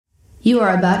You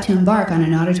are about to embark on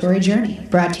an auditory journey,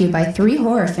 brought to you by three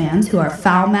horror fans who are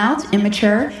foul-mouthed,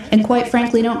 immature, and quite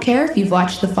frankly don't care if you've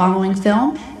watched the following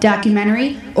film,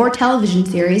 documentary, or television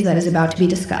series that is about to be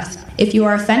discussed. If you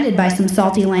are offended by some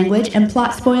salty language and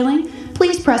plot spoiling,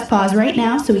 please press pause right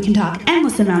now so we can talk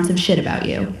endless amounts of shit about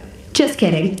you. Just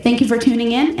kidding. Thank you for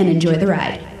tuning in and enjoy the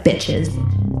ride, bitches.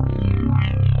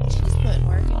 She's putting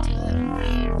work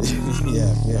into it.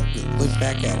 Yeah. Look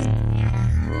back at it.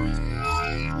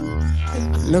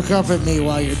 Look up at me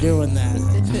while you're doing that.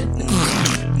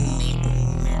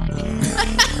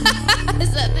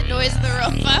 Is that the noise of the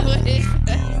robot?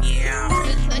 Yeah.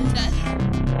 It's like that.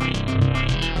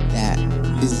 That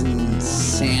is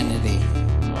insanity.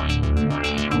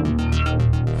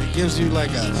 It gives you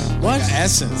like a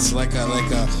essence, like a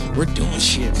we're doing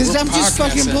shit. Because I'm just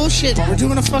fucking bullshitting. We're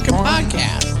doing a fucking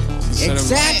podcast.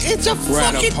 Exactly. It's a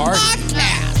fucking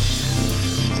podcast.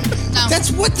 No.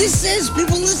 That's what this is.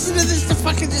 People listen to this to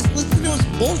fucking just listen to us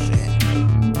bullshit.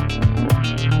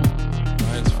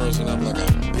 Mine's frozen up like a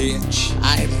bitch.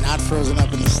 I am not frozen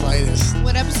up in the slightest.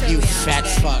 What episode You are we on fat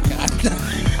today? fuck. I'm not.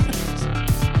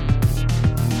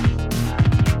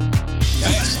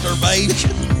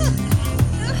 Masturbation.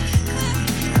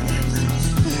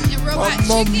 And robot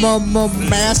chicken.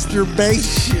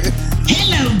 Masturbation.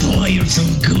 Hello, boys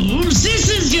and ghouls. This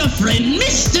is your friend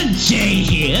Mr. J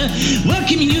here,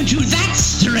 welcoming you to That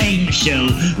Strange Show.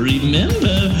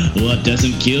 Remember, what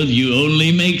doesn't kill you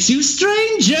only makes you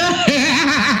stranger.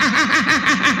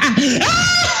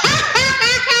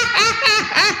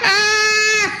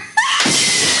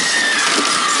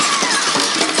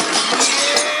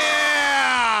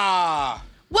 Yeah.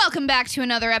 Welcome back to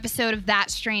another episode of That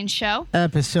Strange Show.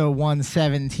 Episode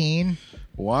 117.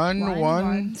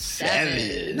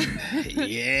 117.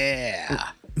 Yeah.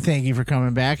 Thank you for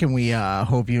coming back, and we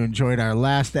hope you enjoyed our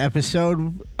last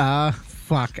episode.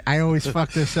 Fuck. I always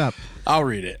fuck this up. I'll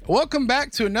read it. Welcome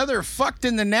back to another Fucked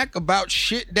in the Neck about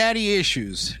shit daddy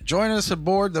issues. Join us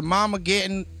aboard the mama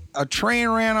getting a train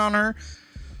ran on her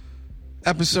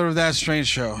episode of That Strange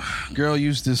Show. Girl,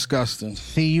 you's disgusting.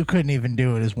 See, you couldn't even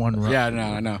do it as one run. Yeah, no,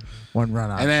 I know. One run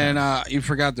on. And then you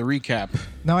forgot the recap.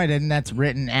 No, I didn't. That's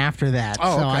written after that.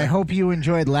 Oh, so okay. I hope you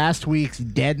enjoyed last week's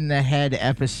Dead in the Head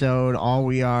episode. All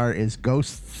we are is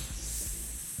ghosts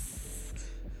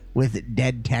with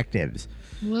dead detectives.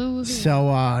 Woo.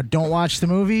 So don't watch the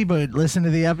movie, but listen to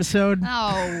the episode.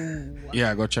 Oh.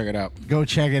 Yeah, go check it out. Go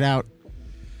check it out.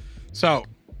 So,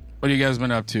 what have you guys been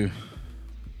up to?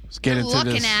 Let's get into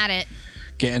Looking this. at it.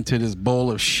 Get into this bowl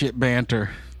of shit banter.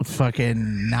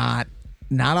 Fucking not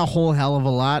a whole hell of a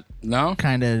lot. No?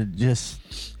 Kind of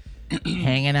just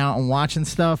hanging out and watching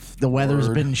stuff. The weather's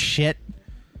Word. been shit.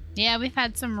 Yeah, we've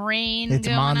had some rain It's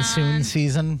going monsoon on.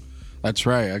 season. That's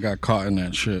right. I got caught in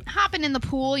that shit. Hopping in the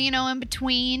pool, in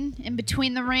between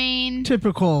the rain.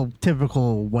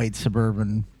 Typical white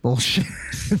suburban bullshit.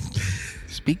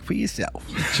 Speak for yourself.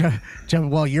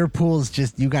 Well, your pool's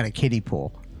just, you got a kiddie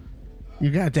pool. You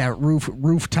got that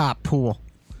rooftop pool.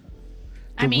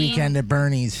 The weekend at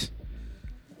Bernie's.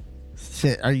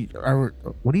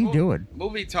 What are you doing?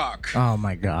 Movie talk. Oh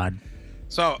my God.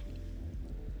 So,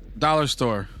 dollar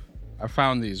store. I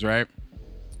found these, right?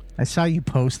 I saw you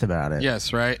post about it.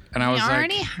 Yes, right? And I was I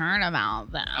already like, heard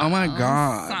about that. oh my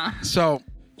God. So, do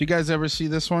you guys ever see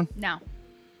this one? No.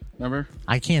 Remember?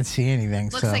 I can't see anything.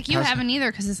 Looks so. like you haven't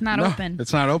either because it's not No, open.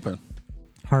 it's not open.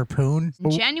 Harpoon.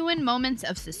 Genuine moments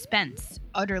of suspense,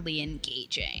 utterly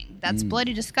engaging. That's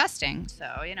bloody disgusting. So,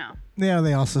 Yeah,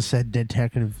 they also said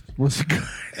detective was good.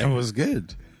 It was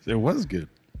good. It was good.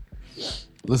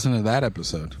 Listen to that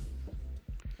episode.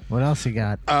 What else you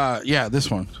got? Yeah, this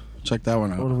one. Check that one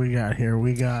What out. do we got here?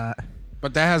 We got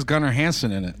But that has Gunnar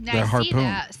Hansen in it. I The see harpoon.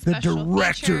 that. the Special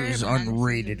director's features,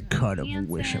 unrated cut of Hansen.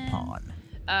 Wish Upon.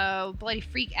 A bloody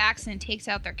freak accident takes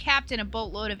out their captain. A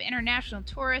boatload of international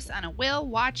tourists on a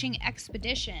whale-watching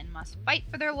expedition must fight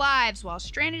for their lives while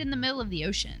stranded in the middle of the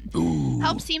ocean.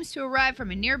 Help seems to arrive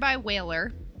from a nearby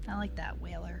whaler. I like that,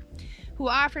 whaler. Who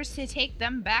offers to take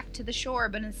them back to the shore,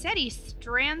 but instead he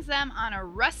strands them on a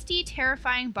rusty,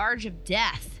 terrifying barge of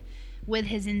death with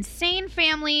his insane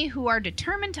family who are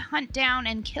determined to hunt down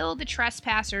and kill the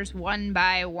trespassers one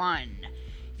by one.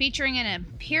 Featuring an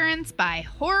appearance by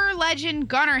horror legend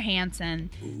Gunnar Hansen,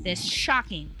 this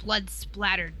shocking,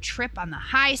 blood-splattered trip on the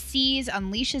high seas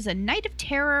unleashes a night of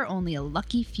terror only a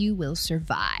lucky few will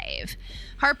survive.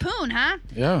 Harpoon, huh?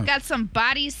 Yeah. Got some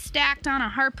bodies stacked on a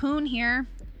harpoon here.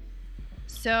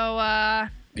 So,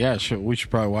 Yeah, we should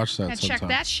probably watch that gotta sometime. check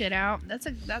that shit out. That's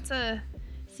a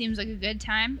seems like a good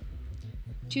time.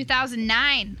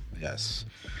 2009. Yes.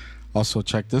 Also,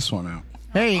 check this one out.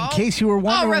 Hey, in case you were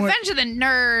wondering, Revenge of the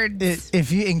Nerds.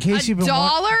 in case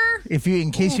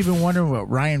you've been wondering what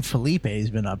Ryan Felipe has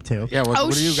been up to. Yeah,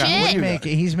 what do you got? What do you got?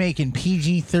 He's making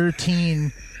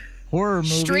PG-13 horror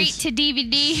movies Straight to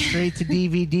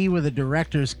DVD with a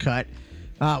director's cut.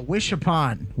 Wish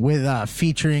Upon with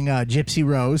featuring Gypsy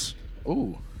Rose.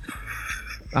 Ooh.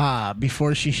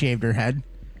 Before she shaved her head.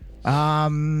 I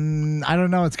don't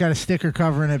know. It's got a sticker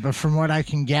covering it, but from what I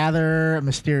can gather, a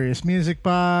mysterious music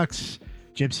box.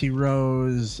 Gypsy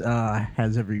Rose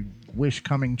has every wish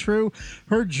coming true.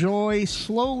 Her joy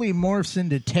slowly morphs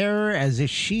into terror as if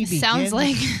she begins...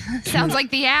 Sounds like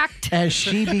the act. As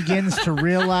she begins to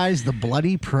realize the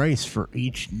bloody price for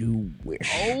each new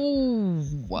wish. Oh.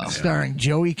 Wow. Starring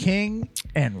Joey King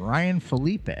and Ryan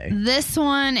Felipe. This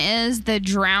one is The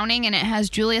Drowning, and it has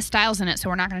Julia Stiles in it, so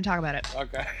we're not going to talk about it.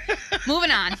 Okay.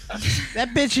 Moving on. That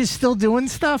bitch is still doing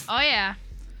stuff? Oh, yeah.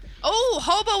 Oh,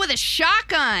 Hobo with a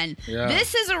Shotgun. Yeah.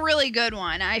 This is a really good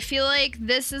one. I feel like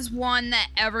this is one that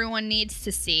everyone needs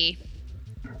to see.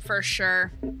 For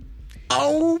sure.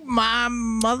 Oh, my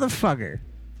motherfucker.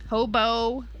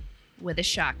 Hobo with a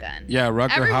Shotgun. Yeah,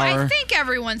 Rutger Hauer. I think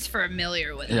everyone's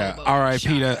familiar with Hobo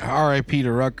R.I.P. with a Shotgun. R.I.P. to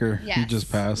Rutger. Yes. He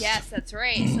just passed. Yes, that's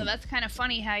right. So that's kind of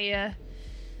funny how you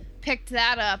picked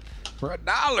that up. For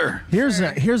 $1.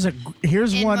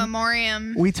 Here's In one.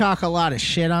 memoriam. We talk a lot of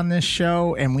shit on this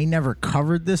show, and we never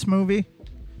covered this movie.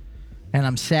 And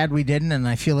I'm sad we didn't, and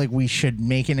I feel like we should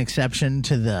make an exception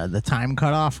to the time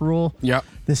cutoff rule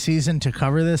this season to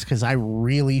cover this, because I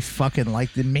really fucking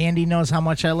like it. Mandy knows how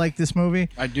much I like this movie.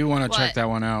 I do want to check that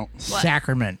one out.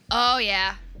 Sacrament. Oh,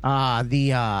 yeah.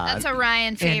 That's a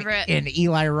Ryan favorite. And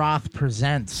Eli Roth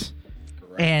Presents.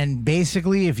 And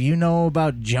basically, if you know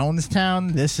about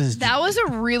Jonestown, that was a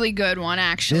really good one,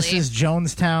 actually. This is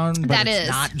Jonestown, but it's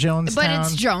not Jonestown. But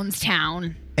it's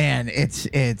Jonestown. And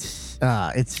it's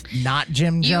not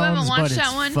Jim Jones. You haven't watched but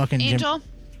that one, fucking Angel?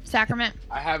 Sacrament?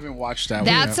 I haven't watched that one.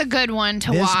 That's a good one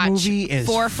to this watch. This movie is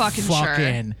for fucking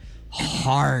sure.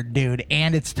 Hard, dude.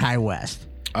 And it's Ty West.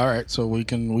 All right, so we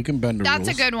can bend the rules. That's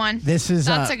a good one. That's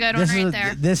a good one right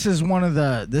there. This is one of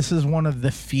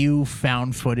the few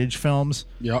found footage films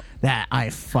that I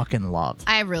fucking love.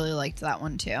 I really liked that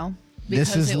one too.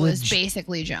 Because it was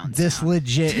basically Jones. This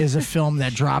legit is a film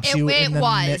that drops you in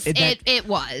the It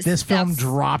was. This film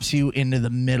drops you into the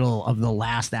middle of the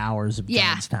last hours of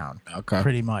Jonestown. Okay.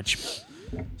 Pretty much.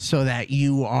 So that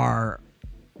you are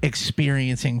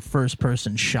experiencing first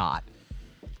person shot.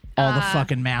 All the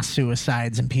fucking mass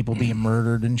suicides and people being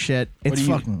murdered and shit. It's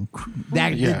fucking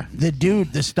the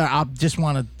dude. The star. I just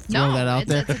want to throw that out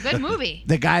there. It's a good movie.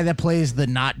 The guy that plays the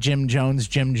not Jim Jones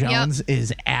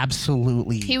is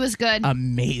absolutely. He was good.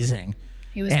 Amazing.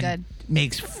 He was good.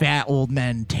 Makes fat old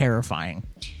men terrifying.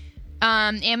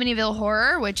 Amityville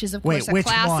Horror, which is of course a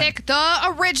classic. One?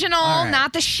 The original,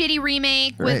 not the shitty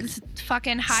remake with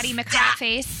fucking Hottie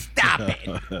McHotface. Stop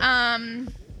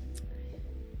it.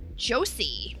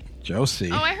 Josie. Josie.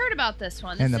 Oh, I heard about this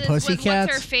one. And this the Pussycats.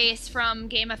 What's her face from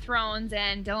Game of Thrones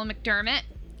and Dylan McDermott.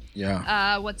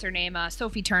 Yeah. What's her name?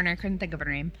 Sophie Turner. Couldn't think of her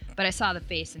name, but I saw the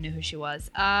face and knew who she was.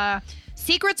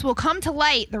 Secrets will come to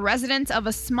light. The residents of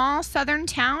a small southern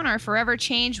town are forever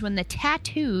changed when the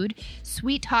tattooed,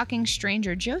 sweet-talking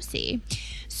stranger Josie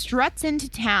struts into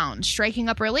town, striking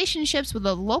up relationships with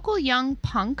a local young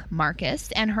punk,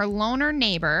 Marcus, and her loner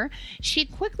neighbor. She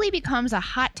quickly becomes a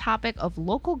hot topic of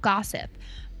local gossip.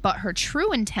 But her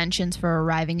true intentions for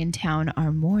arriving in town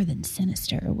are more than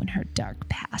sinister when her dark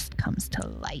past comes to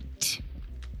light.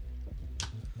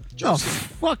 Oh,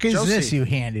 fuck is this you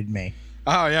handed me?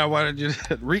 Oh, yeah. Why did you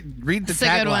read the tagline? It's a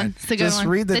good one. It's a good Just one.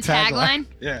 read the tagline.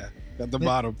 Yeah, at the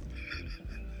bottom.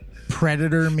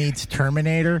 Predator meets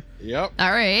Terminator. Yep.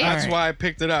 All right. That's why I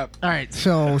picked it up. All right.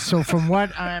 So from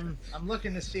what I'm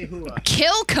looking to see who.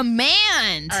 Kill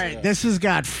Command. All right. This has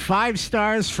got 5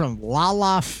 stars from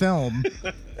La Film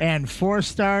and 4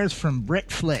 stars from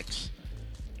Britflix.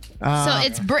 So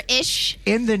it's British.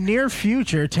 In the near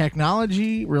future,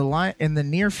 technology reliant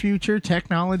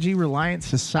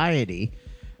society,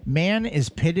 man is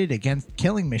pitted against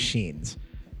killing machines.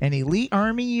 An elite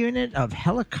army unit of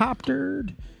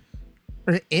helicoptered.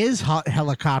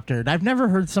 Helicoptered. I've never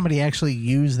heard somebody actually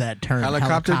use that term.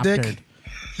 Helicoptered dick?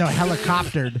 No,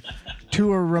 helicoptered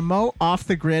to a remote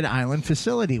off-the-grid island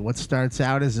facility. What starts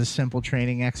out as a simple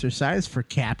training exercise for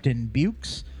Captain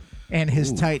Bukes and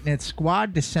his tight-knit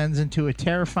squad descends into a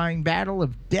terrifying battle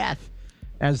of death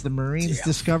as the Marines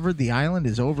discovered the island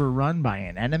is overrun by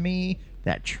an enemy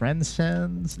that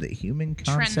transcends the human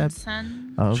concept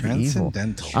of evil.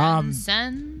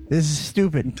 This is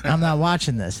stupid. I'm not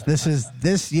watching this.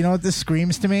 This you know what this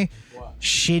screams to me? What?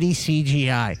 shitty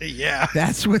CGI. Yeah.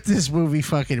 That's what this movie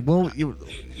fucking. You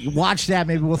watch that.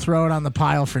 Maybe we'll throw it on the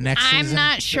pile for next I'm season.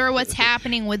 not sure what's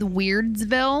happening with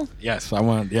Weirdsville, Yes, I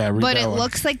want. Yeah, read but that it one.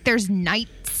 looks like there's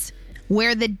nights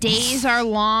where the days are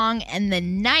long and the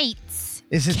nights,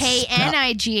 Is it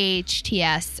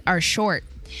KNIGHTS, are short.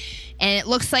 And it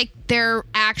looks like they're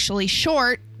actually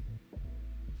short.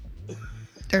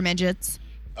 They're midgets.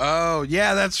 Oh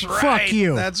yeah, that's right. Fuck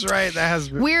you. That's right. That has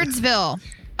been. Weirdsville.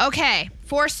 Okay,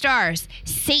 4 stars.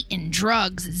 Satan,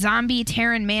 drugs, zombie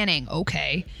Taryn Manning.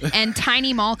 Okay. And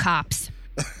tiny mall cops.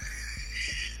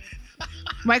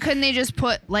 Why couldn't they just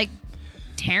put, like,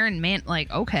 Taryn Manning? Like,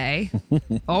 okay.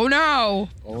 Oh, no.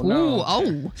 Oh, no.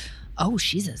 Ooh, oh,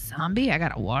 she's a zombie? I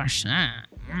gotta wash that.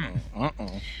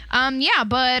 Yeah,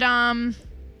 but,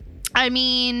 I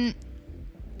mean,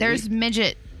 there's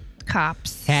midget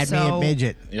cops. Had me so at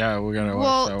midget, Yeah, we're gonna watch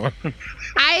Well, that one.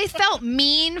 I felt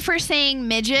mean for saying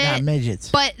midget. not midgets.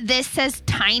 But this says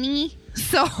tiny,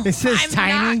 so It says I'm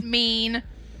tiny? not mean.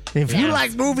 If you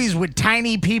like movies with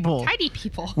tiny people, Tiny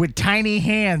people. with tiny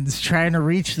hands trying to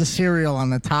reach the cereal on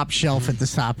the top shelf at the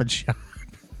Stop and Shop,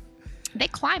 They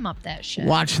climb up that shit.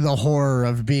 watch the horror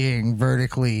of being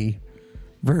vertically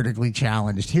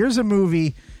challenged. Here's a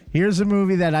movie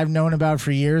that I've known about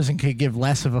for years and could give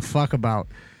less of a fuck about.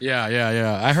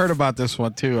 Yeah. I heard about this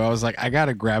one too. I was like, I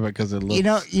gotta grab it because it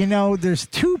looks. You know, there's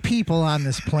 2 people on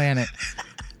this planet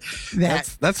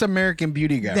That's American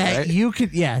Beauty guy, that right? you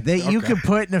could you could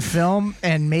put in a film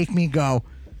and make me go,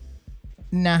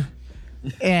 nah.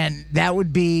 And that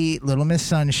would be Little Miss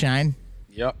Sunshine,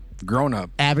 Yep. Grown up.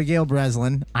 Abigail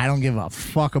Breslin. I don't give a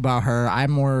fuck about her.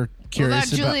 I'm more What about curious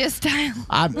Julia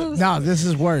Stiles? No, this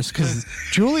is worse because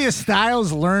Julia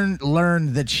Stiles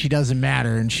learned that she doesn't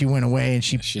matter, and she went away, and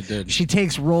She did. She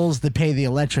takes roles to pay the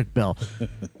electric bill.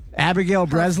 Abigail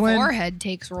Breslin. Forehead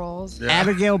takes rolls.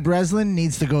 Abigail Breslin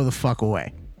needs to go the fuck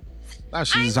away. Oh,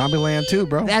 she's in Zombieland too,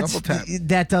 bro. That's Double tap.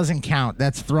 that doesn't count.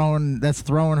 That's throwing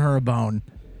her a bone.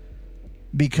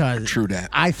 Because True that.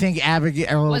 I think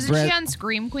Abigail Wasn't she on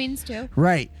Scream Queens too?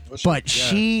 right, Was she? but Yeah.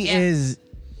 she Yeah. is.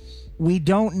 We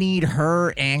don't need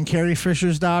her and Carrie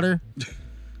Fisher's daughter.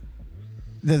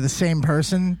 They're the same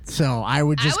person, so I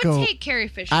would just go. take Carrie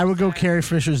Fisher. I would go Carrie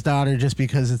Fisher's daughter just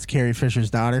because it's Carrie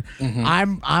Fisher's daughter.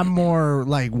 I'm more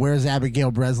like, where's Abigail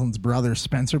Breslin's brother,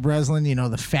 Spencer Breslin? You know,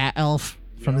 the fat elf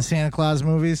from the Santa Claus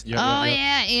movies. Oh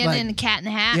yeah, and Like- in the Cat in the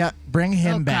Hat. Yeah, bring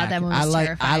him Oh, God, back. that movie was I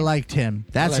terrifying. liked him.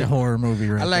 That's I like- a horror movie,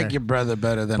 right I like there. your brother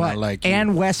better than I But- like you.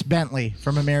 and Wes Bentley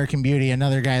from American Beauty,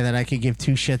 another guy that I could give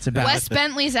 2 shits about. Wes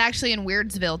Bentley's actually in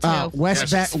Weirdsville too. Wes,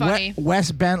 which is funny.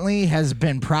 Wes Bentley has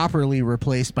been properly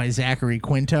replaced by Zachary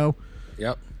Quinto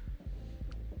Yep.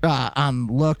 on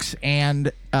looks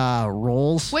and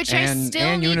roles. Which I and- still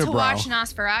and need to Unibrow. watch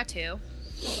Nosferatu.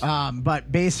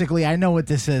 But basically, I know what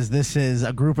this is. This is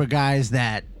a group of guys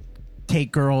that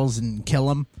take girls and kill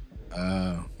them.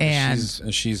 And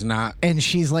she's not. and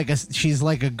she's like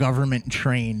a government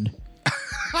trained.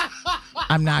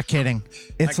 I'm not kidding.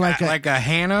 It's like a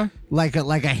Hannah.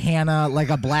 a Hannah, like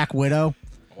a Black Widow.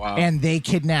 Wow. And they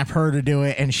kidnap her to do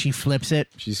it, and she flips it.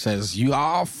 She says, "You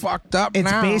all fucked up It's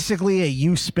now." basically a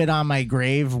you spit on my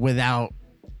grave without,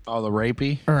 Oh, the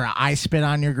rapey. or I spit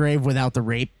on your grave without the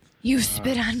rape. You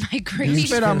spit on my grave. You You spit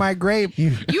spit on my grape. You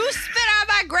on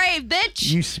my grave, bitch.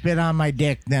 you spit on my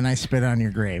dick, then I spit on your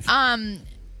grave.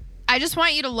 I just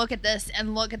want you to look at this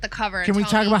and look at the cover. And Can we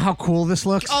tell talk me- about how cool this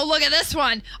looks? Oh, look at this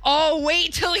one. Oh,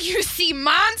 wait till you see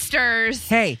monsters.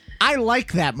 Hey, I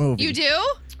like that movie. You do?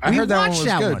 I We heard that one watched was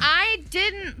that good. one. I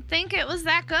didn't think it was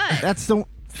that good. That's the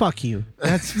fuck you.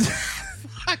 That's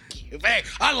Hey,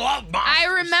 I love I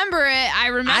remember it. I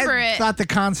remember I it. thought the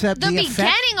concept, The the beginning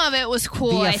effect, of it was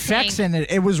cool. the I effects think. in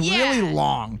it was Yeah. really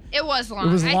long. It was long.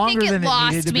 It was I longer think it than it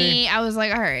lost needed to me. be. I was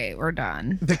like, all right, we're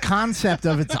done. The concept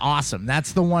of it's awesome.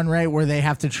 That's the one, right, where they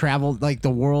have to travel like the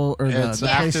world or the place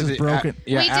after is the- broken.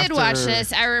 We did watch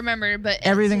this. I remember, but it's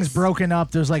Everything's just- broken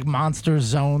up. There's like monster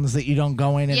zones that you don't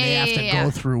go in, and Yeah, they yeah, have to yeah. go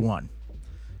through one.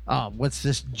 Oh, what's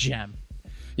this gem?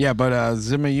 Yeah, but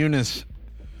Zima Yunus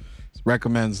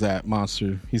recommends that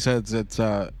monster. He says it's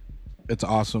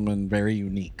awesome and very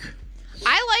unique.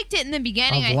 I liked it in the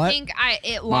beginning. Of I what? think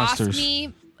it lost Monsters.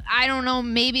 me. I don't know.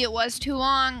 Maybe it was too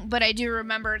long, but I do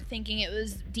remember thinking it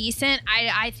was decent.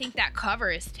 I think that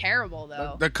cover is terrible,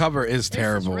 though. The cover is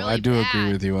terrible. really I do bad.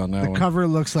 agree with you on that The one. cover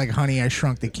looks like Honey, I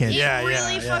Shrunk the Kids. Yeah, it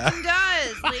really yeah. fucking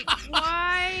does. Like,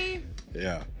 why?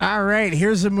 Yeah. All right,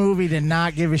 here's a movie to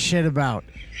not give a shit about.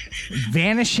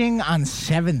 Vanishing on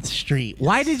 7th Street.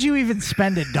 Why did you even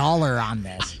spend $1 on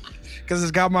this? Because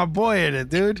it's got my boy in it,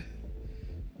 dude.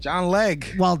 John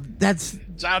Legg. Well, that's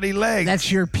Johnny Legg.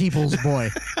 your people's boy.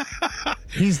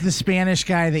 He's the Spanish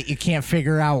guy that you can't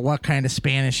figure out what kind of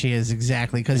Spanish he is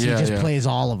exactly because he just plays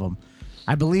all of them.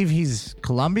 I believe he's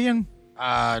Colombian.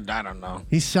 I don't know.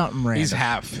 He's something random. He's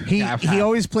half. He half.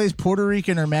 always plays Puerto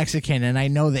Rican or Mexican, and I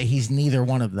know that he's neither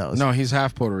one of those. No, he's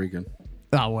half Puerto Rican.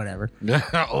 Oh, whatever.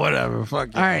 Whatever. Fuck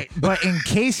yeah. All right, but in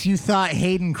case you thought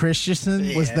Hayden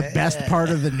Christensen was the best part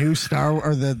of the new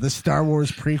the Star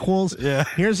Wars prequels,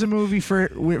 here's a movie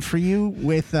for you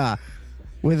with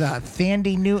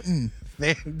Thandie Newton.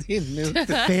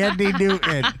 Thandie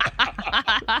Newton.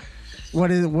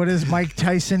 What is Mike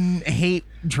Tyson hate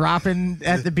dropping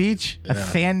at the beach? A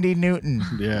Thandie Newton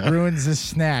ruins his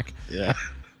snack. Yeah.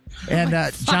 And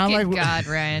John God,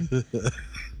 Ryan.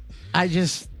 I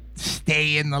just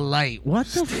stay in the light. What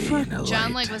the fuck?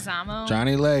 John Leguizamo.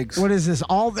 Johnny Legs. What is this?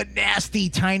 All the nasty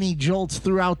tiny jolts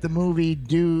throughout the movie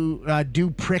do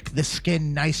prick the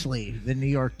skin nicely. The New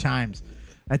York Times.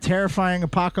 A terrifying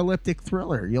apocalyptic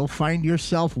thriller. You'll find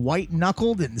yourself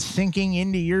white-knuckled and sinking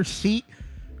into your seat.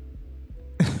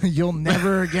 You'll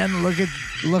never again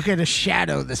look at a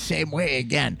shadow the same way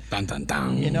again. Dun, dun,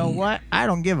 dun. You know what? I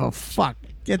don't give a fuck.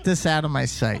 Get this out of my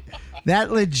sight.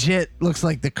 That legit looks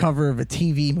like the cover of a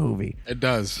TV movie. It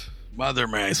does. Mother,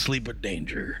 may I sleep with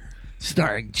danger.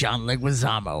 Starring John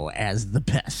Leguizamo as the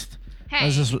pest. Hey,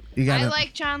 I I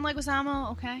like John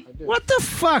Leguizamo, okay? What the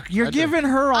fuck? You're giving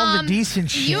her all the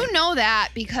decent shit. You know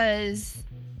that because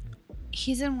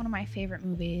he's in one of my favorite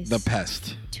movies. The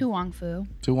Pest. Tu Wong Fu.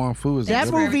 Tu Wong Fu is that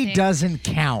a movie everything. doesn't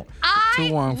count. I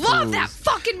Wong Fu love that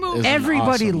fucking movie. is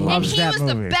Everybody awesome loves and he that was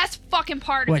movie. the best fucking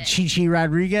part of What, it. Chi-Chi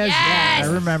Rodriguez? Yes! Yeah,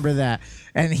 I remember that.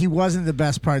 And he wasn't the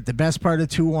best part. The best part of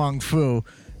Tu Wong Fu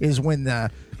is when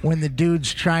the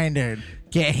dude's trying to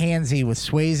get handsy with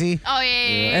Swayze. Oh,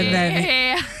 yeah. And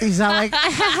then he's all like,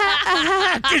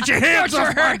 get your hands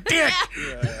off my dick.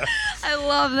 I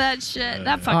love that shit.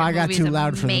 That fucking I got movie's too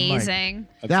loud for the mic. amazing.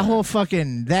 That whole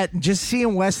fucking, just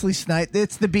seeing Wesley Snipes,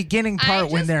 it's the beginning part I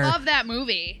when just they're. love that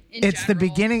movie. It's the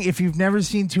beginning. If you've never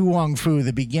seen Tu Wong Fu,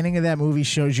 the beginning of that movie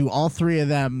shows you all three of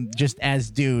them just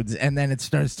as dudes, and then it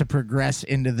starts to progress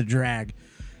into the drag.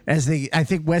 I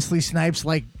think Wesley Snipes,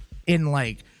 what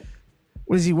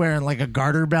is he wearing? Like a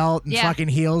garter belt and fucking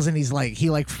heels, and he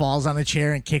falls on a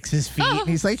chair and kicks his feet, and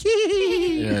he's like,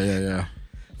 Yeah.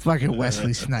 fucking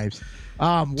Wesley Snipes.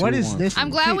 What is this? I'm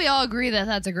glad we all agree that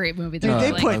that's a great movie. Dude,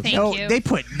 they Thank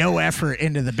put no effort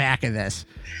into the back of this.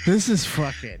 This is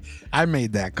fucking. I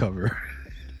made that cover.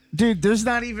 Dude, there's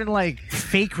not even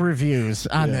fake reviews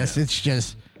on this. It's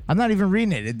just I'm not even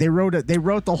reading it. They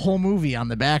wrote the whole movie on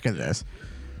the back of this.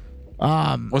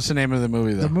 What's the name of the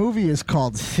movie, though? The movie is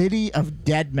called City of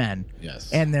Dead Men.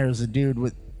 Yes. And there's a dude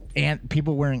with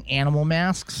people wearing animal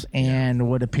masks and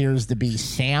what appears to be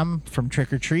Sam from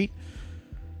Trick or Treat.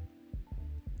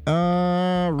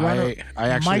 I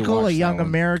actually Michael, a watched young that one.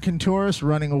 American tourist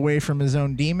running away from his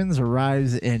own demons,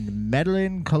 arrives in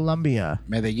Medellin, Colombia.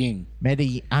 Medellin.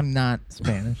 I'm not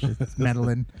Spanish. It's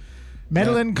Medellin.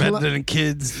 Medellin, Medellin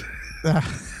kids.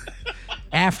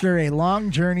 After a long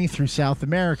journey through South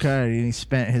America, he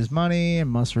spent his money and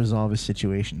must resolve his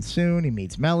situation soon. He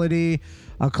meets Melody,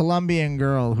 a Colombian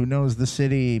girl who knows the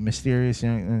city, mysterious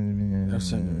young.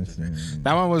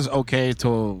 That one was okay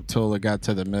till it got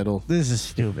to the middle. This is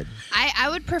stupid. I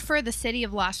would prefer The City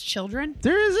of Lost Children.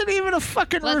 There isn't even a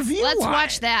fucking review. Let's on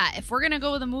watch it. that. If we're gonna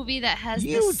go with a movie that has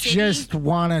You the city, just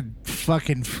want to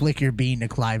fucking flick your bean to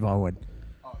Clive Owen.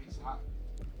 Oh, he's hot.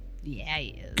 yeah, he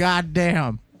is. God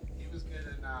damn. He was good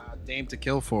in Dame to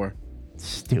Kill For. Sin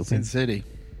Stupid. City.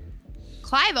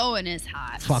 Clive Owen is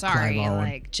hot. Fuck Sorry, Clive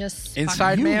Owen. just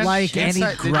Inside You Man. like any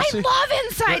Inside- did you gruff- see- I love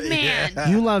Inside Man.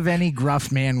 You love any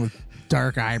gruff man with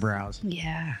dark eyebrows.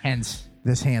 Yeah. Hence,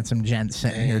 this handsome gent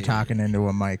sitting here talking into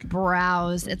a mic.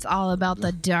 Brows. It's all about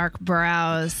the dark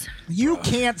brows. You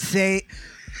can't say,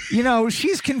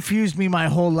 she's confused me my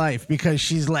whole life because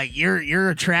she's like, you're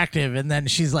attractive, and then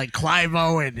she's like Clive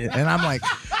Owen, and I'm like,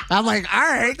 all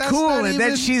right, cool, not and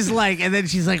then even- she's like,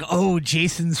 oh,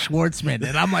 Jason Schwartzman,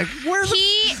 and I'm like, where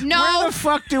the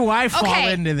fuck do I fall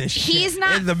into this shit? He's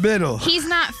not In the middle. He's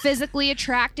not physically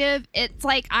attractive. It's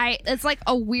like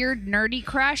a weird nerdy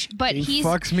crush, but He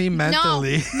fucks me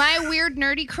mentally. No, my weird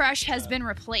nerdy crush has been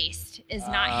replaced. Is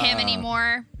not him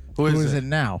anymore. Who Who is is it? it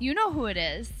now? You know who it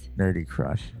is. Nerdy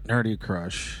crush. Nerdy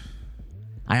Crush.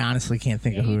 I honestly can't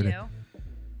think Yeah, of who you it do. is.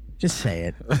 Just say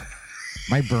it.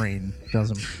 My brain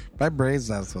doesn't. My brain's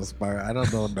not so smart. I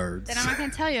don't know nerds. Then I'm not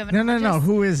gonna tell you. No.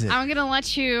 Who is it? I'm gonna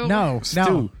let you. No. Stu.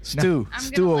 I'm Stew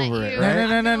gonna let over you. it, No, right?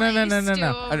 no, no, I'm gonna let no, you no, stew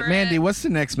no. over Mandy, it. what's the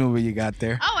next movie you got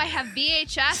there? Oh, I have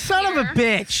VHS. Son of a here.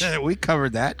 bitch. We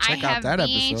covered that. I Check out have that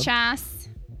episode. VHS.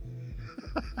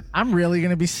 I'm really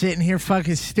gonna be sitting here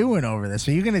fucking stewing over this.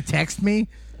 Are you gonna text me?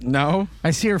 No.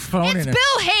 I see her phone It's in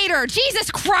Bill Hader.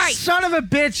 Jesus Christ. Son of a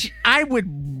bitch! I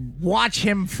would watch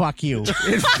him fuck you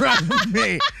in front of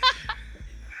me.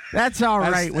 That's all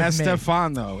right with That's me.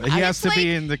 Stefan, though. He has to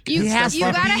be in the. He has to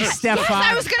be Stefan. Yes,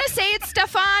 I was gonna say it's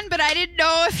Stefan, but I didn't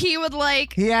know if he would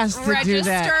like. He has to register do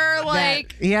that.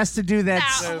 like. He has to do that.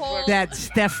 that whole-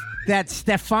 That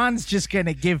Stefan's just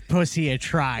gonna give pussy a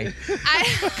try.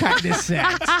 Kind of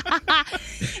sex.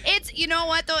 It's you know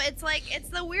what though. It's like it's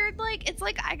the weird it's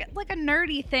like I got like a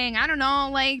nerdy thing. I don't know.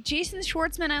 Like Jason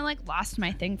Schwartzman, I like lost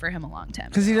my thing for him a long time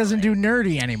Because he ago. doesn't do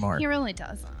nerdy anymore. He really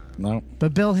doesn't. No.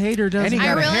 But Bill Hader doesn't. And he I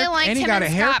got a really hair- liked and he him got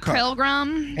and a Scott haircut. Pilgrim.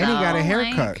 And he got a though,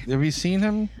 haircut. like, Have you seen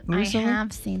him recently? I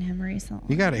have seen him recently.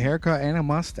 He got a haircut and a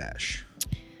mustache.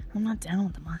 I'm not down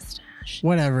with the mustache.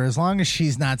 Whatever. As long as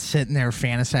she's not sitting there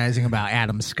fantasizing about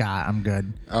Adam Scott, I'm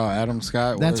good. Oh, Adam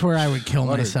Scott. That's where I would kill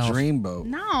what myself. A dreamboat.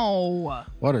 No.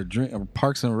 What a dream.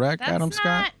 Parks and Rec, That's Adam not,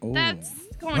 Scott. Ooh. That's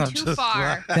going Not too just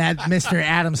far. That Mr.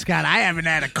 Adam Scott. I haven't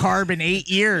had a carb in 8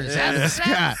 years. Adam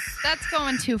Scott. That's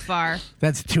going too far.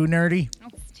 That's too nerdy.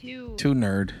 That's too. Too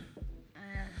nerd.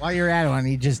 While you're at it, why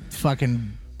don't you just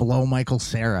fucking blow Michael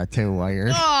Cera too while you're.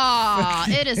 Oh,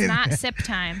 it is not sip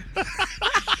time.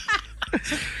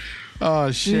 Oh,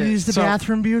 Did shit. you use the So-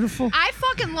 bathroom beautiful? I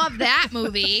fucking love that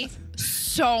movie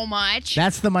so much.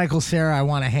 That's the Michael Cera I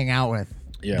want to hang out with.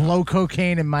 Yeah. Blow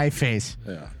cocaine in my face.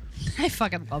 Yeah. I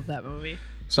fucking love that movie.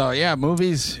 So, yeah,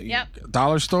 movies. Yep.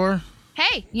 Dollar store.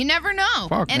 Hey, you never know.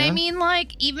 Fuck, and I man. mean,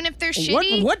 like, even if they're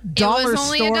shitty, What dollar it was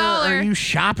only store $1. are you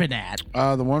shopping at?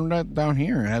 The one right down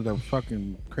here had a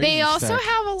fucking crazy They also stack.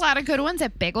 have a lot of good ones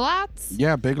at Big Lots.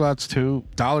 Yeah, Big Lots too.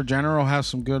 Dollar General has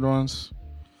some good ones.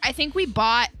 I think we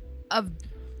bought a.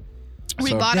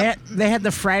 We So- bought They had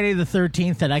the Friday the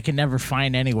 13th that I can never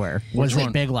find anywhere. Was Which at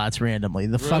one? Big Lots randomly.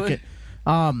 The Really?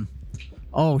 fucking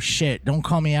oh shit! Don't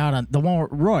call me out on the one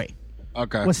with Roy.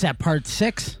 Okay. What's that? Part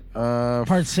 6?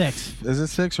 Part 6. Is it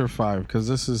 6 or 5? Because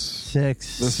this is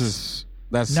 6.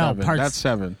 that's No, 7. part- That's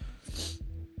 7.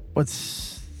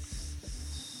 What's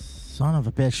son of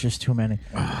a bitch? There's too many.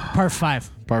 Part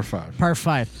 5. Part 5. Part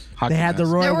 5. Hockey They had the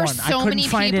mask. Roy there were one. I so couldn't many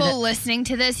find people it. listening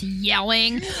to this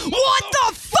yelling, "What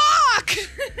the fuck!"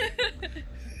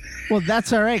 Well,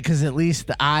 that's all right because at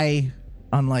least I,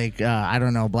 unlike I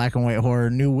don't know, Black and White Horror,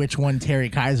 knew which one Terry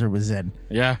Kaiser was in.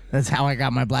 Yeah. That's how I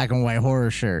got my Black and White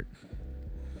Horror shirt.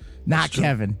 Not true.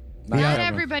 Kevin. Not Not Kevin.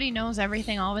 everybody knows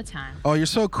everything all the time. Oh, you're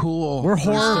so cool. We're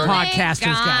horror my podcasters,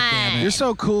 God. goddammit. You're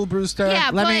so cool, Brewster.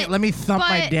 Yeah, Let me thump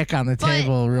my but- dick on the but,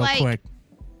 table real like, quick.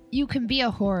 You can be a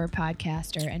horror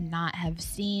podcaster and not have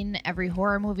seen every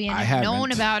horror movie and I have known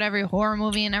haven't. about every horror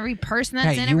movie and every person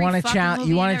that's Hey, in you every want to fucking movie.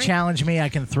 you want and to every- challenge me? I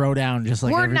can throw down just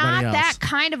like We're everybody not else. that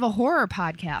kind of a horror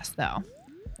podcast, though.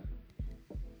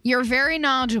 You're very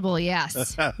knowledgeable,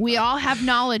 yes. We all have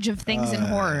knowledge of things in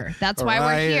horror. That's why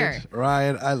we're here.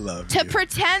 Ryan, I love To you.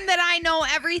 pretend that I know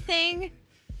everything,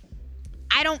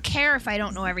 I don't care if I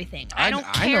don't know everything. I don't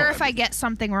I care know if I get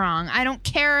something wrong. I don't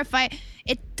care if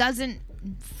it doesn't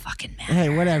fucking matter. Hey,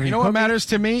 whatever. You know what matters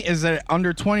to me is that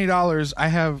under $20, I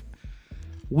have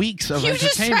weeks of You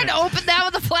just entertainment. tried to open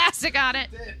that with a plastic on it.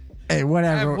 Hey, I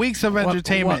whatever. have weeks of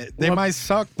entertainment. They might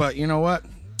suck, but you know what?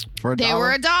 For They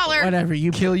were $1. Whatever.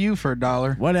 You kill you for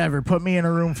 $1. Whatever. Put me in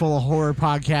a room full of horror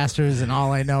podcasters, and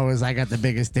all I know is I got the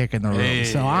biggest dick in the room.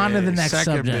 So on to the next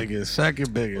second subject.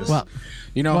 Second biggest. Well,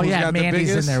 you know well, who's yeah, got Mandy's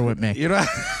the biggest? in there with me. You know.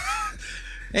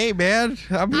 Hey man,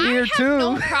 I'm I here have too.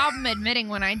 no problem admitting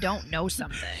when I don't know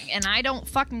something, and I don't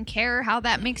fucking care how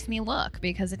that makes me look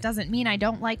because it doesn't mean I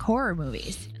don't like horror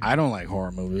movies. I don't like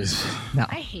horror movies. No.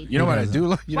 I hate. You know what I doesn't? do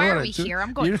like? You Why know are what we I do? here?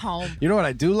 I'm going you, home. You know what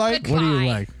I do like? Good What do you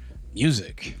Why? like?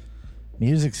 Music.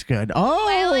 Music's good. Oh,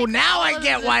 I like now all I of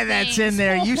get the why that's things. in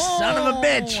there. You son of a Oh.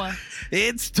 bitch.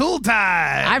 It's tool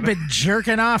time. I've been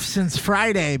jerking off since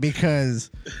Friday because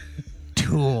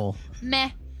Tool.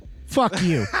 Meh. Fuck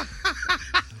you.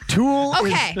 Tool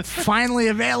Okay. is finally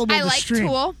available I to like stream.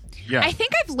 Tool. Yeah. I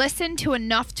think I've listened to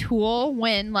enough Tool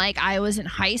when like I was in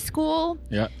high school.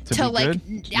 Yeah. To To be like, good.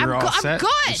 I'm, You're all I'm set? good.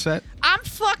 You're set? I'm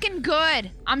fucking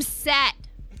good. I'm set.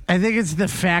 I think it's the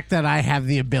fact that I have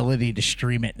the ability to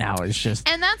stream it now. It's just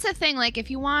And that's the thing. Like, if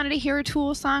you wanted to hear a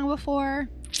Tool song before,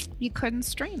 you couldn't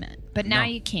stream it, but now No.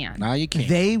 you can. Now you can't.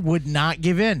 they would not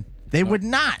give in. They would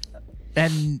not.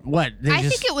 And what? They I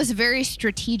just, think it was very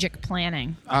strategic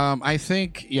planning. I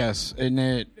think yes, and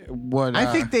it what I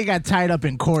think they got tied up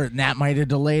in court, and that might have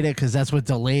delayed it because that's what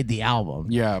delayed the album.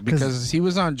 yeah, because he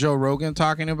was on Joe Rogan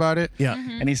talking about it. Yeah.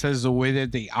 Mm-hmm. And he says the way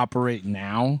that they operate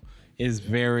now is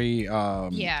very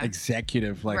Yeah.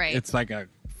 executive. Like Right. it's like a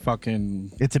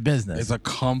fucking It's a business. it's a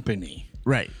company.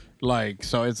 Right. Like,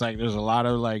 so it's like there's a lot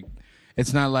of like,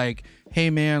 it's not like, hey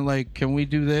man, like, can we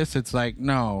do this? It's like,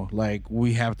 no, like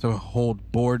we have to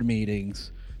hold board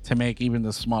meetings to make even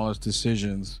the smallest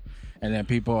decisions, and then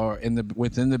people are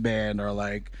within the band are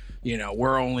like, you know,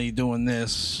 we're only doing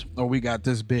this, or we got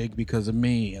this big because of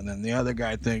me, and then the other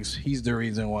guy thinks he's the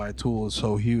reason why Tool is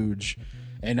so huge,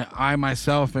 and I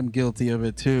myself am guilty of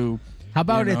it too. How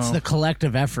about you know? it's the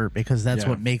collective effort, because that's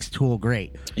what makes Tool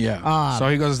great. Yeah. So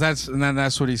he goes, that's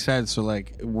what he said. So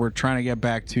like, we're trying to get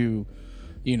back to,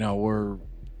 you know, we're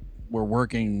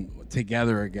working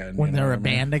together again When they're a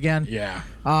band again. Yeah.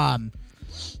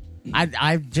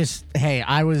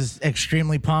 I was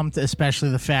extremely pumped, especially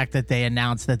the fact that they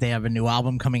announced that they have a new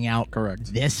album coming out.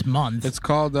 Correct. This month. It's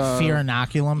called Fear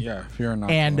Inoculum. Yeah, Fear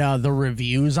Inoculum. And the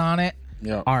reviews on it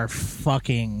Yeah. are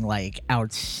fucking like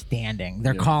outstanding.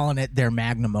 They're Yeah. calling it their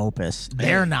magnum opus.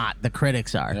 They're not. The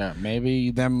critics are. Yeah,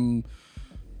 maybe them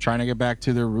trying to get back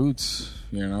to their roots,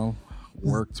 you know,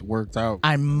 worked out.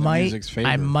 I in music's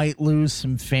favor. might lose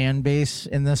some fan base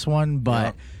in this one,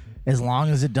 but as long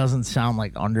as it doesn't sound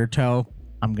like Undertow,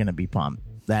 I'm gonna be pumped.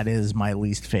 That is my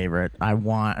least favorite. I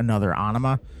want another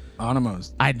Anima.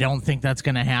 Animas. I don't think that's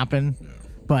gonna happen,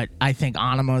 but I think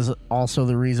Anima is also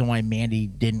the reason why Mandy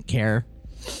didn't care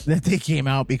that they came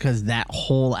out, because that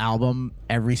whole album,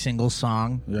 every single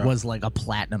song was like a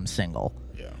platinum single.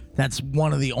 That's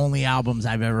one of the only albums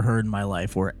I've ever heard in my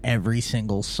life where every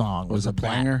single song was a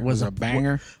banger. Was a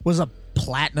banger. Was a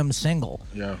platinum single.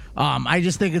 Yeah. I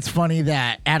just think it's funny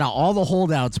that out of all the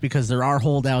holdouts, because there are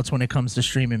holdouts when it comes to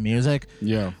streaming music,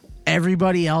 Yeah.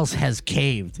 everybody else has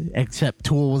caved except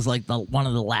Tool was like one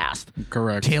of the last.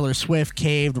 Correct. Taylor Swift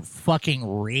caved. Fucking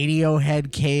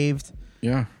Radiohead caved.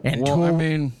 Yeah. And well, Tool, I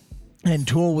mean, and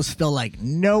Tool was still like,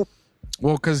 nope.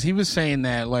 well, because he was saying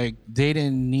that like they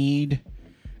didn't need,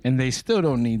 and they still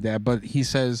don't need that, but he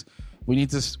says we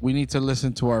need to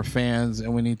listen to our fans,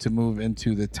 and we need to move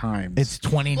into the times. It's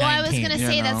 2019. Well, I was going to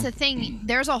say You know? that's the thing.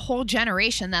 There's a whole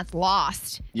generation that's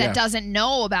lost that Yeah. doesn't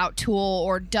know about Tool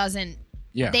or doesn't.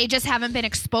 Yeah. They just haven't been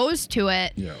exposed to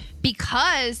it Yeah.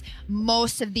 because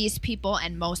most of these people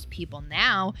and most people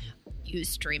now use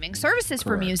streaming services for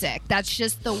Correct. music. That's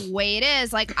just the way it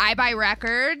is. Like I buy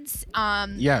records.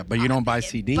 Yeah, but you don't buy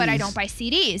CDs. But I don't buy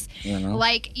CDs. You know?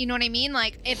 Like, you know what I mean?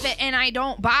 Like and I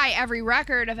don't buy every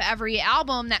record of every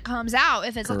album that comes out.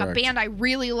 If it's like a Correct. band I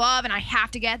really love and I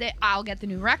have to get it, I'll get the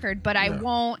new record. But I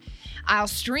won't. I'll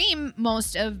stream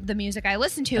most of the music I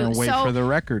listen to. And wait for the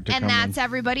record to and come that's in.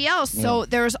 everybody else. So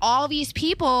there's all these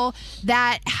people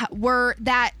that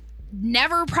that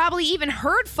never probably even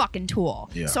heard fucking Tool.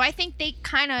 Yeah. So I think they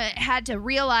kind of had to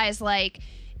realize, like,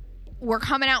 we're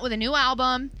coming out with a new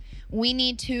album. We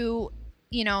need to,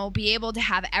 you know, be able to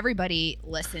have everybody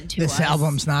listen to This us.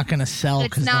 album's not going to sell It's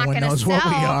because no not one going to knows sell what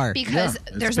we are. because Yeah.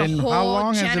 It's there's a been- how whole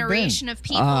long has it been? generation of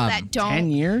people that don't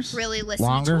 10 years? really listen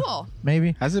Longer, to Tool.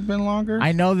 maybe. Has it been longer?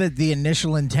 I know that the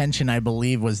initial intention, I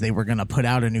believe, was they were going to put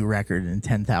out a new record in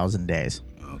 10,000 days.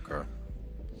 Okay.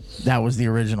 That was the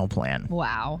original plan.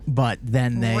 Wow. But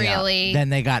then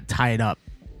they got tied up.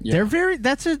 Yeah. They're very.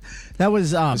 That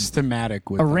was It's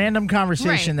thematic with a them. random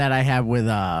conversation Right. that I had with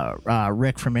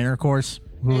Rick from Intercourse,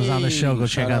 who was on the show. Go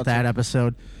check shout out out that to-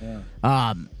 episode.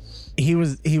 He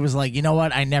was like, you know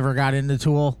what? I never got into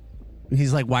Tool.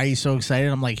 He's like, why are you so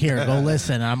excited? I'm like, here, go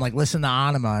listen. And I'm like, listen to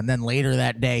Anima. And then later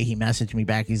that day, he messaged me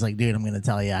back. He's like, dude, I'm going to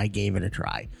tell you, I gave it a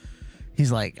try. He's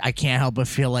like, I can't help but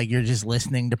feel like you're just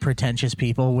listening to pretentious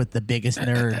people with the biggest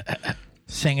nerd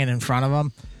singing in front of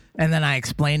them. And then I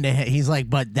explained to him, he's like,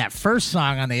 but that first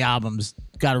song on the album's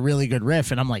got a really good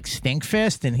riff. And I'm like,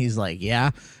 Stinkfist? And he's like,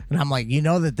 yeah. And I'm like, you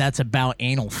know that's about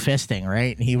anal fisting,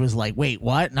 right? And he was like, wait,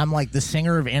 what? And I'm like, the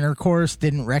singer of Intercourse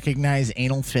didn't recognize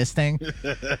anal fisting.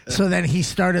 So then he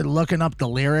started looking up the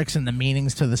lyrics and the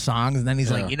meanings to the songs. And then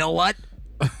he's like, you know what?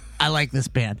 I like this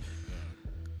band.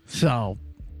 So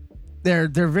they're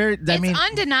very, I mean, it's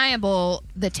undeniable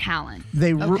the talent.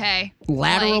 they Okay.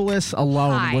 Lateralus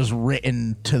alone hi. was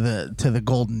written to the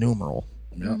golden numeral.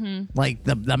 Like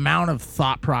the amount of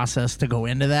thought process to go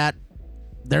into that.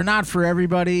 They're not for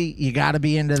everybody. You got to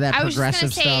be into that I was just progressive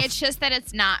gonna say stuff. it's just that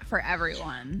it's not for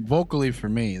everyone. Vocally for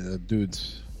me, the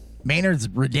dude's Maynard's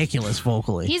ridiculous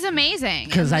vocally. He's amazing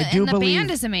 'Cause and I do the believe- band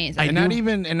is amazing. I and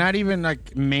do- not even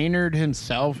like Maynard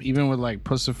himself, even with like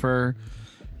Pussifer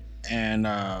and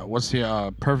what's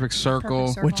the Perfect Circle.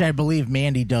 Perfect Circle. which I believe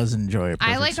Mandy does enjoy.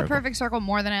 I like Circle. the Perfect Circle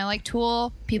more than I like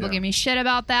Tool. People give me shit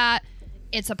about that.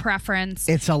 It's a preference.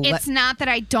 It's not that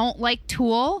I don't like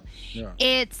Tool. Yeah.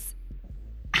 It's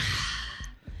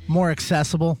more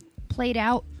accessible. played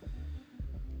out.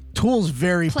 Tool's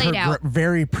very Played out.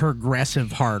 very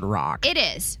progressive hard rock. It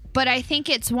is, but I think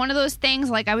it's one of those things,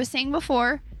 like I was saying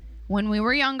before, when we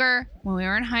were younger, when we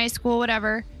were in high school,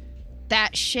 whatever,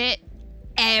 that shit,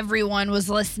 everyone was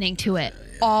listening to it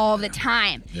all the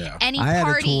time. Yeah. Any I had a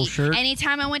party, Tool shirt.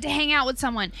 anytime I went to hang out with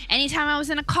someone, anytime I was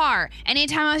in a car,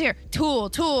 anytime I was here, Tool.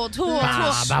 I've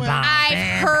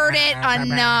heard it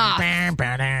enough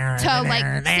to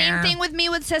like, same thing with me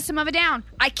with System of a Down.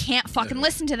 I can't fucking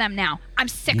listen to them now. I'm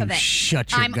sick You of it.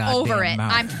 shut your I'm goddamn over it.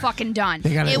 mouth. I'm fucking done.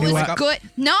 They got a It new was al- good.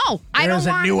 No, I don't There's a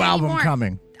want new any album more.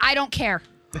 coming. I don't care.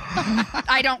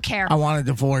 I don't care. I want a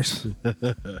divorce. I'm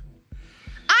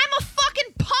a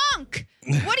fucking punk.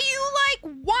 What do you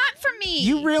like want from me?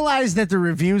 You realize that the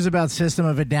reviews about System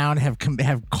of a Down have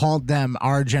called them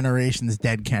our generation's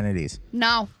dead Kennedys.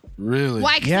 No. Really?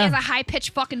 Why? Because Yeah. he has a high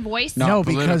pitched fucking voice. No.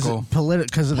 because political.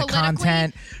 because of the Politically?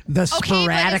 content, the Okay,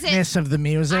 but is sporadicness of the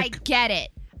music. I get it.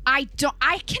 I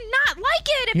cannot like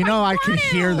it. If You know, I want could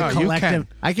hear to. the No, you collective. can.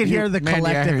 I could hear the Mandy, I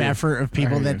collective hear you. effort of I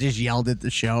people hear that you. just yelled at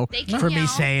the show They can for me yell.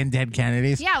 saying "dead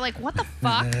Kennedys." Yeah, like what the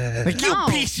fuck? Like No.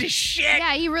 you piece of shit,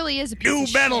 Yeah, he really is a piece new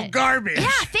of metal shit. garbage. Yeah,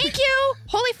 thank you.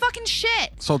 Holy fucking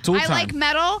shit. So Tool I time. like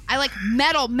metal. I like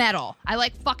metal. I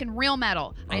like fucking real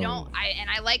metal.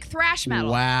 I like thrash metal.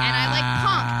 Wow. And I like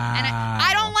punk. And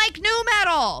I don't like new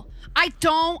metal. I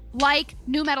don't like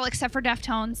new metal except for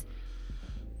Deftones.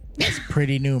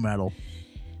 Pretty new metal,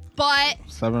 But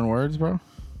 7 words, bro.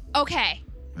 okay,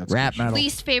 That's rap good. metal.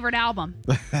 least favorite album.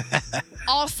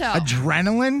 Also,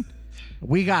 Adrenaline.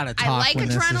 We gotta talk like when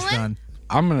this is Adrenaline. done.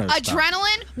 I'm gonna. stop.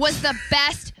 Adrenaline was the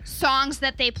best songs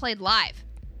that they played live.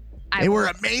 They were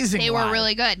amazing. They were live.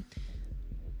 really good.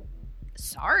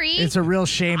 Sorry. It's a real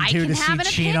shame I too can to see have an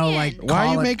Chino opinion. like. Why are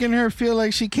call you it- making her feel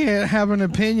like she can't have an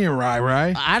opinion,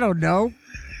 right? I don't know.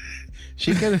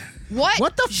 She could.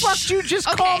 What the fuck did you just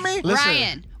call me? Listen,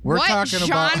 Ryan, we're what talking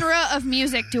about- genre of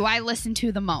music do I listen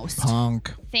to the most?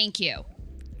 Punk. Thank you.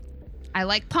 I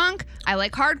like punk. I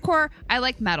like hardcore. I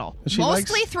like metal. She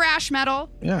Mostly likes- thrash metal.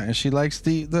 Yeah, and she likes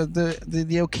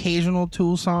the occasional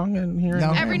Tool song and here and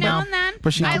No. there. Every Well, now and then.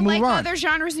 but she I can like move on. other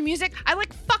genres of music. I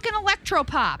like fucking electro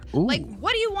pop. Ooh. Like,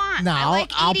 what do you want? No, I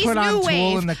like I'll 80s put on new Tool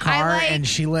wave. in the I car, like-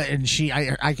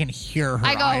 and I can hear her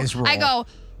eyes roll. I go,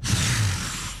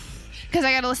 because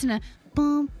I gotta listen to.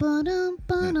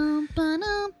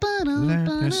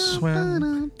 Let us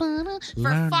swim. For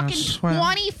Learn to fucking swim.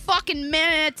 20 fucking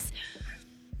minutes.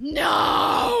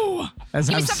 No! As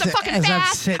Give me I'm something sit- fucking as I'm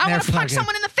fast. sitting I there want to punch fucking-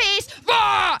 someone in the face.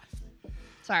 Ah!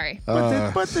 Sorry.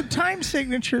 But the time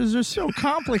signatures are so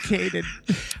complicated.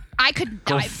 I could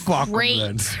Go die fuck 'em great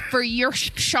then. for your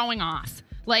showing off.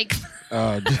 Like,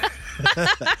 Uh,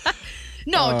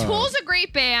 no, Tool's a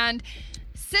great band.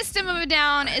 System of a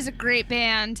Down is a great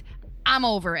band. I'm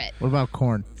over it. What about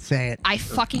Korn? Say it. I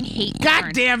fucking hate God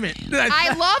Korn. damn it!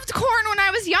 I loved Korn when I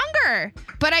was younger,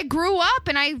 but I grew up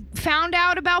and I found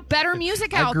out about better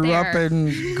music I out grew there. up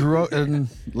and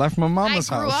left my I mama's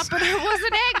grew house. up and I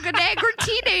wasn't an angry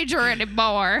teenager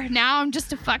anymore. Now I'm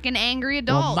just a fucking angry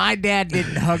adult. Well, my dad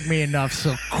didn't hug me enough,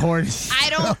 so Korn.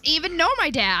 I don't even know my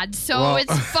dad, so Well-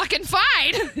 it's fucking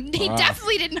fine. He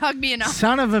definitely didn't hug me enough.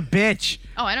 Son of a bitch!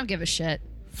 Oh, I don't give a shit.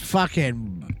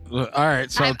 Fucking. All right,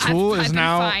 so I've Tool been is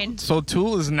now. fine. So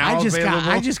Tool is now I just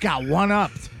available. got one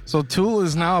upped. So Tool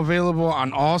is now available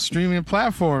on all streaming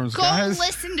platforms, Go guys.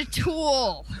 listen to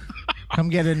Tool. Come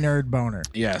get a nerd boner.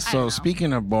 Yeah. I So don't know.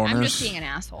 speaking of boners, I'm just being an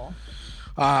asshole.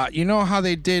 you know how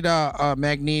they did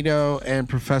Magneto and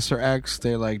Professor X?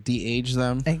 They like de-aged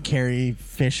them. And Carrie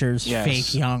Fisher's Yes.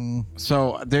 fake young.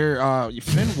 So they're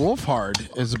Finn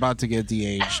Wolfhard is about to get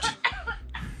de-aged.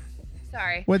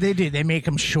 Sorry. What they do? They make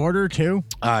him shorter too.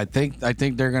 I think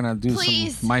they're gonna do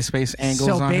Please. some MySpace angles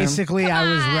So on basically, Come I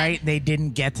was on. right. They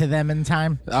didn't get to them in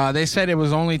time. him. They said it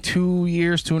was only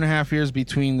 2.5 years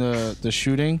between the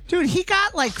shooting. Dude, he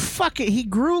got like fucking. He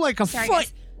grew like a Sorry, foot.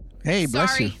 guys. Hey,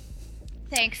 bless Sorry. you.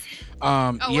 Thanks.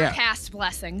 Oh, We're yeah. past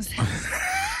blessings.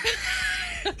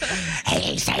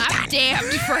 Hey, Satan. I'm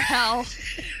damned for hell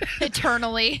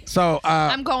eternally. So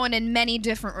I'm going in many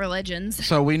different religions.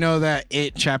 So we know that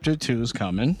It Chapter 2 is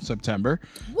coming September.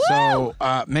 So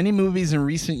many movies in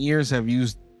recent years have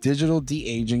used digital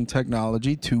de-aging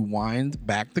technology to wind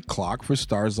back the clock for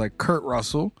stars like Kurt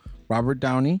Russell, Robert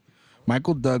Downey,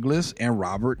 Michael Douglas, and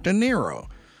Robert De Niro.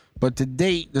 But to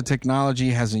date, the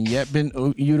technology hasn't yet been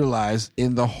utilized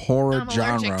in the horror I'm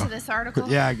genre. allergic to this article.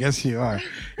 Yeah, I guess you are.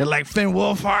 You're like Finn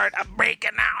Wolfhard, I'm breaking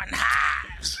out in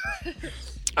hives.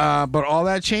 But all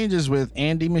that changes with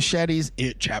Andy Machete's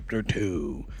It Chapter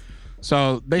 2.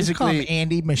 So They call him basically,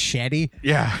 Andy Machete.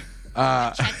 yeah.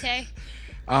 Chete.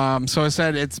 So I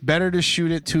said it's better to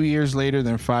shoot it 2 years later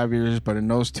than 5 years, but in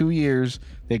those 2 years,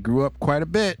 they grew up quite a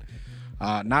bit.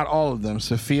 Not all of them.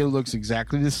 Sophia looks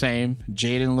exactly the same.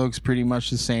 Jaden looks pretty much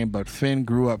the same, but Finn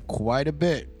grew up quite a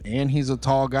bit, and he's a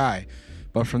tall guy.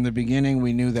 But from the beginning,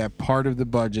 we knew that part of the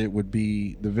budget would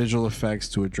be the visual effects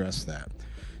to address that.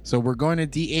 So we're going to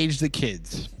de-age the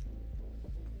kids.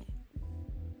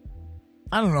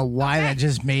 I don't know why that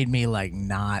just made me like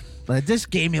not, but it just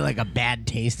gave me like a bad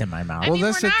taste in my mouth. I mean,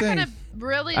 that's we're the not thing. gonna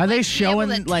really. Are they be able showing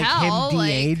to like tell, him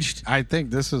de-aged? I think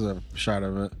this is a shot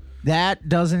of it. That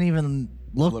doesn't even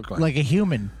look Look like, like- a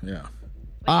human. Yeah.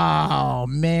 Oh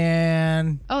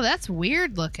man! Oh, that's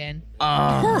weird looking.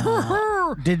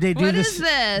 Did they do What this? is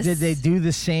this? Did they do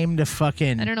the same to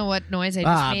fucking? I don't know what noise I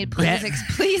just made. Please, Ben-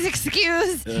 please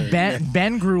excuse.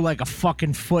 Ben grew like a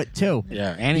fucking foot too.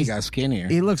 Yeah, and he got skinnier.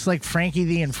 He looks like Frankie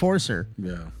the Enforcer.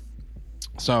 Yeah.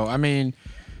 So, I mean,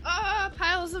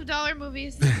 Piles of dollar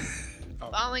movies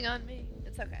falling on me.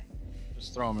 It's okay.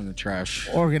 just throw them in the trash.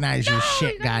 Organize your No,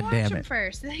 shit, you gotta watch goddamn them it!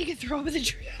 first, then you can throw them in the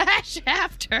trash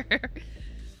after.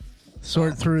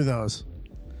 Sort through those.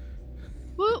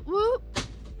 Whoop whoop.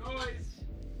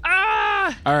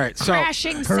 Ah! All right, so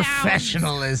Crashing sounds.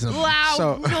 Professionalism. Loud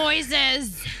So-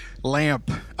 noises.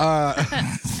 lamp.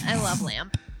 I love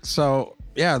lamp. So,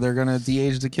 yeah, they're going to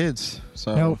de-age the kids.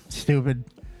 So, Nope, stupid.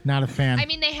 Not a fan. I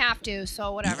mean, they have to,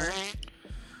 so whatever.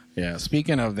 yeah,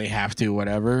 speaking of they have to,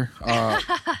 whatever,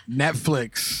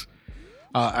 Netflix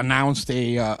announced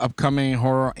a upcoming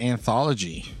horror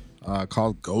anthology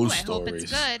called Ghost I hope Stories.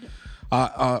 it's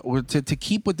good. To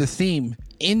keep with the theme,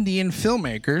 Indian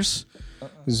filmmakers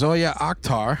Zoya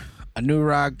Akhtar,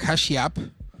 Anurag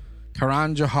Kashyap,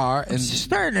 Karan Johar, and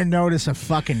starting to notice a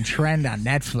fucking trend on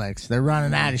Netflix. They're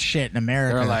running out of shit in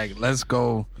America. they're like, let's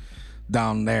go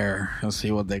down there and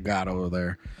see what they got over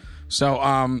there. So,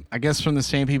 I guess from the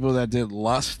same people that did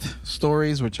Lust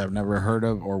Stories, which I've never heard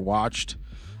of or watched,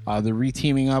 they're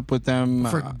reteaming up with them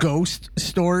for ghost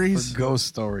stories. for Ghost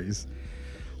Stories.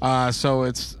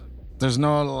 So there's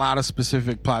no a lot of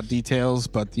specific plot details,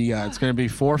 but it's going to be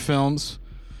 4 films,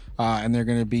 and they're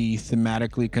going to be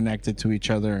thematically connected to each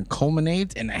other and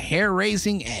culminate in a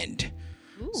hair-raising end.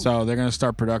 So they're going to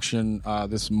start production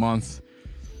this month,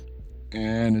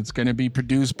 and it's going to be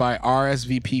produced by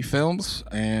RSVP Films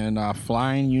and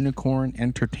Flying Unicorn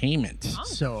Entertainment.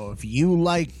 So if you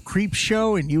like Creep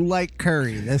Show and you like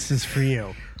curry, this is for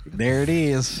you. There it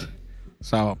is.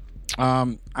 So,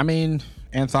 I mean,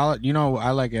 anthology. You know, I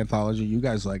like anthology. You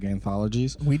guys like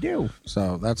anthologies. We do.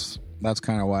 So that's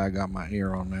kind of why I got my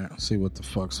ear on that. See what the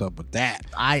fuck's up with that.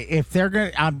 If they're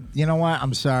gonna, you know what?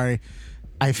 I'm sorry.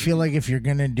 I feel like if you're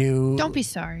gonna do, Don't be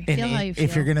sorry. Feel how you feel.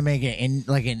 if you're gonna make an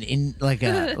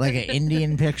an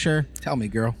Indian picture, Tell me,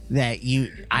 girl.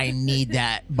 I need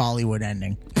that Bollywood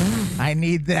ending. I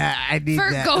need that. I need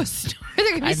For that. Ghost Story,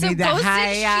 there could be I some need that. ghost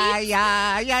Hi, sheets.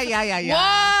 yeah.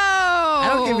 Whoa! I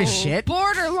don't give a shit.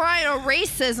 Borderline of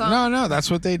racism. No,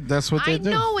 that's what they do. I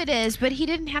know it is, but he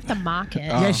didn't have to mock it.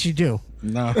 Yes, you do.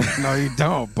 No, you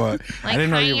don't. But I didn't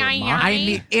know you were. I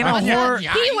need in a horror. He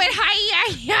went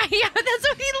hi yeah. That's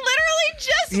what he literally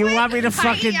just. You went, want me to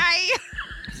 "Hi, fucking- yeah."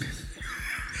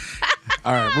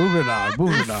 All right,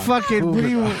 moving on. Fucking. What do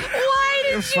you? Why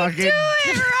did you Fucking- do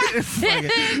it, fucking-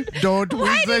 Ryan? Don't Why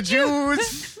lose the did you-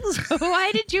 Jews.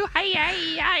 Why did you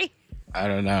hi? I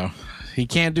don't know. He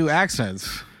can't do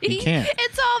accents. He can't.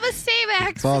 It's all the same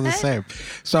accent. It's all the same.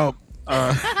 So,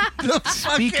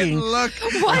 speaking. Look,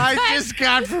 What? I just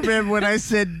got from him when I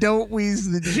said don't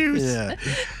wheeze the juice. Yeah.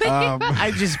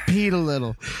 I just peed a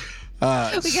little. We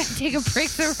gotta take a break.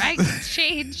 The right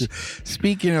change.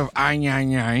 Speaking of are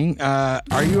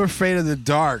you afraid of the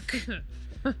dark?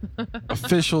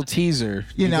 Official teaser.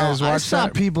 You know, guys I watch saw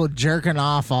that? people jerking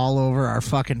off all over our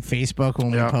fucking Facebook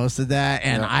when Yeah. we posted that,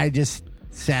 and Yeah. I just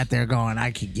sat there going, I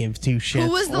could give two shits.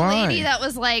 Who was the Why? lady that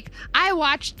was like, I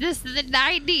watched this in the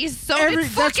 90s, so Every-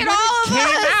 did that's fucking when all it of came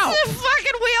us. out.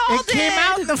 Fucking we all It did. came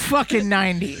out in the fucking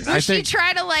 90s. I Did she think-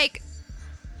 try to like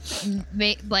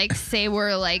say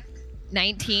we're like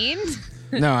 19?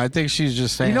 No, I think she's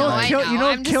just saying. You know No, what, like, I kill, know. you know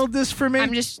I'm what just- killed this for me?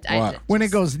 I'm just. What? when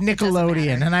it goes doesn't Nickelodeon,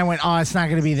 matter. and I went, oh, it's not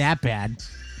going to be that bad.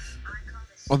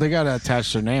 well, they got to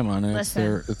attach their name on it.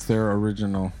 Listen. It's their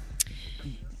original.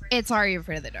 It's Are You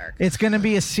Afraid of the Dark? It's going to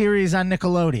be a series on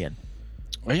Nickelodeon.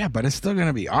 Well, yeah, but it's still going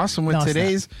to be awesome with No, it's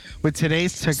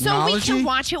today's So technology. we can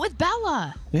watch it with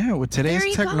Bella. Yeah, with There today's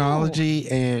you go. technology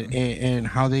and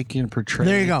how they can portray.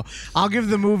 There you go. I'll give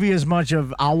the movie as much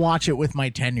of, I'll watch it with my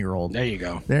 10-year-old. There you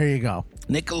go. There you go.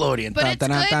 Nickelodeon. But Dun, it's dun,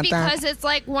 dun, good dun, dun. because it's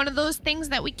like one of those things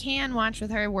that we can watch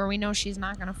with her where we know she's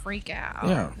not going to freak out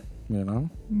Yeah, you know.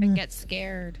 and get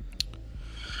scared.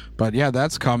 But yeah,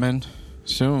 that's coming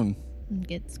soon.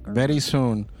 Gets gross. Very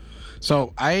soon.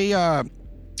 So I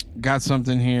got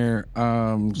something here,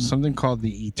 something called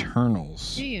the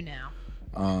Eternals. Do you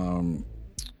now?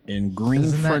 In Green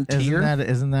Frontier.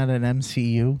 Isn't that an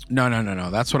MCU? No.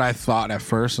 That's what I thought at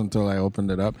first until I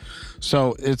opened it up.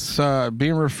 So it's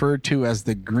being referred to as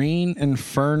the Green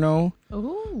Inferno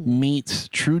meets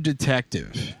True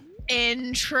Detective.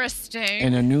 Interesting.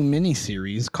 In a new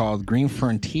miniseries called Green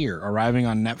Frontier, arriving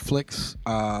on Netflix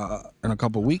in a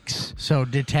couple weeks. So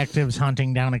detectives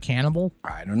hunting down a cannibal?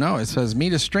 I don't know. It says,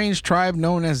 meet a strange tribe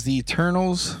known as the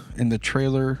Eternals in the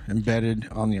trailer embedded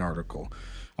on the article.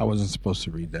 I wasn't supposed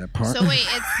to read that part. So wait,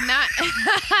 it's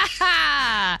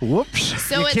not. Whoops.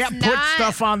 So You it's can't not, put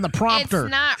stuff on the prompter.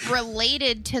 It's not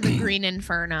related to the Green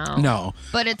Inferno. No.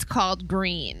 But it's called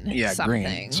Green. Yeah, something.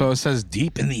 green. So it says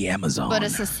deep in the Amazon. But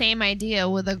it's the same idea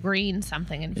with a green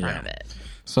something in front of it.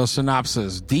 So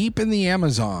synopsis, deep in the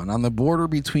Amazon on the border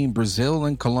between Brazil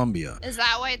and Colombia. Is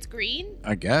that why it's green?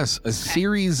 I guess. A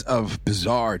series of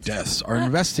bizarre deaths are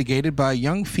investigated by a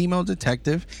young female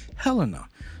detective, Helena.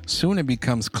 Soon it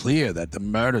becomes clear that the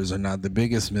murders are not the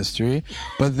biggest mystery,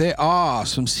 but there are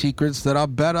some secrets that are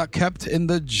better kept in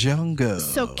the jungle.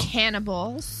 So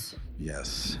cannibals.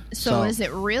 Yes. So is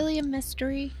it really a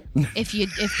mystery? If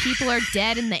people are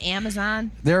dead in the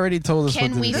Amazon, they already told us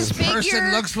can what we this is. figure?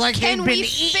 person looks like can they've been we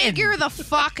eaten. figure the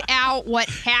fuck out what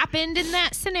happened in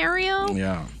that scenario?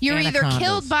 Yeah. You're either Anacondas.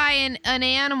 killed by an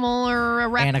animal or a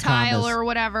reptile Anacondas. or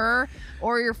whatever,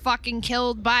 or you're fucking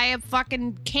killed by a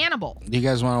fucking cannibal. Do you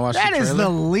guys want to watch That the is trailer? the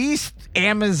least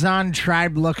Amazon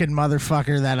tribe looking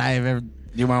motherfucker that I've ever.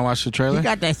 You want to watch the trailer? He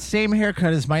got that same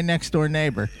haircut as my next door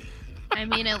neighbor. I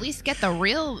mean, at least get the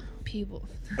real people.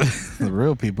 The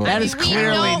real people. That is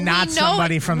clearly not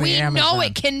somebody from the Amazon. We know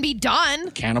it can be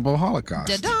done. Cannibal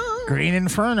Holocaust. Da-da. Green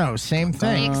Inferno, same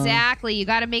thing. Exactly. You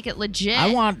got to make it legit.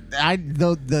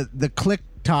 The click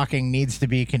talking needs to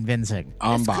be convincing.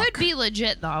 This could be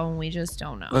legit though, and we just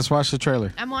don't know. Let's watch the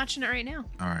trailer. I'm watching it right now.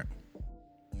 All right.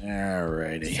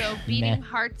 Alrighty. So beating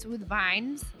hearts with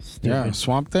vines. Yeah,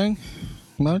 Swamp Thing?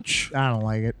 Much? I don't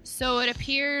like it. So it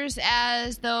appears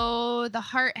as though the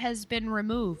heart has been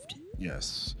removed.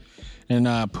 Yes. And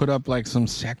put up like some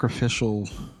sacrificial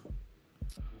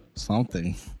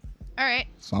something. All right.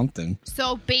 Something.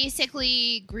 So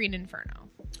basically, Green Inferno.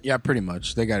 Yeah, pretty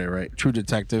much. They got it right. True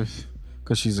Detective,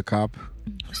 because she's a cop.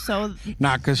 So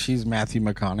Not because she's Matthew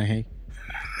McConaughey.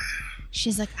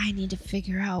 she's like, I need to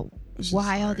figure out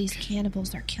why all these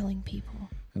cannibals are killing people.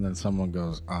 And then someone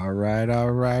goes, all right.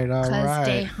 Because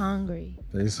they hungry.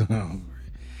 They so hungry.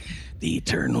 The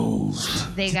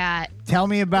Eternals. They got Tell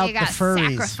me about they the got furries.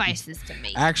 sacrifices to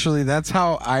make. Actually, that's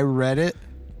how I read it,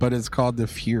 but it's called the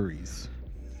Furies.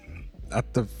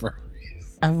 Not the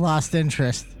Furries. I've lost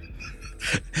interest.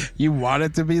 You want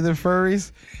it to be the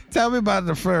Furries? Tell me about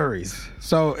the Furries.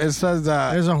 So it says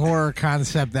There's a horror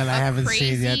concept that I haven't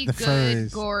seen yet. The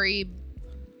furries.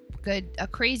 A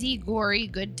crazy, gory,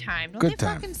 good time. Don't Good they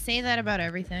time. fucking say that about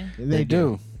everything? they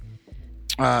do.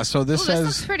 So this Ooh, says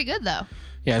this looks pretty good though.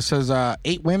 Yeah, it says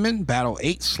 8 women battle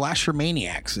 8 slasher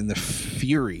maniacs in the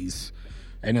Furies.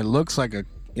 And it looks like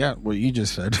what you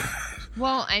just said.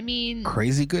 Well, I mean,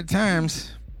 Crazy good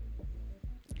times.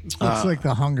 Looks like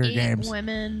the Hunger 8 Games.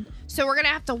 women. So we're gonna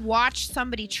have to watch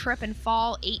somebody trip and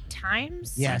fall 8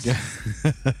 times. Yes.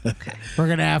 We're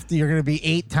gonna have to. You're gonna be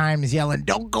 8 times yelling,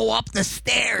 "Don't go up the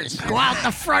stairs. Go out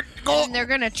the front. Go." And they're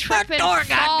gonna trip and door,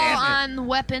 fall goddammit. on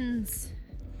weapons.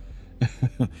 I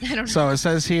don't know. So it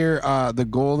says here the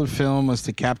goal of the film was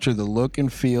to capture the look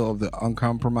and feel of the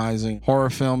uncompromising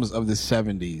horror films of the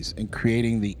 70s and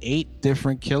creating the 8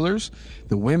 different killers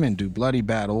the women do bloody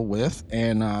battle with.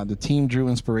 And the team drew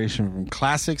inspiration from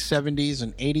classic 70s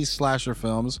and 80s slasher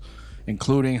films,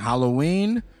 including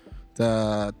Halloween,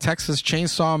 the Texas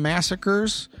Chainsaw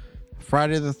Massacres,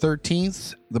 Friday the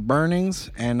 13th, The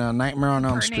Burnings, and Nightmare on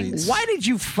Elm Street. Burnings. Why did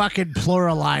you fucking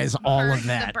pluralize all of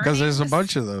that? Because there's a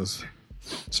bunch of those.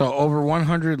 So over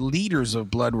 100 liters of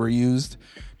blood were used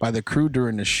by the crew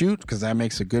during the shoot, because that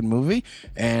makes a good movie.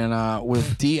 And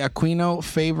with D. Aquino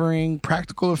favoring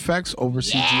practical effects over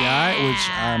CGI, which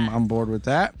I'm on board with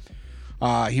that.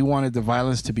 He wanted the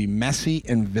violence to be messy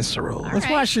and visceral. Let's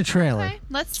right. watch the trailer. Okay,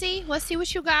 let's see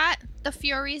what you got. The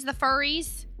Furies, the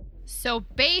furries. So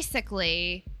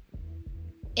basically,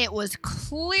 it was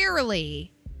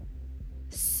clearly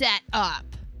set up.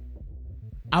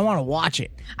 I want to watch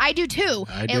it. I do too.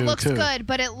 I It do looks too. good,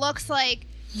 but it looks like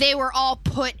they were all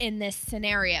put in this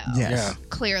scenario. Yes. Yeah.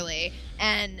 Clearly.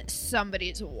 And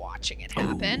somebody's watching it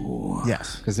happen.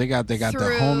 Yes. Because they got through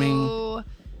the homing.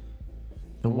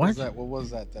 The What what? was that? What was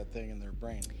that thing in their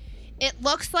brain? It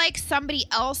looks like somebody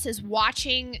else is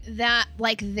watching that,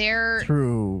 like they're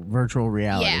Through virtual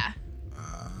reality. yeah,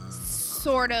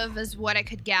 sort of is what I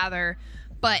could gather,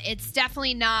 but it's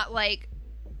definitely not like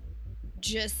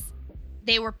just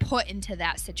they were put into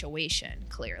that situation.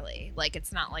 Clearly, like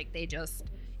it's not like they just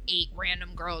 8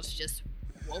 random girls just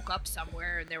woke up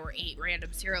somewhere and there were 8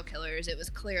 random serial killers. It's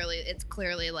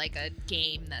clearly like a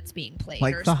game that's being played,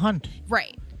 Like The Hunt.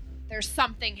 right. There's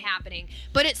something happening,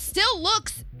 but it still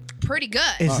looks pretty good.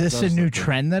 Is this a does new look good.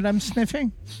 trend that I'm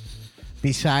sniffing?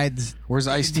 Besides Where's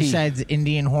Ice-T? besides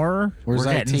Indian horror, Where's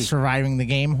we're getting Ice-T? surviving the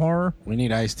game horror. We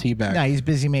need Ice-T back. No, he's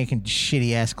busy making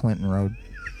shitty ass Clinton Road.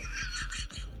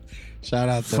 Shout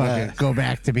out to Fucking that. go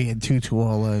back to being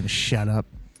Tutuola and shut up.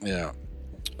 Yeah.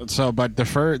 So, but the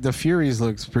Furies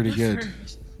looks pretty good.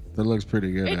 That looks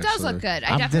pretty good. It does look good. I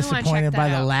I'm definitely want to check disappointed that by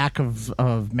the out. lack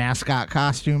of mascot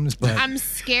costumes, but I'm the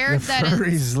scared that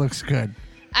furries looks good.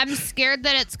 I'm scared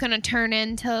that it's gonna turn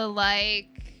into like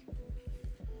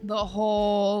the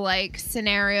whole like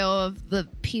scenario of the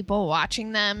people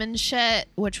watching them and shit,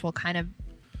 which will kind of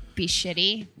be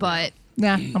shitty. But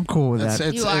Nah, I'm cool with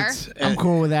that. You are? I'm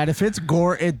cool with that. If it's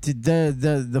gore,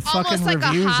 the fucking almost like a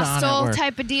reviews hostel on it were,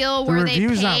 type of deal the where they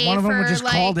reviews pay on one of them for were just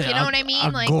like, called it you know a, what I mean? a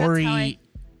Like gory, that's how I,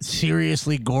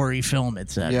 seriously gory film. It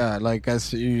said. Yeah, like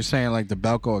as you're saying, like the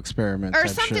Belko experiment, or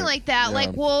type something shit. like that. Yeah.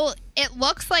 Like, well, it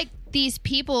looks like these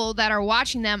people that are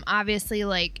watching them obviously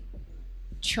like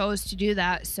chose to do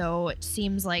that, so it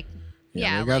seems like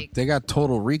they got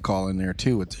Total Recall in there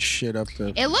too with the shit up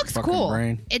the. it looks fucking cool.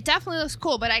 Brain. It definitely looks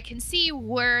cool, but I can see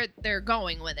where they're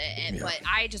going with it. And Yeah. but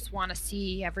I just want to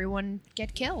see everyone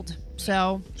get killed.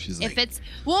 So She's if like- it's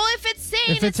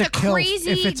saying If it's a kill,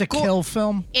 crazy, if it's a kill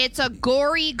film, it's a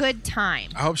gory good time.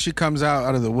 I hope she comes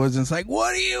out of the woods and it's like,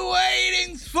 "What are you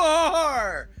waiting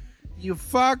for? You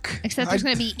fuck." Except there's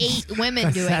going to be 8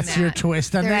 women doing that's that. your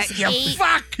twist on There's that. You 8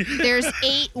 fuck. There's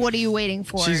 8. What are you waiting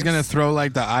for? She's gonna throw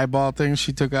like the eyeball thing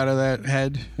she took out of that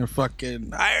head. You're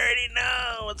fucking. I already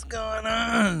know what's going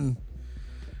on.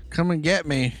 Come and get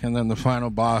me. And then the final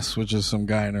boss, which is some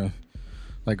guy in a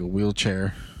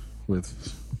wheelchair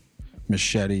with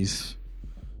machetes.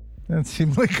 That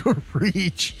seemed like a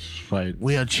reach. Fight,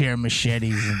 Wheelchair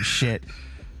machetes and shit.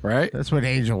 right? That's what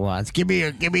Angel wants. Give me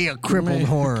a crippled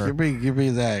horror. Give me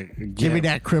that. Give me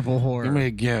that crippled horror. Give me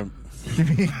a gimp. Give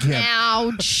me a gift.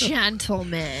 Now,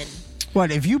 gentlemen. What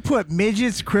if you put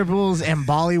midgets, cripples, and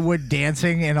Bollywood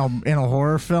dancing in a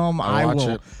horror film? I'll watch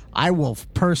it. I will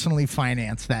personally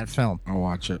finance that film. I'll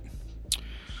watch it.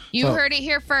 You So- heard it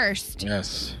here first.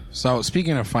 Yes. So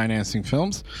speaking of financing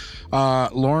films,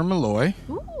 Lauren Malloy,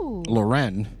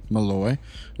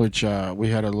 which we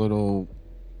had a little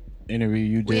interview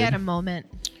you did We had a moment.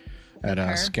 at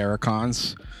her.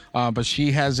 Scaricons. But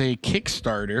she has a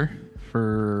Kickstarter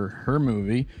for her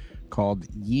movie called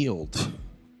Yield.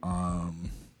 Let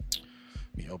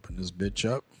me open this bitch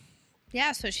up.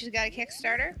 Yeah, so she's got a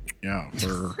Kickstarter. Yeah,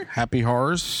 for Happy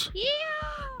Horrors Yeah.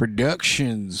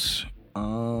 Productions.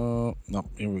 No,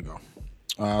 here we go.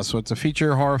 So it's a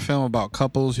feature horror film about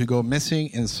couples who go missing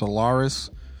in Solaris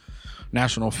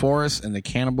National Forest and the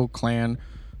cannibal clan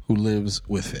who lives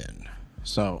within.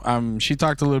 So she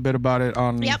talked a little bit about it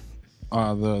on Yep.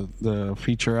 The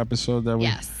feature episode that we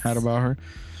Yes. had about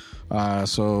her.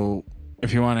 So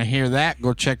if you want to hear that,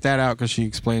 go check that out because she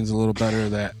explains a little better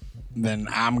than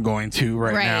I'm going to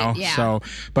right now. yeah. So,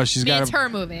 but she's got It's her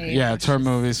movie. Yeah, it's her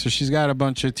movie. So she's got a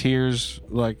bunch of tiers.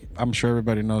 Like I'm sure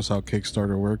everybody knows how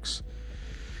Kickstarter works.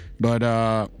 But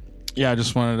yeah, I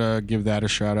just wanted to give that a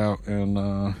shout out and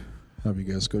have you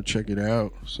guys go check it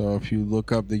out. So if you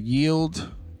look up the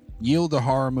Yield the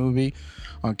horror movie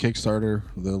on Kickstarter,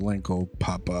 the link will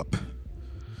pop up.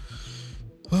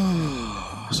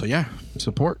 So yeah,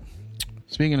 support.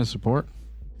 Speaking of support,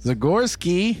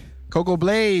 Zagorski, Coco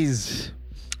Blaze,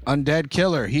 Undead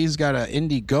Killer. He's got an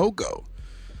Indiegogo.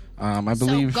 I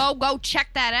believe. So go check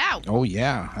that out. Oh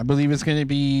yeah, I believe it's going to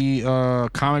be a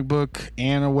comic book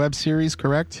and a web series.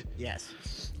 Correct? Yes.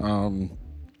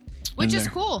 Which in is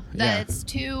there. cool. That Yeah. it's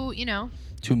two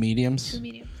Two mediums.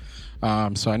 medium.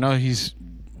 So I know he's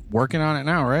working on it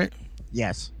now, right?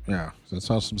 Yes. Yeah, so I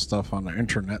saw some stuff on the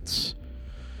internets.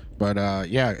 But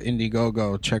yeah,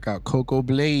 Indiegogo, check out Coco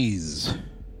Blaze.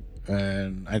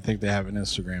 And I think they have an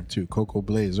Instagram too, Coco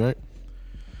Blaze, right?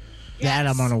 That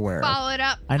I'm unaware of. Follow it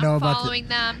up. I know I'm about following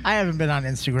them. I haven't been on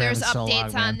Instagram There's in so long,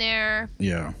 updates man. on there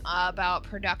Yeah. about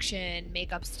production,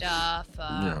 makeup stuff.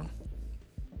 Yeah.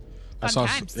 I Fun saw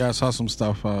times. I saw some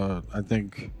stuff I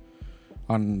think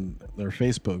on their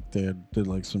Facebook they did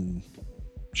like some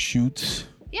shoots.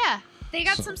 Yeah. They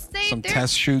got some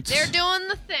test shoots. They're doing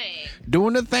the thing.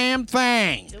 Doing the damn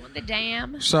thing. Doing the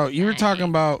damn. So you were talking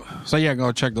about. So yeah,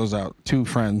 go check those out. Two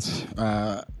friends.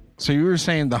 So you were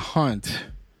saying The Hunt.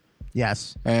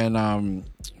 Yes. And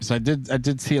so I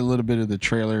did see a little bit of the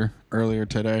trailer earlier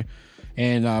today,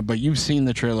 and but you've seen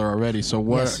the trailer already. So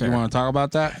what Yes, sir. you want to talk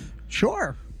about that?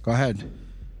 Sure. Go ahead.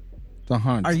 The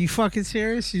Hunt. Are you fucking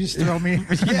serious? You just throw me.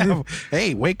 Yeah.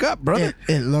 Hey, wake up, brother.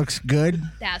 It looks good.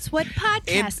 That's what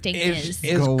podcasting is.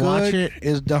 Is Go good. watch it.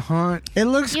 Is The Hunt. It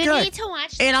looks You good. need to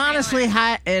watch It the honestly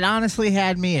trailer.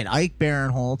 had me at Ike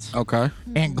Barinholtz Okay.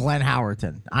 and Glenn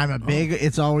Howerton. I'm a big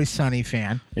It's Always Sunny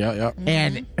fan. Yeah.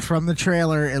 And from the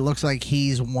trailer, it looks like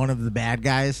he's one of the bad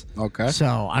guys. Okay.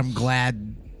 So I'm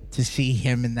glad to see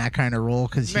him in that kind of role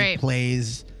because he Right.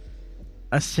 plays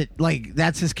like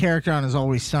that's his character on Is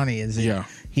Always Sunny.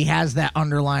 He has that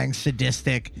underlying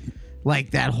sadistic,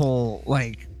 like that whole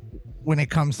like when it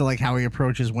comes to like how he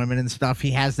approaches women and stuff.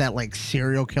 He has that like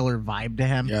serial killer vibe to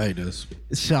him. Yeah, he does.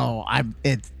 So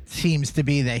it seems to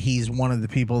be that he's one of the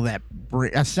people that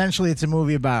essentially it's a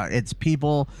movie about it's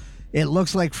people. It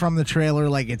looks like from the trailer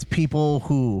like it's people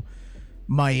who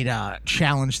might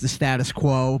challenge the status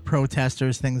quo,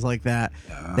 protesters, things like that,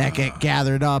 that get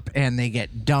gathered up and they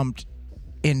get dumped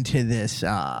into this.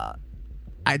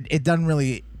 It doesn't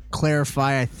really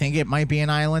clarify. I think it might be an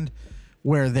island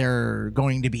where they're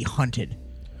going to be hunted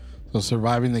So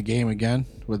surviving the game again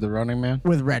with the Running Man.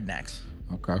 with rednecks.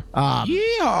 Okay.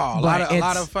 Yeah, a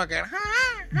lot of fucking.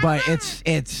 But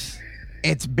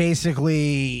it's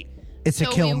basically it's a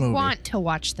So kill you movie. want to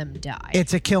watch them die.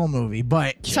 It's a kill movie,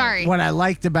 but Sorry. what I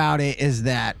liked about it is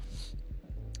that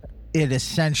it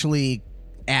essentially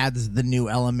adds the new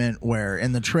element where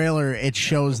in the trailer it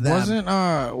shows them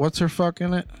Wasn't what's her fuck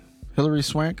in it? Hillary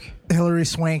Swank. Hillary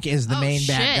Swank is the Oh, main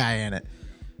bad shit. guy in it.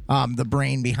 The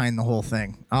brain behind the whole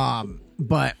thing.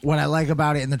 But what I like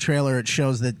about it in the trailer, it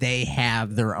shows that they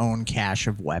have their own cache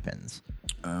of weapons.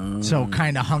 So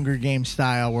kind of Hunger Games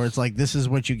style, where it's like this is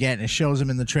what you get, and it shows them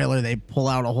in the trailer. They pull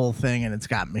out a whole thing, and it's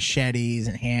got machetes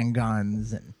and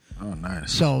handguns, and Oh,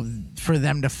 nice. so for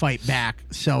them to fight back.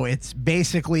 So it's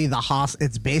basically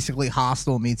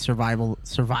Hostel meets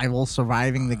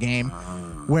surviving the game,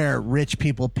 where rich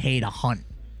people pay to hunt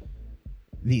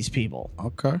these people.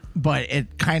 Okay. But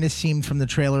it kind of seemed from the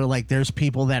trailer like there's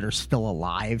people that are still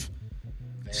alive.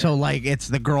 So like it's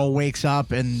the girl wakes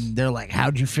up and they're like,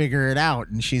 "How'd you figure it out?"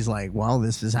 And she's like, "Well,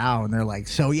 this is how." And they're like,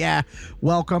 "So yeah,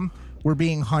 welcome. We're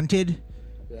being hunted,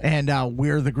 and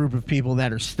we're the group of people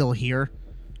that are still here.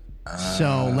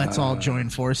 So let's all join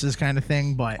forces," kind of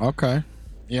thing. But Okay.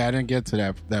 Yeah, I didn't get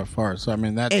to that far. So I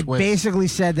mean, that it twist. basically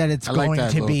said that it's I like going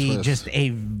that to little be twist. just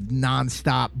a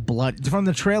nonstop blood. From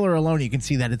the trailer alone, you can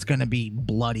see that it's going to be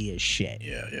bloody as shit.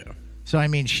 Yeah. So I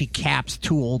mean, she caps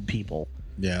two old people.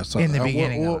 Yeah. So In the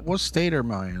beginning of it. what state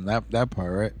am I in? That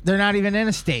part, right? They're not even in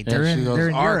a state. Yeah, They're she in goes,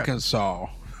 Europe. Arkansas.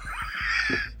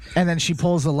 And then she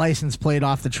pulls the license plate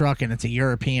off the truck, and it's a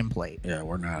European plate. Yeah,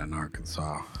 we're not in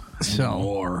Arkansas. So-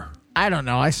 anymore. I don't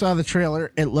know. I saw the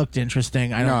trailer. It looked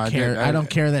interesting. I No, don't I care. did- I don't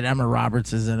care that Emma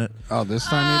Roberts is in it. Oh, this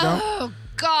time you don't? Oh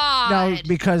God. No,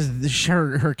 because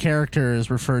her character is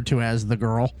referred to as the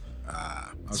girl.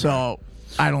 So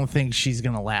I don't think she's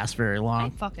gonna last very I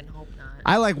long. fucking hope not.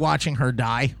 I like watching her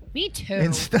die Me too.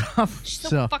 and stuff. She's so,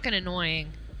 So fucking annoying.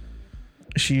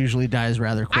 she usually dies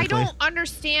rather I quickly. don't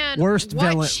understand Worst what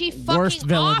villain- she fucking worst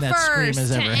villain that Scream offers has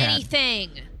to ever had. anything.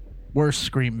 Worst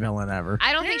Scream villain ever.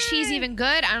 I don't think she's even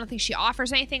good. I don't think she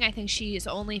offers anything. I think she is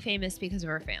only famous because of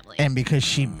her family. And because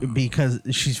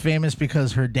she's famous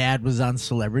because her dad was on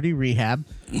Celebrity Rehab.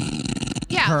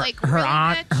 yeah, her like her really,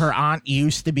 aunt bitch? her aunt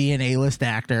used to be an A-list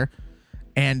actor,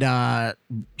 and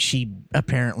she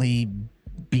apparently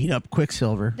beat up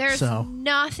Quicksilver. There's so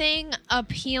nothing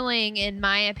appealing, in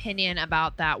my opinion,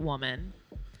 about that woman.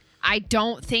 I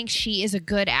don't think she is a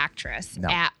good actress No.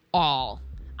 at all.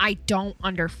 I don't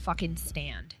fucking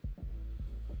stand.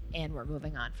 And we're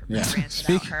moving on from Yeah. my rant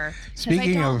Speak- about her. Because I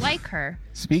speaking don't of- like her.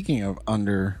 Speaking of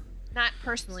under. Not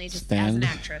personally, just as Stand. an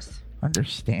actress.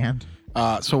 understand.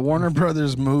 So Warner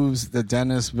Brothers moves the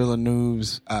Denis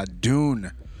Villeneuve's Dune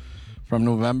from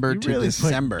November You to really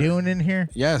December. put Dune in here?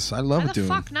 Yes, I Why love the Dune.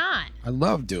 fuck not? I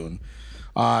love Dune.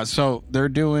 So they're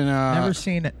doing. Never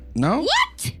seen it. No.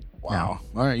 What? Wow.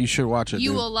 All right, you should watch it. You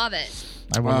dude. will love it.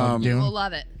 I would love You will Dune.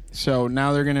 love it. So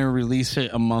now they're going to release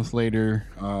it a month later,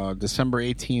 December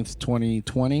 18th,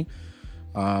 2020.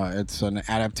 It's an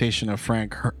adaptation of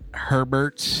Frank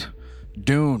Herbert's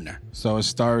Dune. So it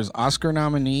stars Oscar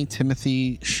nominee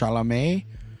Timothée Chalamet,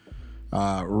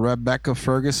 Rebecca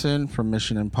Ferguson from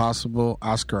Mission Impossible,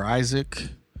 Oscar Isaac.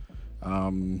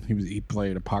 He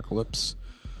played Apocalypse.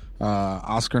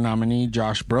 Oscar nominee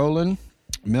Josh Brolin,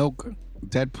 Milk,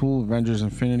 Deadpool, Avengers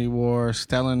Infinity War,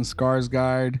 Stellan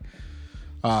Skarsgård,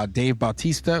 Dave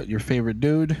Bautista, your favorite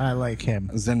dude, I like him.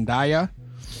 Zendaya,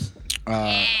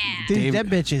 Dude, that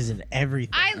bitch is in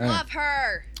everything. I love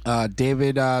her.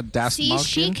 David See,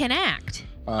 she Dastmalchian. can act.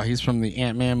 He's from the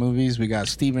Ant-Man movies. We got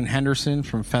Stephen Henderson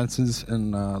from Fences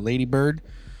and Lady Bird.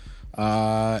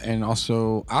 And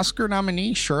also Oscar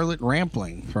nominee Charlotte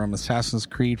Rampling from Assassin's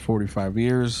Creed 45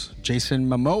 Years. Jason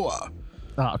Momoa.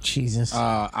 Oh, Jesus.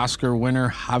 Oscar winner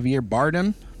Javier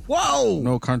Bardem. Whoa!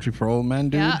 No Country for Old Men,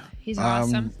 dude. Yeah, he's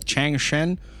awesome. Chang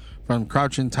Shen from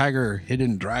Crouching Tiger,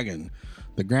 Hidden Dragon.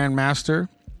 The Grandmaster.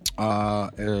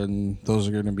 And those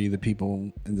are going to be the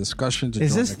people in discussion.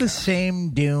 Is this the same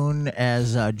Dune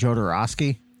as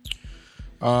Jodorowsky?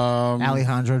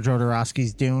 Alejandro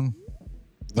Jodorowsky's Dune?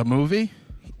 The movie?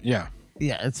 Yeah.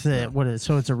 Yeah, it's a, what is,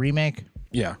 so it's a remake?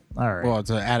 Yeah. All right. Well, it's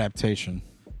an adaptation.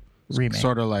 Remake.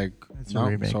 Sort of like... It's a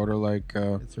remake. Sort of like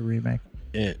It's a remake.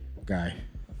 It guy.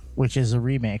 Which is a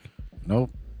remake. Nope.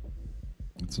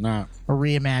 It's not. A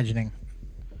reimagining.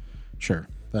 Sure.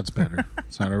 That's better.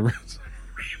 It's not a remake.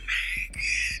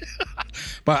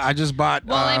 But I just bought...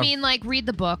 Well, I mean, like, read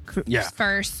the book Yeah.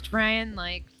 first, Ryan.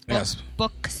 Like, Yes.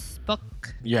 book.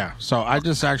 Yeah. So I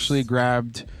just actually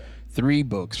grabbed 3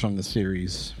 books from the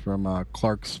series from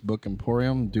Clark's Book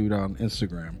Emporium, dude on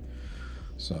Instagram.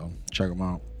 So check them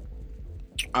out.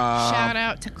 Shout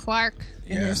out to Clark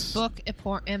in yes. his book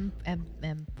Emporium.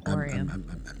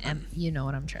 You know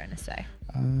what I'm trying to say.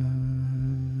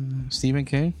 Stephen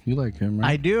King, you like him,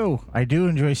 right? I do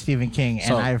enjoy Stephen King, and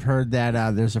So- I've heard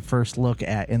that there's a first look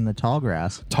at In the Tall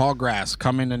Grass. Tall Grass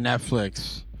coming to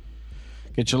Netflix.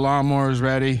 Get your lawnmowers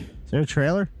ready. Is there a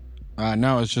trailer?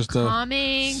 No, it's just a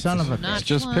Coming. Son of a to bitch. it's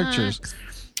just Netflix. pictures.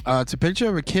 It's a picture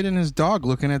of a kid and his dog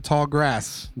looking at tall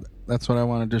grass. That's what I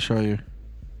wanted to show you.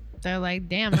 They're like,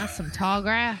 damn, that's some tall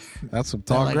grass. That's some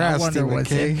tall Like, grass, I wonder Stephen what's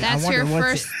King. in. That's I wonder your what's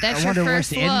first- in- that's I your wonder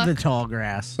first what's in the look. tall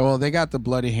grass. Well, they got the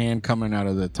bloody hand coming out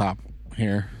of the top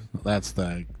here. That's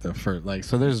the first, like,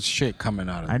 so there's shit coming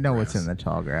out of the I know grass. what's in the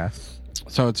tall grass.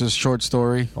 So it's a short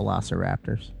story.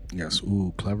 Velociraptors. Yes.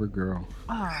 Ooh, clever girl.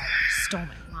 Oh, stole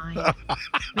my line. I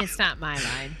mean, it's not my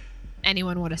line.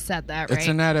 Anyone would have said that, right? It's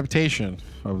an adaptation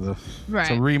of the. It's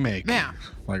Right. a remake. Yeah.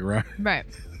 Like right. Right.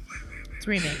 It's a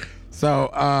remake. So,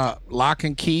 Lock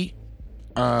and Key.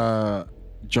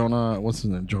 Jonah. What's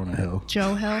his name? Jonah Hill.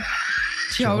 Joe Hill.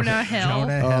 Jonah Hill.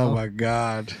 Jonah Oh Hill. my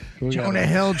God. Jonah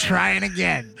Hill trying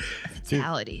again.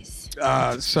 Fatalities.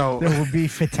 So. There will be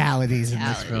fatalities in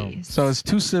this film. Fatalities. So it's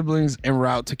 2 siblings en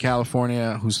route to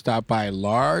California who stop by a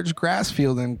large grass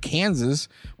field in Kansas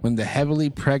when the heavily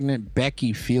pregnant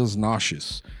Becky feels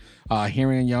nauseous.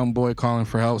 Hearing a young boy calling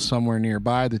for help somewhere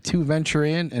nearby, the 2 venture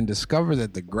in and discover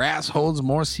that the grass holds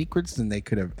more secrets than they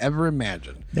could have ever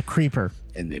imagined. The Creeper.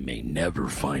 And they may never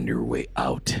find their way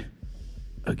out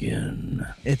again.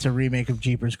 It's a remake of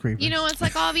Jeepers Creepers. You know, it's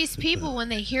like all these people when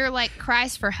they hear like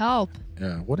cries for help.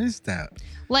 Yeah, what is that?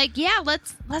 Like, yeah,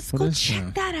 let's go is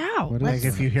check that out. What like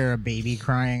if you hear a baby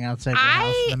crying outside your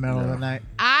house in the middle of the night.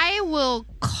 I will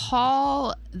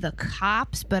call the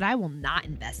cops, but I will not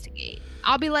investigate.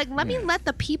 I'll be like, let me let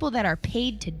the people that are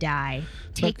paid to die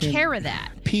take Fucking care of that.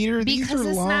 Peter, these Because are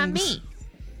it's not lungs. me.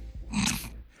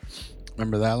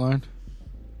 Remember that line?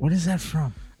 What is that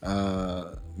from?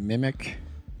 Mimic.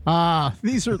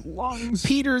 These are lungs.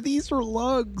 Peter, these are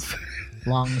lugs.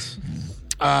 Lungs.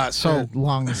 So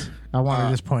Lungs. I want to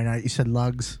just point out, you said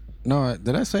lugs. no,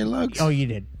 did I say lugs? Oh, you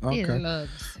did. These okay.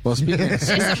 lugs. Well, speaking There's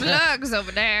some lugs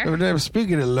over there.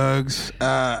 speaking of lugs,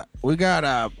 we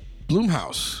got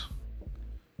Blumhouse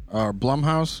or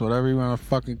Blumhouse, whatever you want to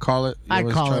fucking call it. You I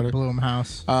always call try it to-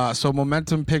 Blumhouse. So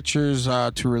Momentum Pictures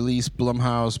to release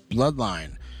Blumhouse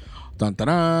Bloodline. Dun, dun,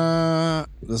 dun.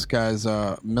 This guy's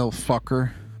Mil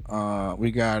Fucker.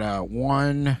 We got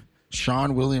one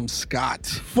Sean William Scott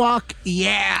Fuck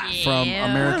yeah. from Yeah. Where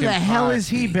American the hell Pie. has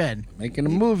he been? Making a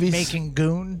movie. Making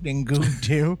Goon and Goon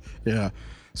 2. Yeah.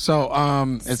 So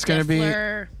it's going to be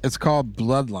Stifler. it's called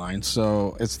Bloodline.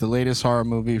 So it's the latest horror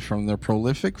movie from the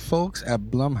prolific folks at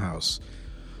Blumhouse.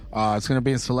 It's going to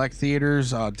be in select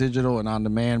theaters, digital and on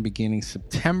demand beginning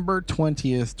September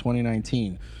 20th,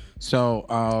 2019. So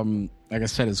like I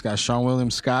said, it's got Sean William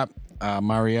Scott,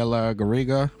 Mariela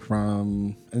Garriga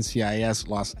from NCIS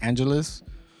Los Angeles,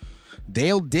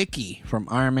 Dale Dickey from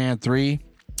Iron Man 3,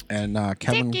 and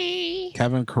Kevin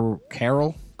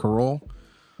Carroll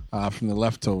from The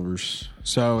Leftovers.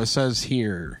 So it says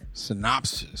here,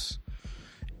 synopsis.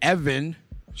 Evan,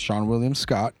 Sean William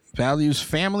Scott, values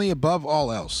family above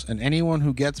all else, and anyone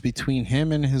who gets between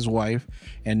him and his wife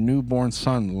and newborn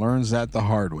son learns that the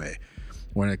hard way.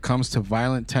 When it comes to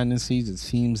violent tendencies, it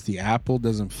seems the apple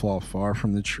doesn't fall far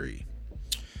from the tree.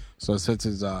 So it's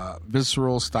a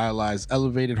visceral, stylized,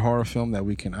 elevated horror film that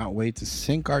we cannot wait to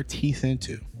sink our teeth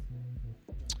into.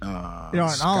 In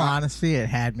all honesty, it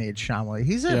had made Shyamalan.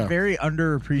 He's a very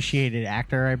underappreciated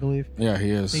actor, I believe. Yeah, he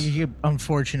is. He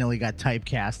unfortunately got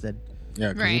typecasted.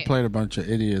 Yeah, because he played a bunch of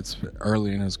idiots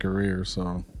early in his career,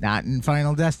 so... Not in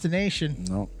Final Destination.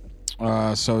 Nope.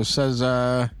 So it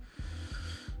says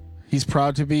he's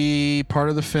proud to be part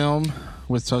of the film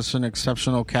with such an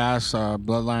exceptional cast.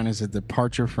 Bloodline is a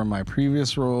departure from my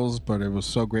previous roles, but it was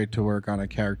so great to work on a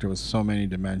character with so many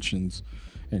dimensions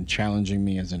and challenging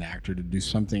me as an actor to do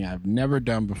something I've never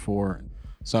done before.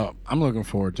 So I'm looking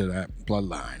forward to that.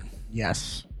 Bloodline.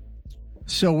 Yes.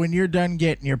 So when you're done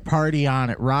getting your party on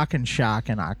at Rock and Shock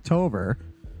in October,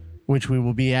 which we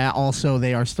will be at, also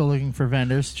they are still looking for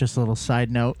vendors. Just a little side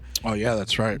note. Oh yeah,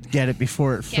 that's right. Get it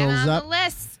before it fills on up. The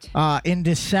list. In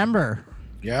December,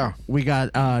 we got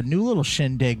a new little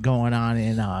shindig going on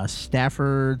in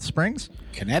Stafford Springs,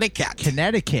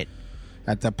 Connecticut,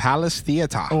 at the Palace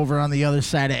Theater over on the other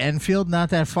side of Enfield,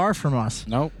 not that far from us.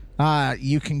 Nope.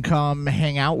 You can come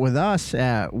hang out with us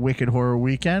at Wicked Horror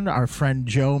Weekend. Our friend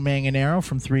Joe Manganero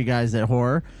from Three Guys That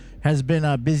Horror has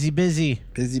been busy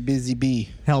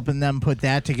helping them put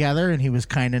that together, and he was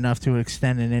kind enough to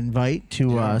extend an invite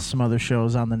to some other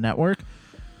shows on the network.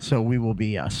 So we will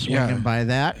be swinging by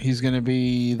that. He's going to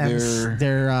be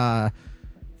their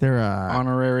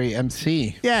honorary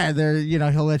MC. Yeah,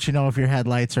 he'll let you know if your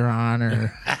headlights are on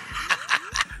or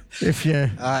if you.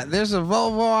 There's a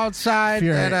Volvo outside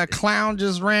that a clown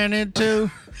just ran into.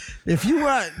 If you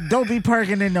don't be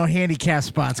parking in no handicap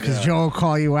spots because Joe will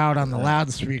call you out on the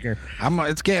loudspeaker.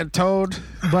 It's getting towed.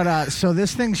 But so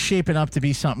this thing's shaping up to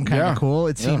be something kind of cool.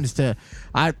 It seems to.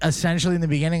 Essentially, in the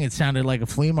beginning, it sounded like a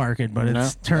flea market, but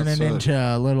it's turning into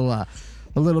a little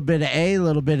bit of A, a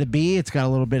little bit of B. It's got a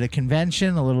little bit of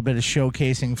convention, a little bit of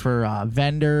showcasing for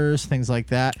vendors, things like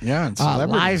that. Yeah, and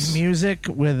live music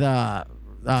with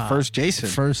First Jason.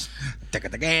 First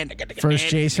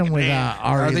Jason with Ari.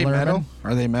 Are they Lerman. metal?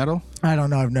 Are they metal? I don't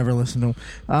know. I've never listened to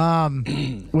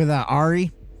him. With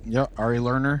Ari. Yep, Ari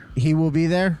Lerner. He will be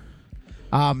there.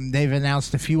 They've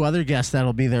announced a few other guests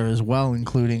that'll be there as well,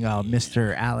 including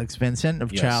Mr. Alex Vincent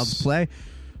of Child's Play.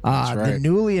 The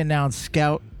newly announced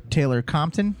Scout Taylor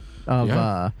Compton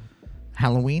of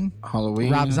Halloween.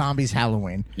 Rob Zombie's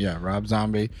Halloween. Yeah, Rob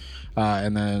Zombie.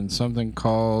 And then something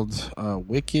called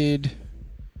Wicked.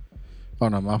 Oh,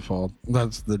 no, my fault.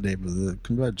 That's the name of the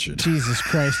convention. Jesus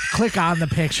Christ. Click on the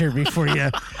picture before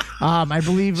you... I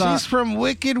believe... She's from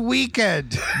Wicked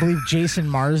Weekend. I believe Jason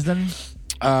Marsden.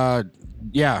 Yeah.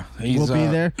 Will be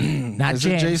there. Not Is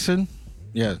James. it Jason?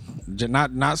 Yeah.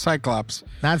 Not Cyclops.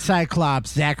 Not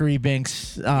Cyclops. Zachary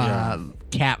Binks'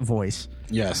 cat voice.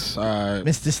 Yes.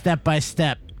 Mr. Step by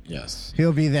Step. Yes.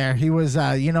 He'll be there. He was,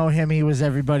 you know him, he was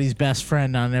everybody's best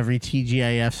friend on every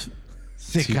TGIF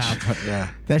sitcom. Yeah.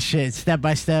 That shit. Step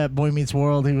by Step, Boy Meets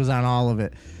World, he was on all of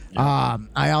it. Yeah.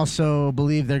 I also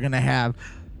believe they're going to have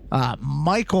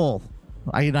Michael.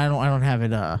 I don't have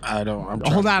it. I don't.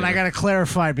 Hold on, I got to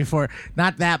clarify before.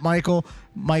 Not that Michael.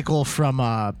 Michael from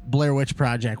Blair Witch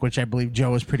Project, which I believe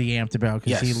Joe is pretty amped about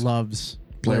because he loves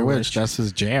Blair Witch. That's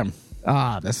his jam.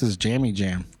 That's his jammy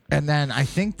jam. And then I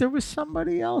think there was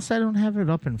somebody else. I don't have it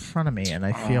up in front of me, and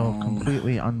I feel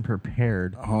completely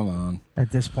unprepared. Hold on. At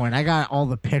this point, I got all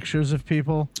the pictures of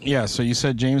people. Yeah, so you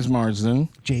said James Marsden.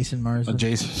 Jason Marsden.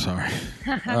 Jason, sorry.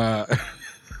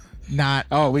 Not.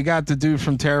 Oh, we got the dude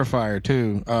from Terrifier,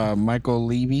 too. Michael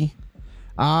Levy.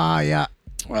 Yeah.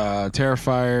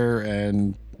 Terrifier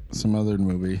and some other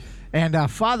movie. And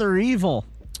Father Evil.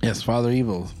 Yes, Father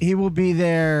Evil. He will be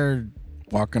there.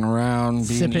 Walking around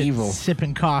being evil.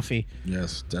 Sipping coffee.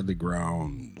 Yes, Deadly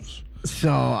Grounds.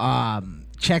 So,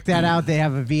 check that out. They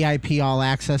have a VIP all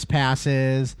access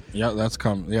passes. Yeah, that's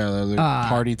come. Yeah, they're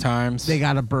party times. They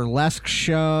got a burlesque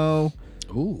show.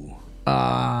 Ooh.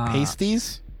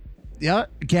 Pasties? Yeah,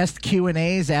 guest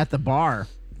Q&As at the bar.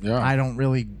 Yeah. I don't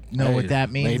really know what that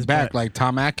means. Laid back like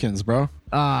Tom Atkins, bro.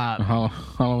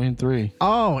 Halloween 3.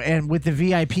 Oh, and with the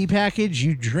VIP package,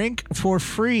 you drink for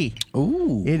free.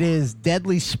 Ooh. It is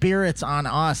Deadly Spirits on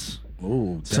us.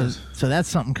 Ooh. So that's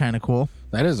something kind of cool.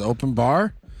 That is open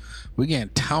bar. We getting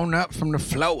town up from the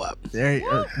flow up.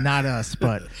 Not us,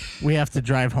 but we have to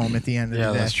drive home at the end of the day.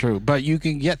 Yeah, that's true. But you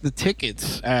can get the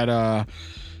tickets at the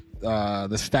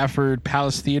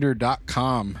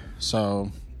StaffordPalaceTheater.com. So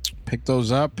pick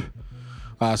those up.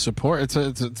 Support. It's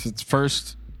its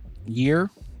first year,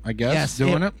 I guess,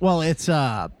 doing it. Well, it's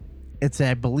I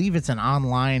believe it's an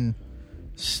online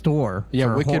store. Yeah,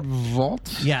 for Wicked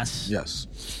Vault. Yes. Yes,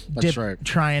 that's right.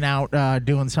 Trying out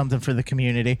doing something for the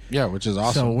community. Yeah, which is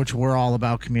awesome. So, which we're all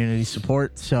about community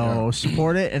support. So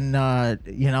support it, and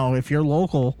if you're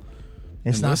local,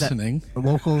 it's And not listening. that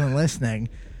local and listening.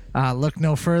 Look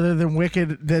no further than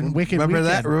Wicked Remember Weekend.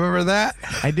 that? Remember that?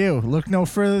 I do. Look no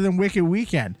further than Wicked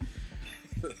Weekend.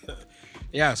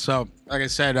 Yeah, so like I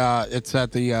said, it's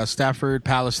at the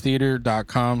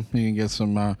StaffordPalaceTheater.com. You can get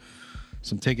some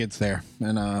tickets there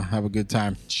and have a good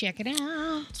time. Check it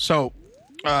out. So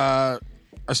I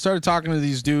started talking to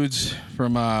these dudes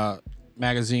from a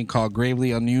magazine called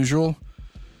Gravely Unusual,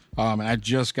 and I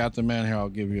just got them in here. I'll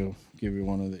give you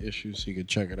one of the issues so you can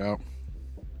check it out.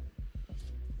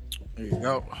 There you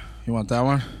go. You want that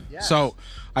one? Yes. So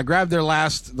I grabbed the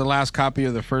last copy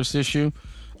of the first issue.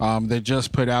 They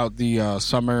just put out the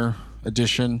summer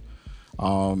edition.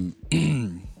 So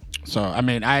I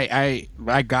mean, I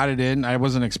got it in. I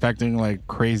wasn't expecting like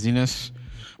craziness,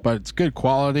 but it's good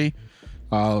quality.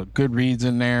 Good reads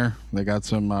in there. They got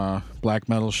some black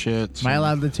metal shit. Am I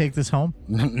allowed to take this home?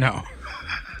 No.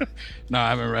 No, I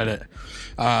haven't read it.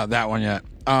 That one yet.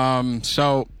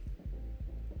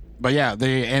 But yeah,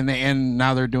 they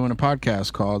now they're doing a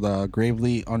podcast called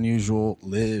Gravely Unusual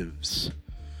Lives.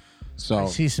 So I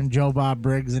see some Joe Bob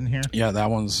Briggs in here. Yeah, that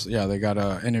one's they got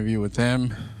an interview with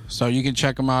him. So you can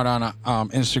check them out on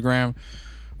Instagram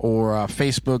or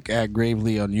Facebook at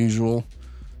Gravely Unusual.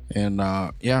 And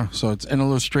so it's an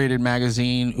illustrated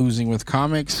magazine oozing with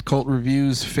comics, cult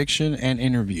reviews, fiction, and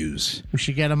interviews. We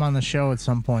should get him on the show at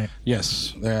some point.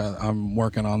 Yes, I'm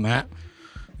working on that.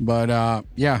 But I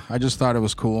just thought it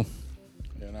was cool.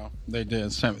 You know, they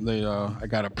did. I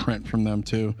got a print from them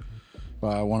too.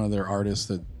 One of their artists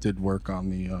that did work on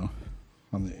the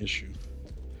issue.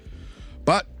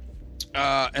 But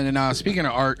and then speaking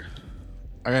of art,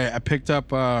 I picked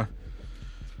up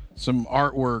some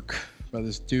artwork by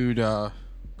this dude.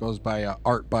 Goes by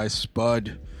Art by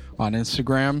Spud on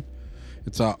Instagram.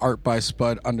 It's Art by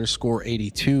Spud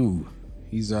 _82.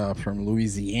 He's from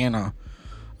Louisiana.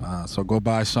 So go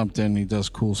buy something. He does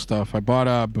cool stuff. I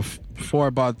bought before I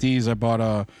bought these, I bought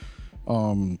a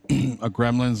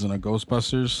Gremlins and a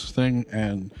Ghostbusters thing,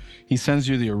 and he sends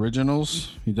you the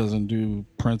originals. He doesn't do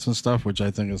prints and stuff, which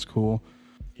I think is cool.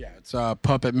 Yeah, it's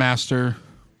Puppet Master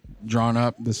drawn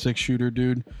up, the 6-shooter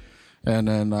dude, and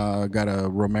then got a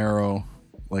Romero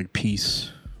like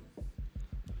piece.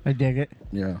 I dig it.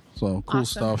 Yeah, so cool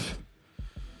stuff.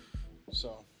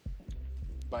 So,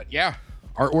 but yeah,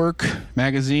 artwork,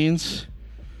 magazines,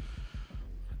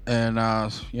 and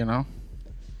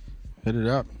hit it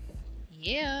up.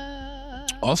 Yeah.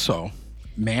 Also,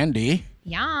 Mandy.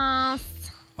 Yes.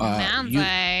 Mandy.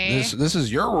 This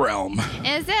is your realm.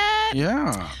 Is it?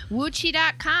 Yeah.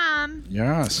 Wuchi.com.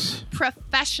 Yes.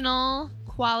 Professional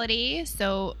quality.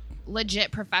 So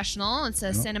legit professional. It's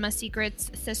a Cinema Secrets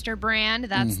sister brand.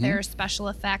 That's their special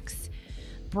effects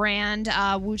brand,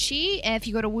 Wuchi. If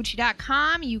you go to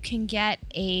Wuchi.com, you can get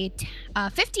a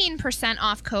 15%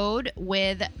 off code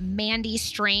with Mandy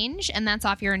Strange, and that's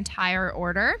off your entire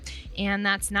order. And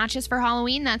that's not just for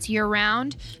Halloween, that's year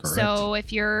round. Correct. So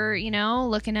if you're,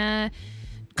 looking to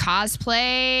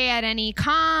cosplay at any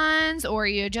cons, or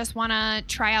you just want to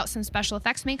try out some special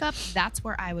effects makeup, that's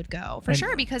where I would go for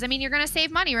sure, because you're going to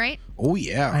save money, right? Oh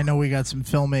yeah, I know we got some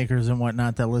filmmakers and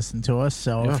whatnot that listen to us,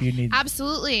 so if you need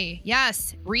absolutely,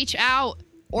 yes, reach out,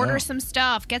 order some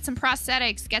stuff, get some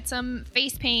prosthetics, get some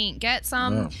face paint, get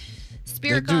some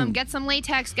spirit gum, get some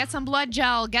latex, get some blood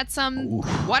gel, get some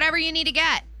whatever you need to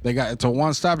get. It's a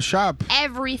one-stop shop.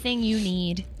 Everything you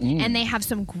need. And they have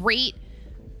some great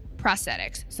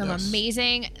prosthetics, some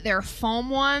amazing. They're foam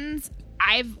ones.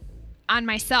 I've on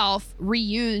myself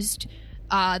reused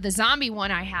the zombie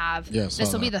one I have.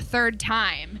 This will be the third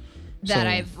time that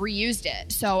I've reused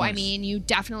it. So nice. You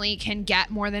definitely can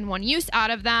get more than one use out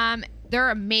of them.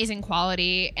 They're amazing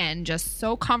quality and just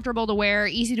so comfortable to wear,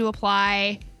 easy to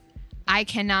apply. I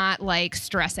cannot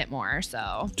stress it more.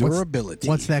 So durability.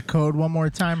 What's that code one more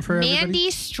time for everybody?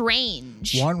 Mandy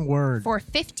Strange. One word. For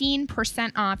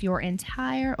 15% off your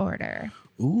entire order.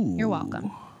 Ooh. You're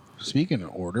welcome. Speaking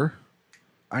of order,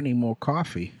 I need more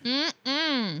coffee.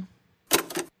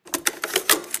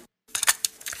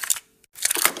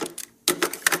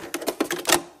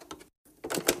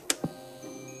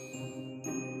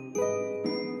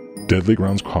 Deadly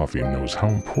Grounds Coffee knows how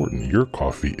important your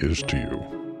coffee is to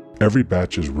you. Every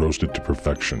batch is roasted to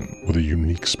perfection with a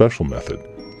unique special method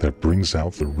that brings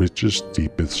out the richest,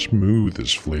 deepest,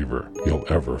 smoothest flavor you'll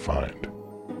ever find.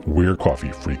 We're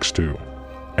coffee freaks too,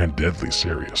 and deadly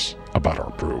serious about our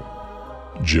brew.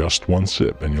 Just one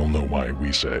sip and you'll know why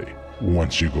we say,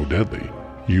 once you go deadly,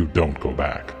 you don't go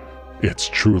back. It's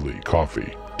truly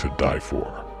coffee to die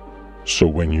for. So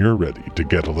when you're ready to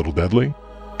get a little deadly,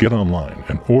 get online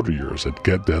and order yours at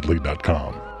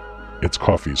getdeadly.com. It's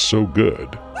coffee so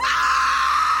good,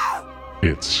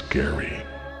 it's scary.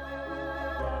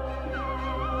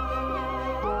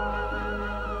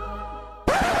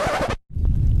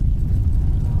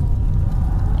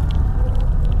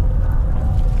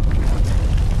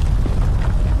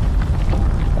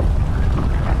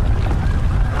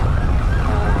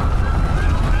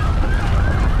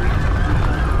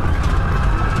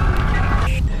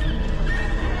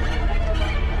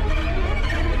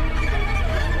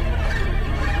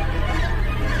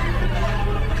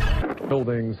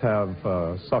 Buildings have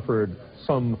suffered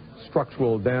some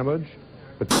structural damage.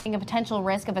 A potential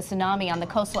risk of a tsunami on the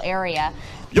coastal area.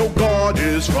 Your God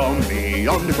is from the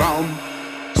underground,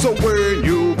 so when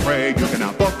you pray, you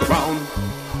cannot fuck around.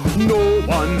 No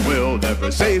one will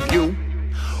ever save you.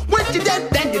 When you're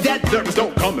dead, then you're dead, there is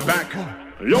no coming back.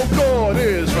 Your God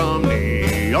is from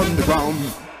the underground,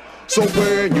 so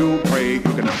when you pray, you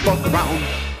cannot fuck around.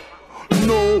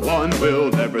 No one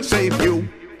will ever save you.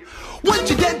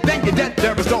 Once you're dead, then you're dead,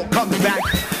 there is no coming back.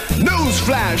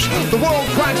 Newsflash, the world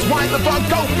cracks wide the fuck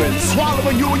open,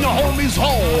 swallowing you and your homies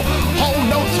whole. Whole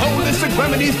notes, holistic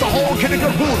remedies, the whole kit and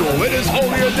caboodle. It is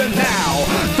holier than thou,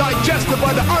 digested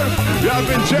by the earth. You have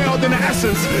been jailed in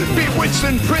essence, bewitched,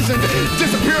 imprisoned,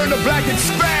 disappear in the black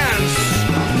expanse.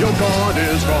 Your God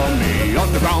is from the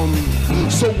underground,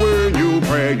 so when you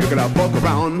pray, you cannot fuck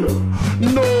around.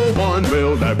 No one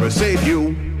will ever save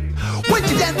you. When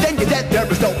you're dead, then you're dead,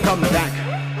 there is no coming back.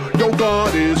 Your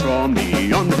God is from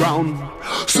the underground,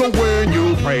 so when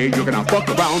you pray, you're gonna fuck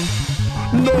around.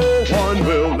 No one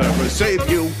will ever save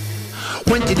you.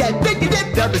 When you're dead, then you're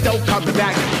dead, there is no coming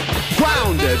back.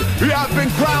 Grounded, you have been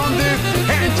grounded.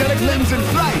 Angelic limbs in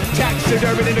flight,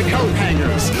 taxidermied into coat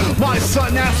hangers. My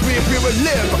son asked me if we would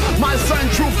live. My son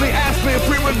truthfully asked me if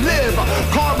we would live.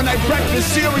 Carbonite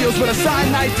breakfast cereals with a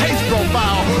cyanide taste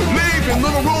profile, leaving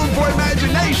little room for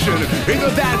imagination.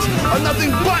 Either that or nothing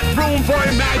but room for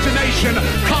imagination.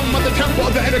 Come at the temple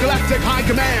of the intergalactic high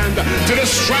command to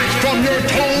distract from your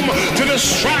tomb, to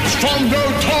distract from your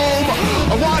tomb.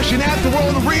 A washing after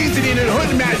world of reasoning and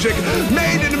hood magic,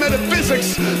 made in the metaphysics.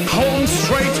 Home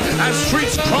straight as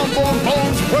streets crumble and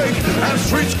bones break, as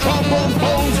streets crumble and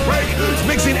bones break.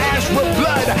 Mixing ash with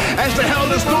blood as the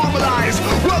hell is normalized.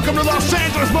 Welcome to Los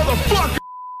Angeles, motherfucker.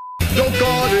 Your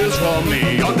God is from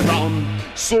the underground,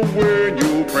 so when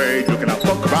you pray, you cannot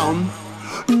fuck around.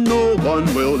 No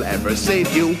one will ever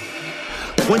save you.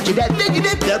 Once you're dead, then you're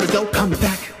dead, there is no coming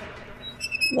back.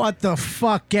 What the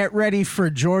fuck? Get ready for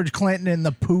George Clinton and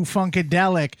the Pooh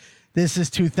Funkadelic. This is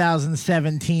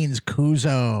 2017's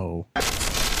Kuzo.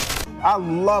 I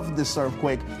love this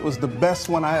earthquake. It was the best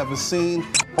one I ever seen.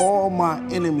 All my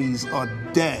enemies are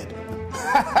dead.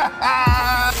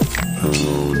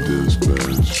 Hello,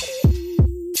 dispatch.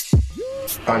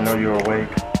 I know you're awake.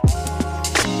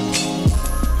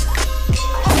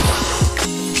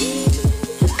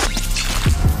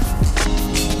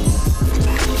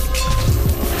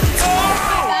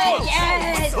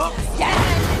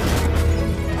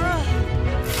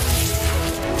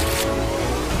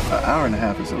 An hour and a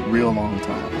half is a real long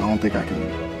time. I don't think I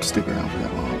can stick around for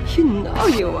that long. You know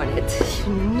you want it.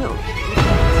 You know.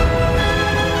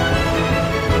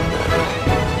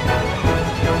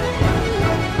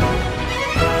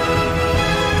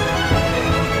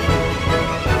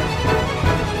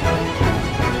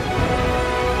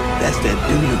 That's that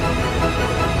doo-doo.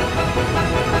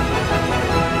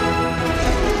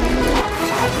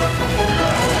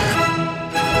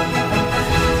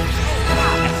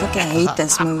 I hate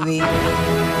this movie.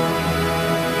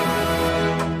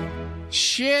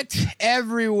 Shit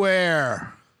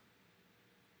everywhere.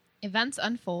 Events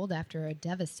unfold after a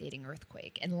devastating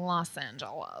earthquake in Los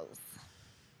Angeles.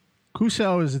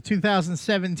 Kuso is a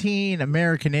 2017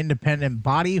 American independent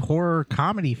body horror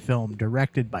comedy film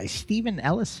directed by Steven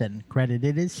Ellison,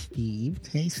 credited as Steve.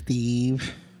 Hey,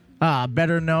 Steve.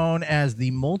 Better known as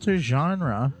the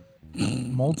multi-genre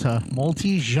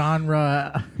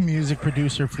music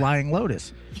producer Flying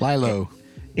Lotus. Fly low.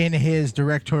 In his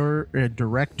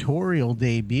directorial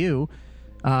debut,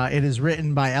 it is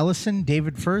written by Ellison,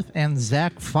 David Firth, and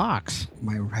Zach Fox.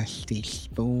 My rusty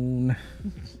spoon.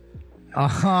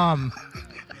 I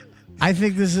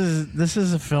think this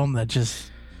is a film that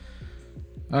just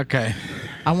okay.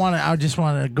 I just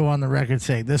want to go on the record and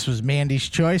say this was Mandy's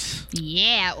choice.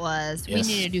 Yeah, it was. Yes.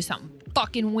 We need to do something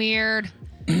fucking weird.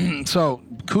 So,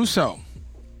 Kuso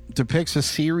depicts a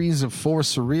series of 4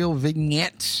 surreal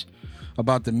vignettes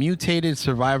about the mutated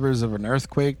survivors of an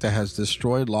earthquake that has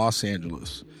destroyed Los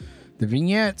Angeles. The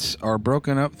vignettes are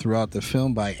broken up throughout the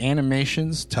film by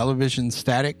animations, television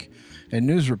static, and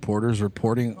news reporters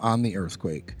reporting on the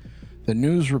earthquake. The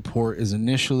news report is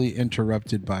initially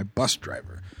interrupted by Bus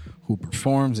Driver, who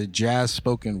performs a jazz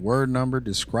spoken word number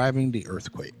describing the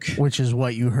earthquake. Which is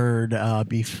what you heard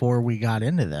before we got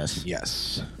into this.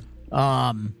 Yes.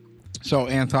 So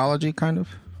anthology, kind of?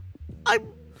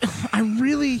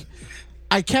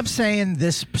 I kept saying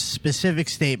this specific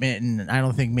statement, and I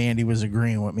don't think Mandy was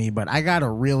agreeing with me, but I got a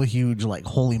real huge, like,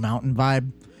 Holy Mountain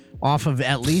vibe off of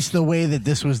at least the way that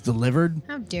this was delivered.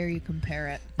 How dare you compare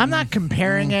it? I'm not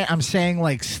comparing it. I'm saying,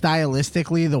 like,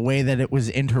 stylistically, the way that it was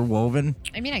interwoven.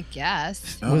 I mean, I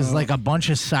guess. Was like a bunch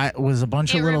of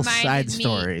little side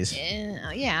stories.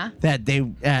 Yeah. That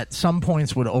they at some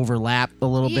points would overlap a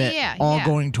little bit, all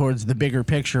going towards the bigger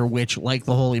picture, which, like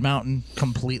the Holy Mountain,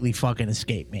 completely fucking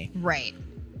escaped me. Right.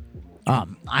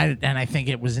 I think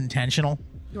it was intentional.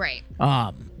 Right.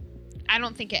 I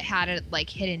don't think it had a like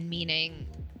hidden meaning,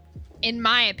 in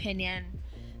my opinion.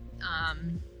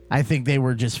 I think they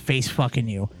were just face fucking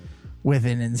you with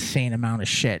an insane amount of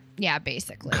shit. Yeah,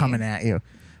 basically coming at you.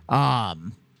 I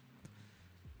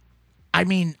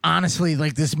mean, honestly,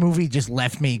 like, this movie just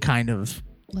left me kind of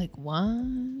like, what?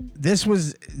 This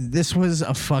was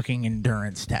a fucking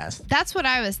endurance test. That's what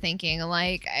I was thinking.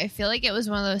 Like, I feel like it was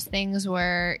one of those things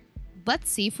where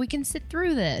let's see if we can sit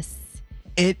through this.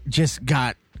 It just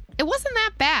got. It wasn't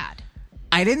that bad.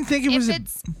 I didn't think it was.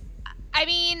 I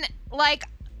mean, like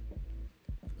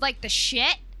the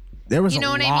shit. There was a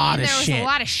lot of shit. There was a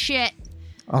lot of shit.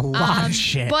 A lot of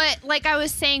shit. But like I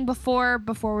was saying before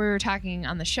we were talking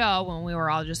on the show, when we were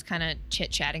all just kind of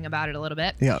chit-chatting about it a little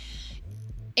bit. Yeah.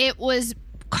 It was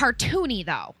cartoony,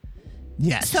 though.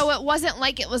 Yes. So it wasn't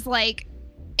like it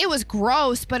was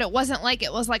gross, but it wasn't like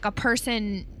it was like a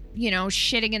person,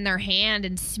 shitting in their hand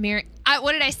and smearing.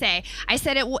 What did I say? I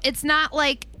said it's not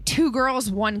like Two Girls,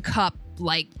 One Cup,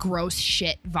 like gross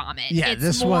shit vomit. Yeah, it's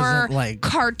this more wasn't like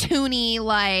cartoony,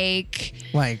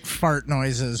 like fart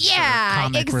noises. Yeah, for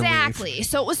comic exactly. relief.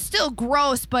 So it was still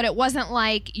gross, but it wasn't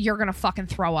like you're gonna fucking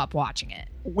throw up watching it.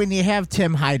 When you have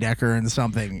Tim Heidecker in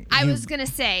something, I was gonna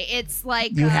say it's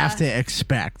like you have to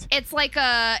expect. It's like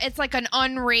an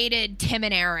unrated Tim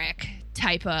and Eric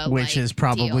type of, which is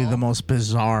probably deal. The most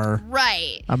bizarre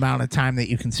amount of time that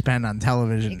you can spend on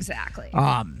television. Exactly.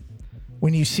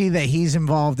 When you see that he's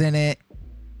involved in it,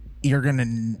 you're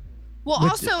gonna. Well,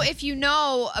 also, if you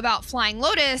know about Flying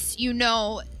Lotus,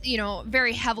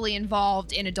 very heavily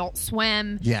involved in Adult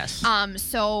Swim. Yes.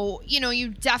 So, you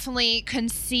definitely can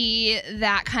see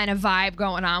that kind of vibe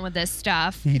going on with this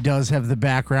stuff. He does have the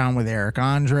background with Eric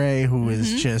Andre, who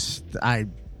is just, I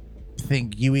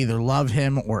think you either love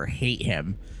him or hate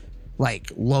him,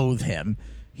 like loathe him.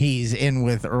 He's in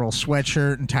with Earl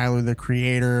Sweatshirt and Tyler, the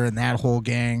Creator, and that whole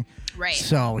gang. Right.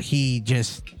 So he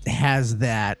just has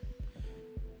that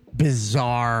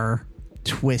bizarre,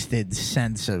 twisted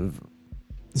sense of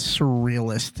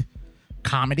surrealist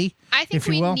comedy. I think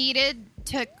we needed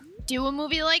to do a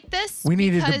movie like this. We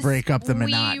needed to break up the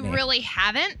monotony. We really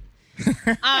haven't.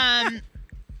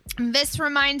 This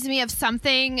reminds me of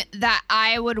something that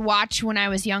I would watch when I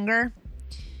was younger.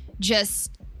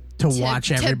 Just to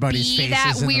watch everybody's faces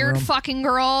that in weird the room. Fucking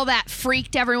girl that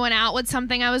freaked everyone out with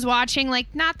something I was watching.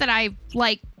 Like, not that I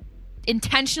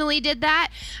intentionally did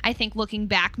that. I think looking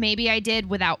back, maybe I did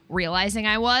without realizing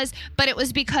I was, but it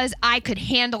was because I could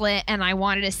handle it and I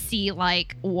wanted to see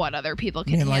what other people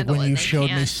can handle. Like when you showed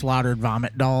can't. me Slaughtered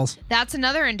Vomit Dolls. That's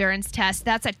another endurance test.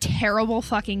 That's a terrible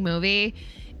fucking movie.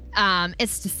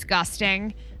 It's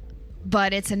disgusting,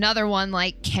 but it's another one.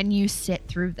 Can you sit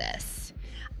through this?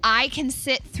 I can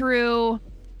sit through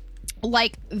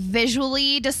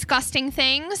visually disgusting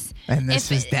things. And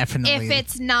this is definitely... If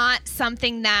it's not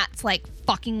something that's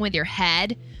fucking with your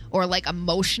head or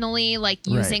emotionally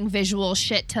using visual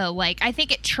shit to I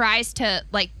think it tries to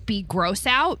be gross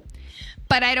out,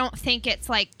 but I don't think it's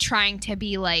trying to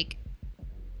be I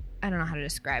don't know how to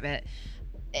describe it.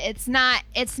 It's not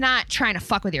trying to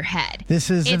fuck with your head.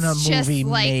 This isn't a movie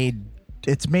made...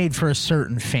 It's made for a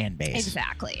certain fan base.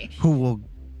 Exactly. Who will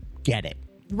get it.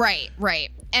 Right.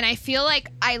 And I feel like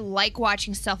I like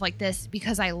watching stuff like this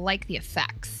because I like the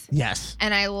effects. Yes.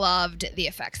 And I loved the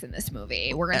effects in this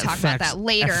movie. We're going to talk about that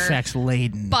later. Effects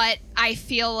laden. But I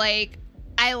feel like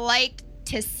I like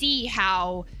to see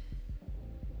how,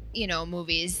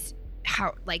 movies,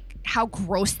 how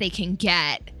gross they can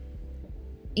get,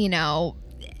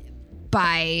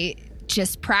 by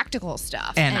just practical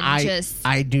stuff. And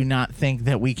I do not think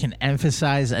that we can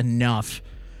emphasize enough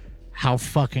how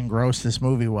fucking gross this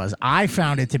movie was. I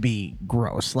found it to be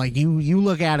gross. Like you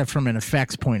look at it from an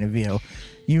effects point of view.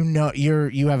 You know,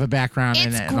 you have a background in it.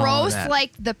 It's and all of gross. that.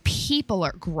 Like the people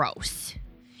are gross.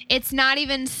 It's not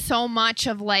even so much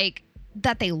of like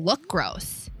that they look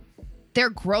gross.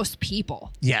 They're gross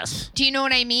people. Yes. Do you know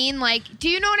what I mean? Like, do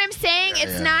you know what I'm saying?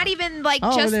 It's not even like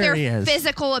Oh, just there he their is.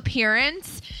 physical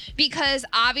appearance, because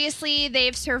obviously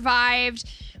they've survived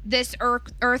this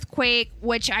earthquake,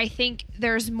 which I think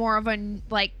there's more of a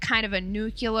like kind of a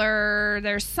nuclear.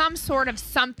 There's some sort of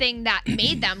something that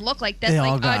made them look like this, They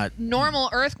all like got a normal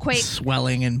earthquake.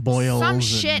 swelling and boils. Some and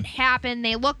shit happened.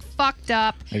 They look fucked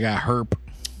up. They got herp.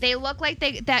 They look like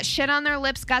that shit on their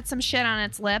lips got some shit on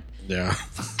its lip. Yeah.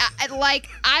 Like,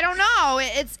 I don't know.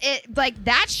 It's like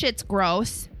that shit's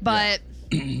gross, but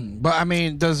But I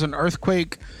mean, does an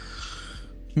earthquake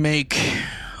make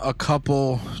a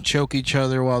couple choke each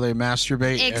other while they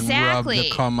masturbate and rub Exactly. the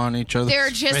cum on each other's they're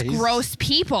just face? gross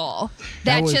people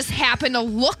that was- just happen to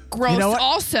look gross You know what?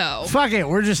 also. Fuck it,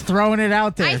 we're just throwing it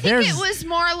out there. I think it was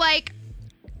more like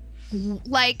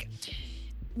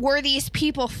were these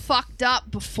people fucked up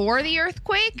before the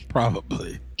earthquake?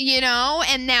 Probably. You know,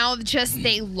 and now just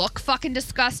they look fucking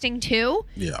disgusting too.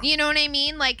 Yeah. You know what I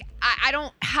mean? Like, I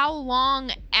don't. How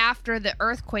long after the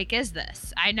earthquake is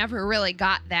this? I never really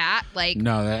got that. Like,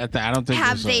 No, I don't think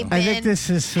have there's they a- been? I think this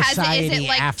is society is it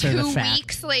like after 2 the fact.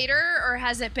 weeks later, or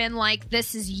has it been like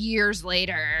this is years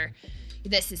later?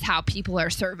 This is how people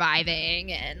are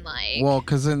surviving, and like, Well,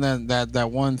 because then that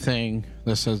one thing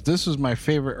that says this was my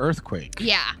favorite earthquake.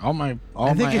 yeah. All my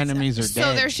think it's- enemies are So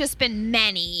dead. there's just been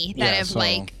many that Yeah, have so-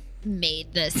 like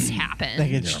made this happen. I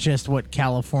think it's just what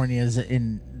California's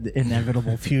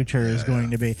inevitable future is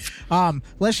going to be.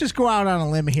 Let's just go out on a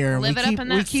limb here. Live it up in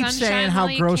that we keep sunshine saying how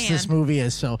while you gross can. this movie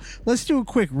is. So let's do a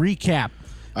quick recap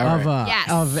All of right. Yes.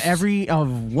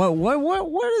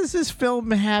 what is this film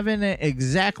having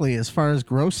exactly as far as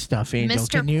gross stuff, Angel?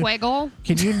 Mr. Quiggle.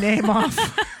 Can you name off?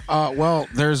 Well,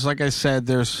 there's like I said,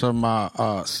 there's some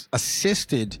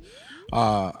assisted.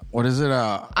 What is it?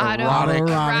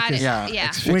 Autoerotic. Yeah, yeah.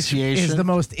 Which asphyxiation. is the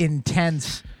most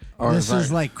intense. Or This is is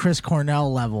that- like Chris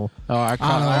Cornell level. Oh,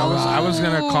 I was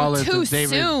gonna call it too the David.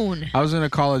 soon. I was gonna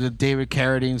call it the David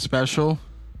Carradine special.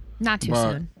 Not too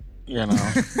But, soon. You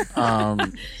know,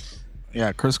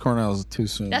 yeah, Chris Cornell is too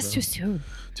soon. That's bro. too soon.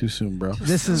 Too soon, bro.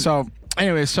 This is So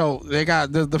anyway, so they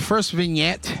got the first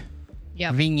vignette.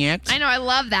 Yep. Vignette. I know. I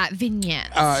love that vignette.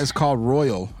 It's called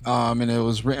Royal, and it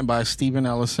was written by Stephen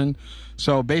Ellison.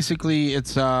 So basically,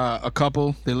 it's a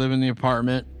couple. They live in the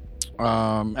apartment.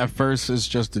 At first, it's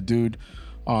just a dude,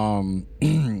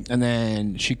 and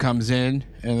then she comes in,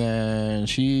 and then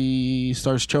she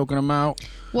starts choking him out.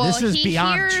 well, this is he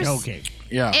beyond hears, joking.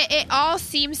 Yeah, It all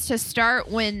seems to start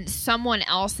when someone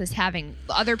else is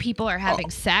other people are having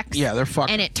sex. yeah, they're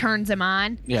fucking. And it turns him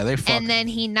on. Yeah, they fuck. And then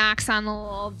he knocks on the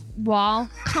little wall.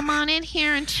 Come on in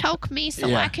here and choke me so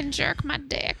Yeah. I can jerk my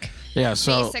dick. Yeah,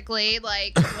 so Basically,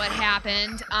 like what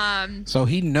happened. so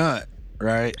he nut,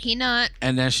 right? He nut.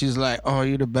 And then she's like, "Oh,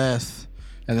 you the best."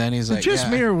 And then he's like, Just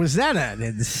yeah. mirror, was that an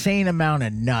insane amount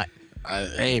of nut?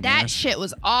 Hey, That man. shit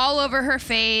was all over her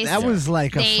face. That was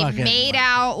like a They fucking. made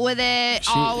out with it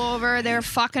all over. They're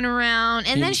fucking around.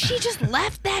 And then she just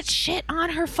left that shit on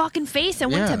her fucking face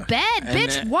and went Yeah. to bed. And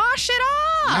Bitch, then- wash it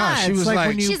off. Nah, she it's was like like,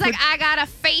 when you She's put- like, I got a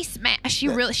face mask. She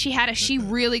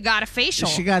really got a facial.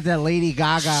 She got that Lady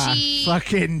Gaga She-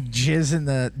 fucking jizz in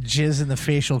the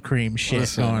facial cream shit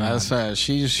Listen, going on.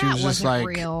 she was that just wasn't like,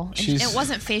 real. she's It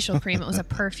wasn't facial cream. It was a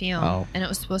perfume, Oh. and it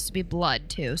was supposed to be blood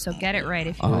too. So get it right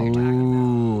if you want.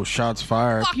 Ooh, shots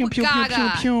fired. Fuck with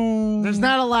Gaga. There's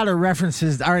not a lot of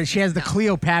references. All right, she has the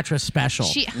Cleopatra special.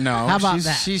 She, No, How about she's,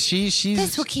 that? She's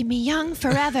this will keep me young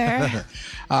forever.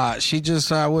 she just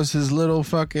was his little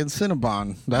fucking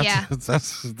Cinnabon. That's Yeah.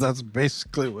 that's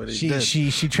basically what he did.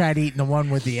 she tried eating the one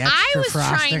with the extra I was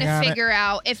frosting trying to on figure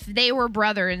out if they were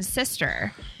brother and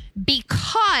sister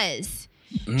because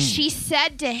she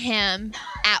said to him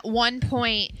at one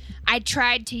point, I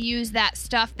tried to use that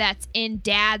stuff that's in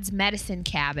Dad's medicine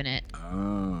cabinet. it.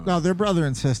 No, they're brother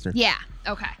and sister. Yeah.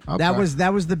 Okay. That was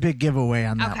the big giveaway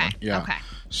on that Okay. one. Yeah. Okay.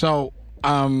 So,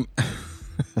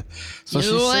 so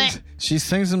she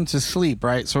sings him to sleep,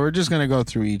 right? So we're just gonna go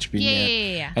through each vignette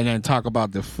Yeah. and then talk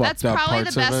about the fucked That's up probably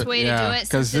parts the of best it. way to Yeah, do it.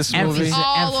 because since this it's movie,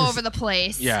 all emphasis- over the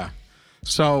place. yeah.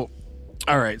 So,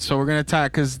 all right, so we're gonna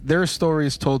talk because their story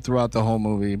is told throughout the whole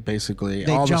movie, basically.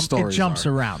 They all jump. the stories It jumps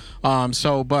are. around.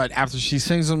 So, but after she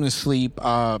sings him to sleep,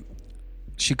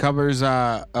 she covers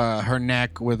her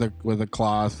neck with a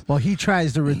cloth. Well, he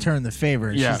tries to return the favor.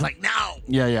 And Yeah. She's like, no.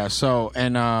 Yeah. So,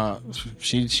 and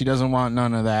she doesn't want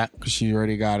none of that because she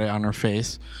already got it on her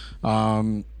face.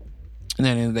 And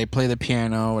then they play the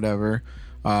piano, whatever.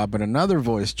 But another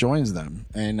voice joins them,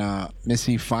 and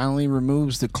Missy finally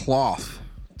removes the cloth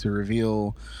to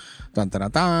reveal a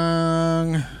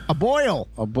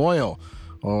boil.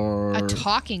 Or a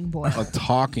talking boil. A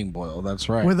talking boil, that's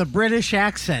right. With a British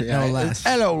accent, no less.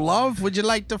 Hello, love. Would you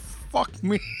like to fuck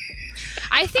me?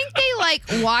 I think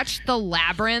they watched The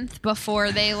Labyrinth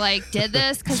before they did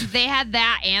this, because they had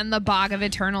that and the Bog of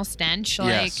Eternal Stench.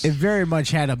 Yes. It very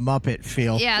much had a Muppet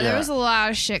feel. Yeah, there was a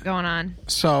lot of shit going on.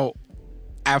 So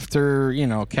after,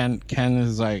 Ken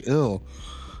is like, ill.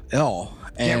 Get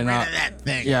And rid of that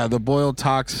thing. Yeah, the boil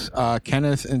talks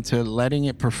Kenneth into letting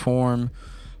it perform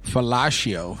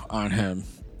fellatio on him.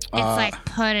 It's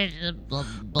put it in the bowl.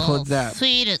 Put that.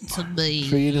 Feed it to me.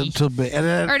 Feed it to me. And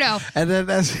then, Or no. And then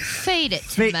that's Feed it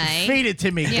to me. Feed it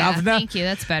to me, Yeah, governor. thank you.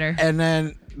 That's better. And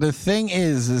then the thing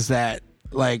is that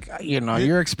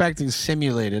you're expecting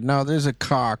simulated. No, there's a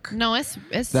cock. No, it's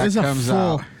that comes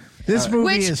out. This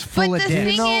movie is full of But the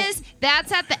dicks. thing is,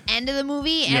 that's at the end of the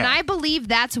movie, and Yeah. I believe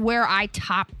that's where I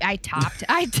topped.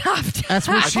 That's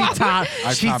where she topped.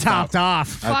 She topped off.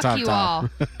 Fuck you all.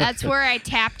 That's where I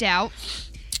tapped out.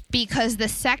 Because the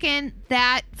second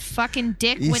that fucking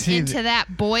dick You went see into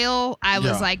that boil, I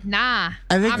was Yeah. like, nah.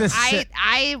 I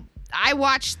think I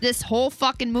watched this whole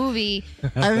fucking movie.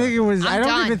 I think it was. I I'm don't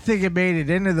done. even think it made it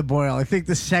into the boil. I think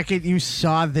the second you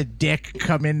saw the dick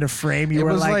come into frame, you It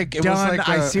were was like, it was "Done. like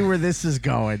I a- see where this is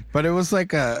going." But it was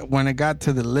when it got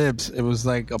to the lips, it was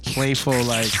like a playful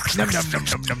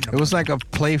it was like a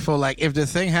playful if the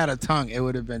thing had a tongue, it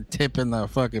would have been tipping the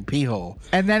fucking pee hole.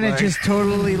 And then it just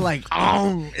totally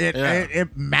it Yeah.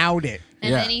 mowed it.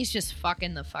 And then he's just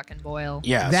fucking the fucking boil.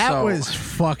 Yeah, that so- was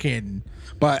fucking.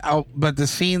 But the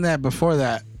scene that before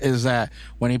that is that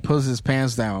when he pulls his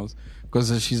pants down,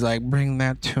 because she's like, "Bring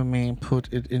that to me,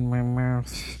 put it in my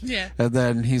mouth." Yeah. And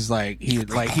then he's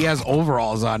he has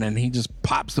overalls on and he just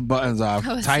pops the buttons off,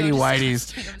 That was tighty so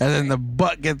whities, and then the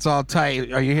butt gets all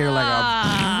tight. Or you hear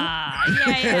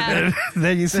yeah.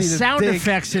 then you see The the sound dick,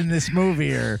 effects in this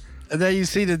movie are. and then you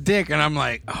see the dick, and I'm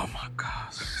like, "Oh my god."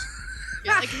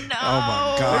 You're like, no. Oh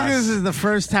my I god. think this is the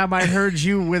first time I heard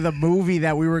you with a movie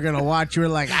that we were gonna watch. You were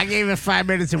like, "I gave it 5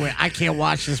 minutes and went, I can't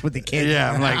watch this with the kids." Yeah,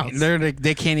 in I'm the like, house.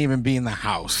 they can't even be in the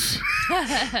house.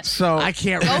 So I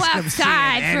can't Go risk them seeing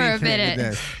outside for a anything minute. with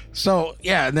this. So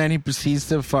yeah, and then he proceeds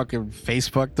to fucking face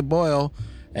fuck the boil,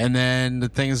 and then the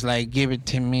thing's like, "Give it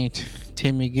to me,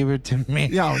 Timmy, give it to me."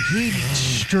 Yo, he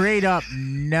straight up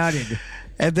nutted,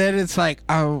 And then it's like,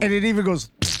 oh, and it even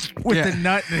goes with Yeah. the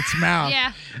nut in its mouth.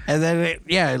 Yeah. and then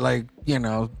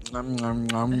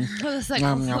was like,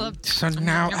 so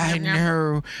now I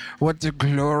know what the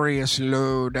glorious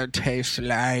load tastes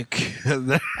like.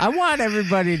 I want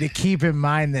everybody to keep in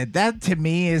mind that to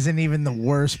me isn't even the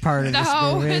worst part of this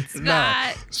No, movie. it's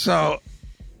not. So,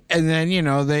 and then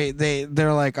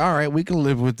they're like, all right, we can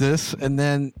live with this, and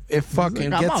then it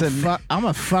fucking I'm gets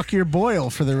gonna fuck your boil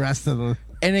for the rest of the.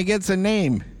 and it gets a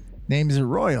name, Name's a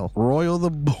Royal. Royal the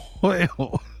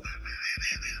Boil.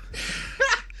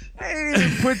 I didn't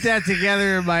even put that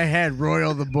together in my head.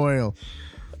 Royal the Boil.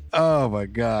 Oh my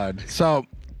god! So,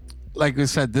 like we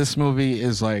said, this movie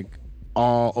is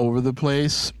all over the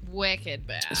place. Wicked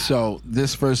bad. So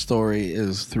this first story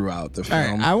is throughout the All right,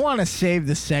 film. I want to save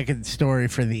the second story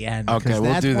for the end. Okay, 'cause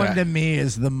we'll that do one that. to me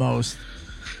is the most.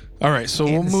 All right, so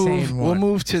we'll Insane move. We'll one.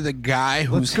 move to the guy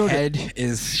whose go to- head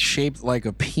is shaped like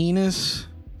a penis.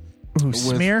 Who, with-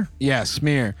 Smear? Yeah,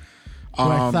 Smear. Who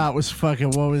I thought was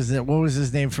fucking. What was it? What was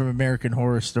his name from American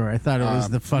Horror Story? I thought it was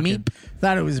the fucking.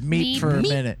 Thought it was Meat for a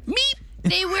minute.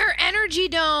 They wear energy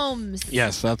domes.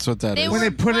 Yes, that's what that They is. When wear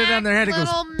they put it on their head, it goes.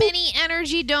 little mini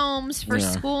energy domes for Yeah.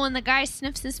 school, and the guy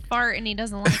sniffs his fart and he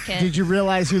doesn't like it. Did you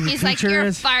realize who the He's like, teacher your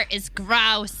is? fart is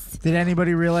gross. Did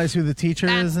anybody realize who the teacher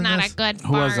That's is in not this? a good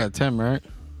fart. Who was that? Tim, right?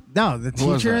 No, the Who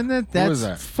was teacher that? in that. Who That's was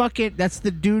that? fucking. That's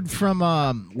the dude from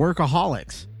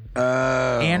Workaholics.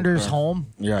 Anders okay. Holm.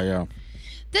 Yeah.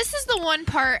 This is the one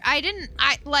part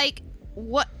I like.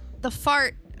 What the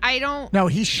fart? I don't. No,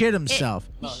 he shit himself.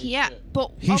 Yeah,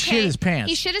 but He okay, shit his pants.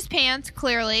 He shit his pants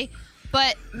clearly,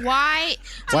 but why?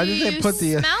 Why do did they you put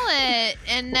the- smell it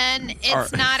and then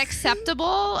it's Or- not acceptable?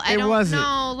 I It don't wasn't.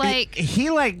 know. Like,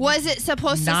 He like was it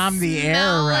supposed to nom the air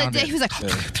smell around it? it. He was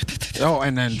like, Oh,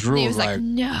 and then Drew he was was like, like,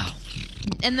 no.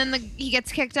 And then he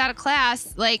gets kicked out of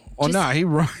class. Like, "Oh just- no, he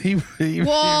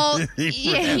Well, he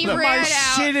yeah, he ran. ran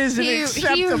out. shit isn't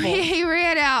acceptable. He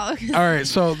ran out. All right,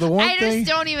 so the one I thing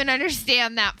just don't even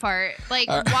understand that part. Like,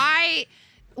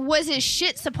 was his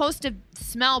shit supposed to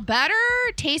smell better,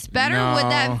 taste better? No. Would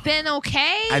that have been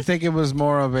okay? I think it was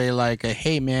more of a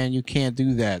hey man, you can't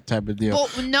do that type of deal.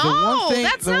 Well, no,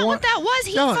 that's not what that was.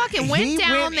 He fucking went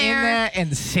down in there. there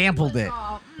and sampled it.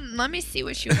 Let me see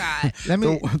what you got.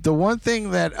 The one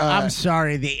thing that I'm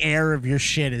sorry, the air of your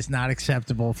shit is not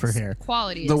acceptable for here.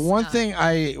 Quality. The one thing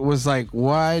I was like,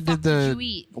 why did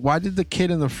the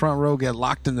kid in the front row get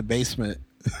locked in the basement?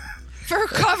 For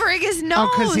covering his nose.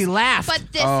 Oh, because he laughed. But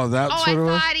this, that's what it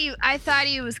was? I thought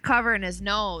he was covering his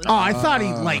nose. Oh, I thought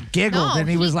he giggled No, and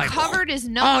he was like, covered his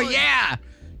nose. oh yeah.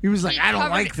 He was like, I don't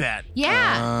covered like it. that.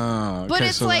 Yeah. But okay,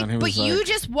 it's so like, then he but was you like-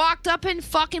 just walked up and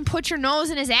fucking put your nose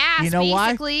in his ass, You know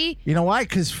basically. why? You know why?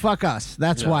 Because fuck us.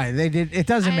 That's why they did. It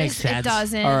doesn't make sense. It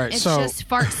doesn't. All right, it's so- just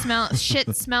fart smell,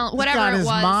 shit smell, He's whatever got it his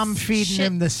was. mom feeding Shit.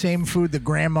 him the same food the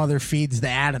grandmother feeds the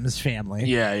Addams family.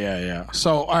 Yeah.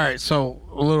 So all right, so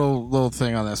a little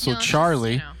thing on that. So No, it's just,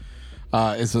 Charlie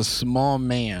is a small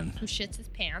man. Who shits his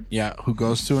pants. Yeah, who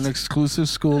goes to an exclusive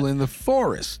school in the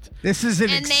forest. This is an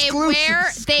And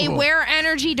exclusive they school. wear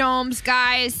energy domes,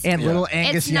 guys. And little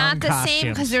Angus It's not Young the same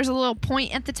costumes. because there's a little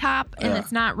point at the top and Yeah.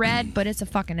 it's not red, but it's a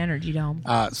fucking energy dome.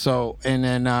 And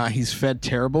then he's fed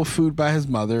terrible food by his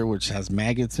mother, which has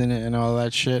maggots in it and all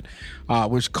that shit,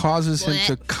 which causes him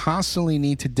to constantly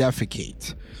need to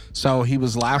defecate. So he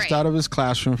was laughed out of his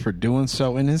classroom for doing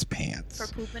so in his pants.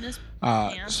 For pooping his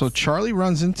So Charlie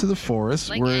runs into the forest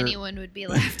like where anyone would be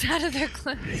left out of their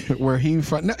class. where he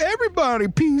now everybody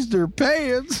pees their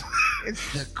pants.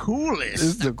 It's the coolest.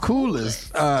 It's the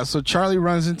coolest. So Charlie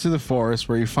runs into the forest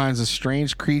where he finds a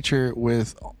strange creature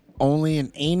with only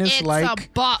an anus-like It's a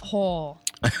butthole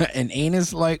an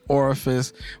anus-like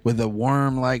orifice with a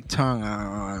worm-like tongue.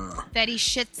 that he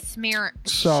shit smear.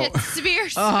 So- shit smear.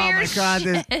 Oh my God,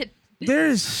 shit.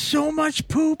 There's so much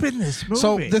poop in this movie.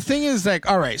 So the thing is, like,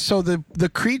 all right, so the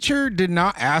creature did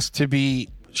not ask to be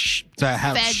to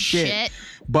have Fed shit.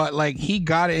 but like he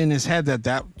got it in his head that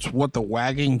that's what the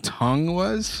wagging tongue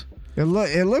was. It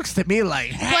looks to me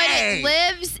like, But hey, it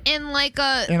lives in like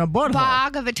In a butthole.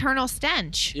 bog of eternal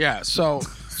stench. Yeah, so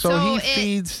So he it-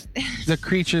 feeds the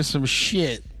creature some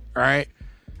shit, right?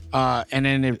 And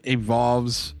then it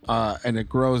evolves and it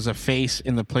grows a face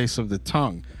in the place of the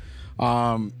tongue.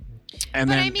 And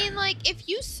But then I mean, like, if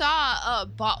you saw a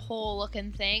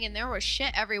butthole-looking thing and there was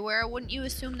shit everywhere, wouldn't you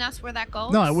assume that's where that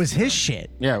goes? no, it was his shit.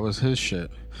 yeah, it was his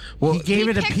shit. Well, He gave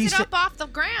it a Picked piece it up off the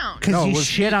ground. because No, he it was-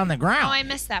 shit on the Oh, ground. I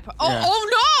missed that part. Yeah. Oh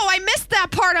no, I missed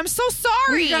that part. I'm so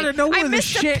sorry. You gotta know where I the missed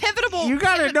shit- a pivotal. you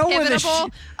gotta know where the pivotable-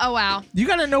 shit- Oh wow. You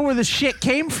got to know where the shit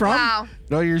came from. Wow.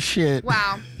 know your shit.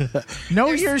 Wow. Know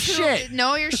There's your two- shit.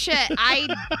 Know your shit.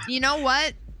 You know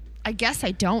what? I guess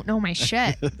I don't know my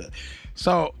shit.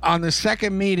 So on the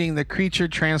second meeting, the creature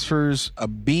transfers a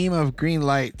beam of green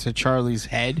light to Charlie's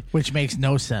head. Which makes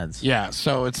no sense. Yeah,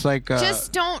 so it's like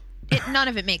Just don't. None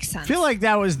of it makes sense. I feel like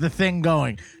that was the thing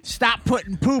going. Stop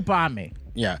putting poop on me.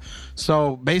 yeah.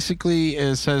 So basically,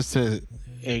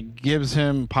 it gives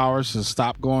him powers to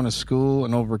stop going to school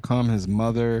and overcome his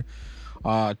mother.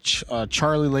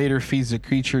 Charlie later feeds the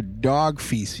creature dog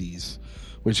feces,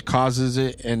 which causes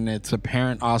it and its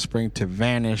apparent offspring to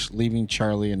vanish, leaving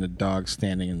Charlie and the dog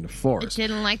standing in the it forest.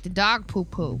 didn't like the dog poo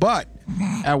poo. But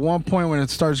at one point, when it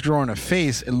starts growing a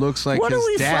face, it looks like What his are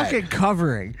we dad. fucking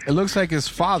covering? It looks like his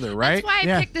father, right? That's why I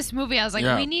Yeah. picked this movie. I was like,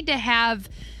 Yeah. we need to have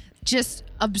just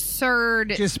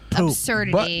absurd Just poop.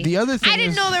 absurdity. But the other thing I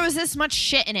didn't is- know there was this much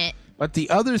shit in it. But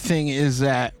the other thing is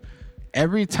that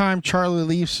every time Charlie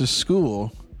leaves to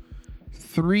school,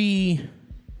 3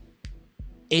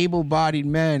 able-bodied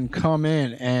men come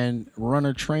in and run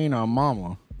a train on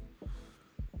Mama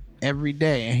every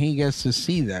day, and he gets to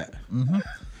see that. Mm-hmm.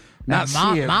 Not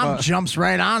mom, see it, mom but, jumps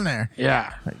right on there.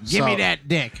 yeah. Give me So, that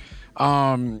dick.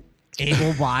 Um,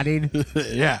 Able-bodied.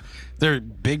 yeah, they're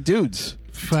big dudes.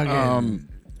 fucking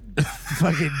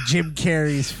Jim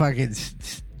Carrey's fucking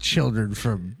children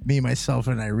from Me, Myself,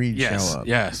 and Irene Yes, show up.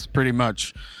 yes, pretty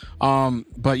much.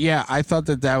 But yeah, I thought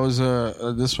that was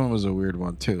this one was a weird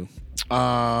one too.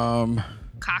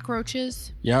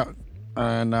 Cockroaches. Yeah.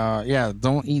 And yeah,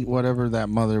 don't eat whatever that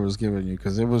mother was giving you,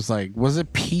 because it was like, was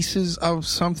it pieces of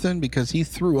something? Because he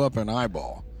threw up an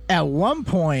eyeball. At one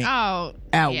point, Oh,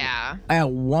 at, yeah. at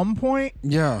one point,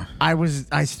 Yeah,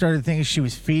 I started thinking she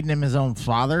was feeding him his own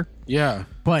father. yeah,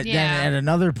 But Yeah. then at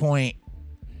another point,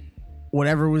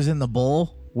 whatever was in the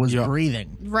bowl was Yeah.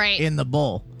 breathing Right. in the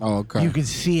bowl. Oh, okay. You could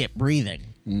see it breathing.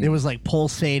 It was like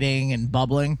pulsating and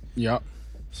bubbling. Yep.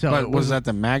 So But it was that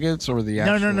the maggots or the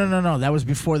no, actual? no. That was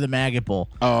before the maggot bowl.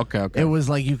 Oh, okay, okay. It was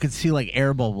like you could see like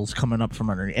air bubbles coming up from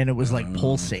underneath, and it was like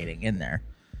pulsating in there.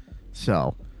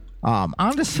 So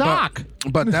On the sock.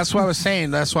 But that's what I was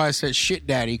saying. That's why I said shit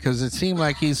daddy, because it seemed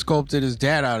like he sculpted his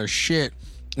dad out of shit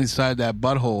inside that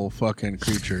butthole fucking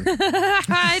creature.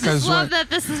 I just love that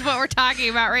this is what we're talking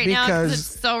about right now because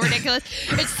it's so ridiculous.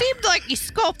 It seemed like he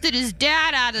sculpted his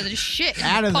dad out of the shit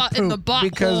in the butthole.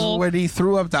 Because when he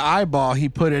threw up the eyeball, he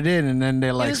put it in, and then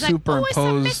they like superimposed it's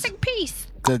a missing piece.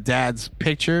 the dad's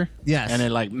picture. Yes. And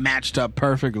it like matched up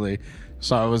perfectly.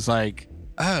 So I was like,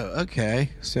 oh,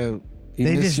 okay. So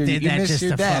they just did that just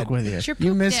to fuck with you.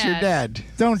 You miss your dad.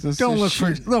 Don't look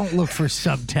for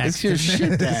subtext. It's your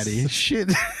shit daddy.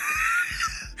 Shit.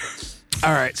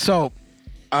 All right. So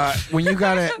when you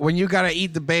gotta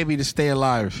eat the baby to stay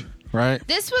alive, right?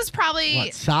 This was probably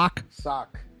what, sock.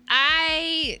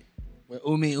 I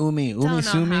Umi don't know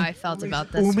how I felt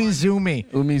about this. Umizoomi.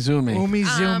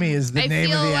 Umizoomi is the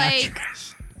name of the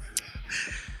actress.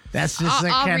 That's just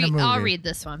that kind of movie. I'll read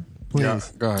this one. Please. Yeah,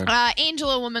 go ahead. Angel,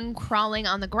 a woman crawling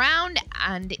on the ground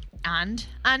and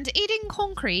eating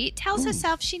concrete, tells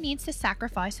herself she needs to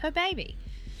sacrifice her baby.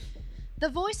 The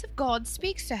voice of God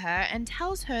speaks to her and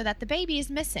tells her that the baby is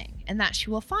missing and that she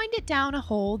will find it down a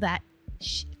hole that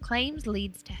she claims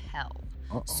leads to hell.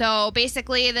 Uh-oh. So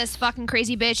basically, this fucking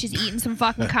crazy bitch is eating some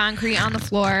fucking concrete on the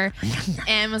floor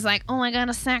and was like, "Oh, I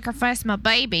gotta sacrifice my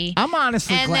baby." I'm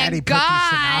honestly glad he put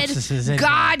these synopsises in.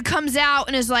 God comes out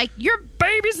and is like, "Your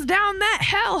baby's down that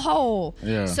hellhole."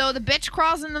 Yeah. So the bitch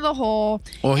crawls into the hole.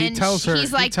 Well, he and tells her.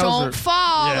 He's like, "Don't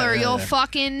fall, or you'll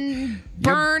fucking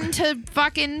burn to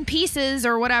fucking pieces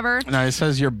or whatever." No, it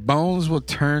says your bones will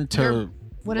turn to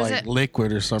what is it?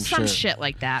 Liquid or some shit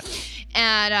like that.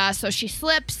 And so she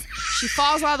slips, she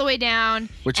falls all the way down.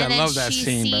 Which and I then love that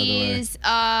scene, by the way. She sees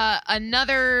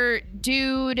another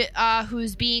dude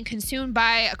who's being consumed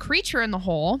by a creature in the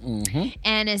hole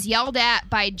and is yelled at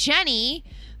by Jenny,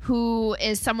 who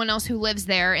is someone else who lives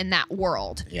there in that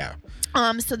world. Yeah.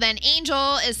 So then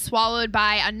Angel is swallowed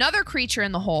by another creature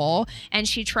in the hole, and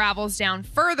she travels down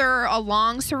further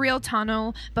along Surreal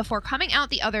Tunnel before coming out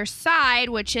the other side,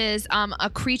 which is a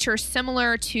creature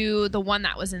similar to the one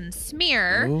that was in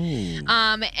Smear,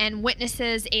 and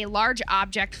witnesses a large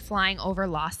object flying over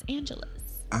Los Angeles.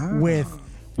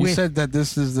 You said that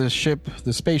this is the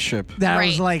spaceship. That I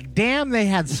was like, damn, they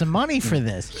had some money for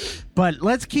this. But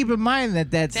let's keep in mind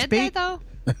that Did they, though?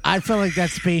 I feel like that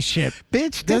spaceship,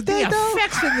 bitch. The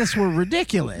effects in this were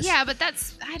ridiculous. Yeah, but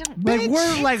I don't. Like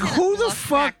we're like, who the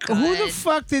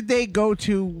fuck did they go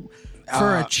to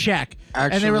for a check?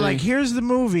 Actually, and they were like, here's the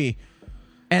movie,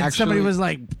 and somebody was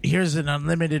like, here's an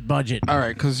unlimited budget. All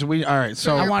right,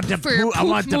 so I want the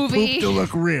poop to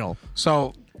look real.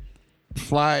 So,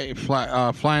 Flying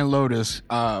Lotus.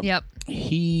 Yep.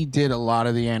 He did a lot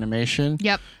of the animation.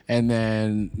 Yep. And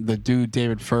then the dude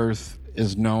David Firth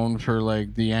is known for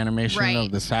like the animation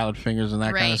of the salad fingers and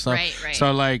that kind of stuff. Right.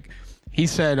 So like he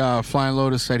said, Flying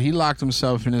Lotus said he locked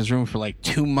himself in his room for like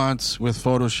 2 months with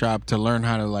Photoshop to learn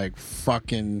how to like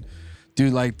fucking do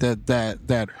like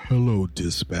that hello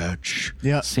dispatch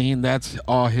scene. That's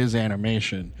all his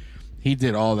animation. He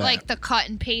did all that. Like the cut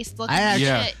and paste looking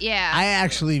shit. Yeah. I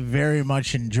actually very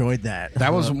much enjoyed that.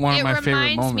 That was one of my favorite moments. It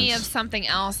reminds me of something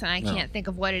else, and I can't think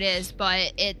of what it is,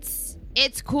 but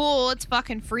it's cool. It's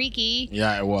fucking freaky.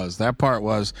 Yeah, it was. That part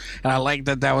was. And I like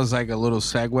that was like a little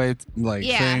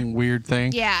segue, weird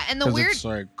thing. Yeah, and the weird... It's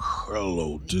like,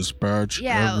 hello, dispatch.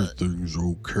 Yeah. Everything's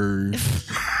okay.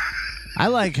 I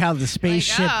like how the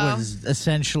spaceship was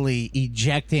essentially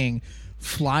ejecting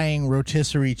flying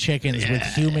rotisserie chickens with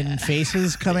human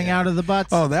faces coming out of the butts.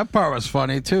 Oh, that part was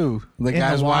funny, too. The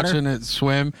guy's watching it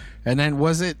swim, and then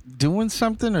was it doing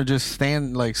something or just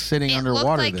sitting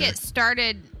underwater It looked like it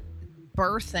started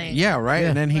birthing. Yeah, right? Yeah.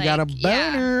 And then he got a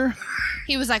boner. Yeah.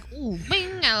 He was like, ooh,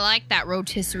 bing, I like that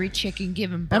rotisserie chicken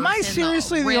giving birth. Am I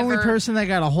seriously the only person that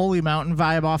got a Holy Mountain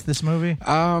vibe off this movie?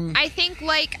 I think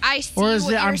I see or is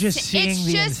it I'm just seeing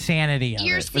the insanity of it?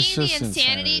 You're seeing the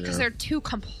insanity because they're two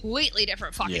completely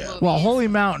different fucking movies. Well, Holy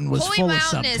Mountain was full of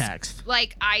subtext.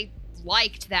 I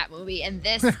liked that movie, and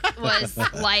this was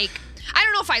like, I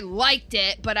don't know if I liked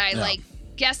it, but I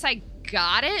guess I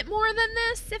got it more than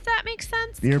this, if that makes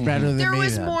sense. You're better than me. There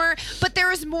was more, but there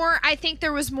was more. I think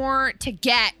there was more to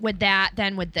get with that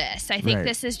than with this. I think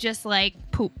this is just like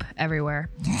poop everywhere.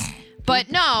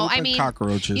 But no, I mean,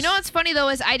 cockroaches. You know what's funny though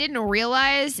is I didn't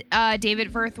realize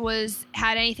David Firth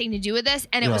had anything to do with this,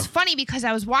 and it was funny because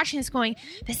I was watching this going,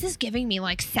 this is giving me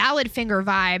like salad finger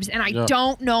vibes, and I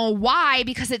don't know why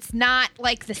because it's not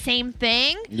like the same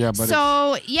thing. Yeah, but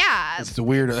it's the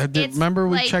weird. Remember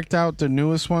we checked out the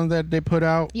newest one that they put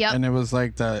out? Yep. And it was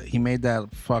like he made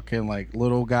that fucking like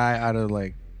little guy out of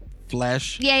like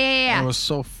flesh. Yeah. And it was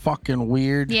so fucking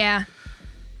weird. Yeah.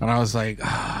 And I was like,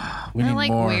 we need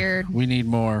more. Weird. We need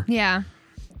more. Yeah.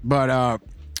 But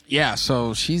yeah,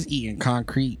 so she's eating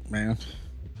concrete, man.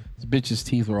 This bitch's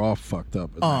teeth were all fucked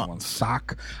up. In that one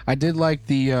sock. I did like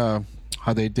the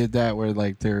how they did that where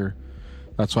like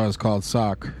that's why it's called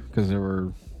sock, because they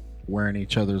were wearing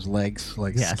each other's legs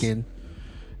like skin.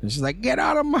 And she's like, get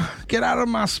out of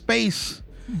my space.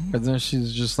 And then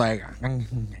she's just like,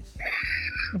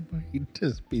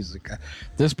 this piece of guy.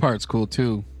 This part's cool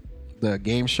too. The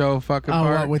game show fucking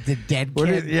part with the dead kid.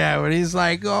 When he's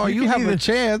like, oh, you have a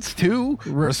chance to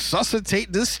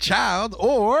resuscitate this child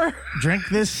or drink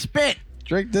this spit.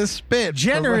 Drink this spit.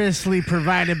 Generously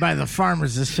provided by the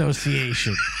Farmers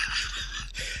Association.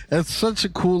 It's such a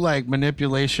cool like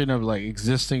manipulation of like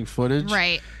existing footage.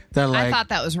 Right. That, like, I thought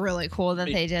that was really cool that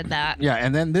they did that. Yeah,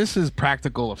 and then this is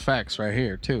practical effects right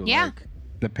here too. Yeah. Like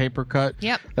the paper cut.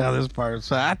 Yep. Now this part,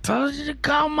 so I told you to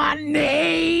call my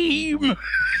name.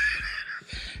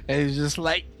 And he's just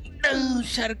like, no,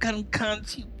 shotgun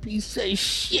cunt, you piece of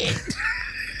shit.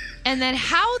 And then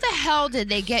how the hell did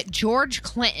they get George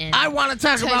Clinton? I want to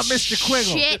talk about Mr.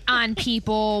 Quiggle. Shit on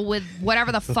people with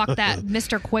whatever the fuck that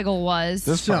Mr. Quiggle was.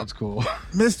 This sounds cool.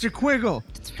 Mr. Quiggle.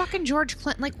 It's fucking George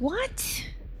Clinton. Like, what?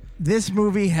 This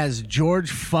movie has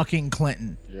George fucking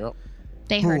Clinton. Yep.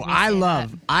 They heard who me I say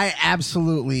love. that. I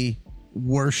absolutely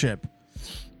worship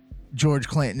George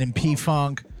Clinton and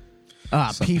P-Funk.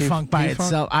 P-Funk by P-Funk?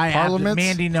 itself. I Parliaments?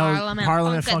 Mandy knows.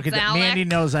 Parliament Funk. Funkadelic. Mandy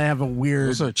knows I have a weird.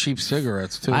 Those are cheap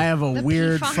cigarettes too. I have a The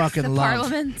weird P-Funks, fucking the love.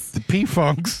 Parliaments. The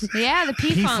P-Funks. Yeah, the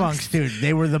P-Funks. P-Funks, dude.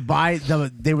 They were the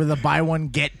buy one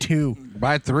get two.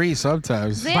 Buy three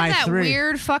sometimes. They Buy have that three.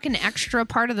 weird fucking extra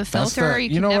part of the That's filter. the- You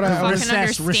you can know what never I- fucking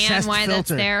understand recessed why that's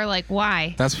filter. there. Like,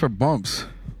 why? That's for bumps.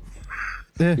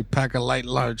 Yeah. You pack a light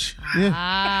lunch.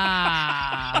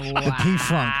 Ah, The P-Funk.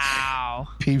 wow.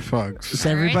 P-Funks. So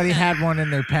everybody had one in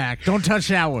their pack. Don't touch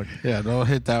that one. Yeah, don't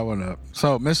hit that one up.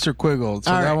 So, Mr. Quiggle.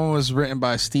 So All that right. one was written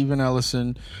by Steven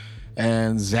Ellison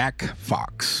and Zach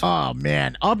Fox. Oh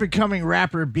man, up and coming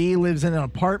rapper B lives in an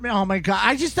apartment. Oh my god,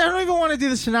 I don't even want to do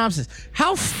the synopsis.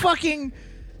 How fucking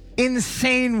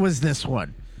insane was this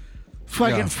one?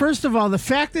 Fucking Yeah. First of all, the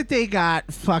fact that they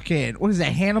got fucking what is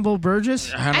that, Hannibal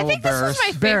Burgess I think this was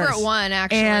my favorite one,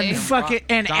 actually. and fucking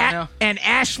Donnell. and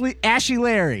Ashley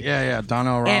Larry Yeah,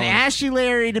 Donnell Rollins. and Ashley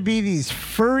Larry to be these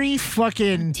furry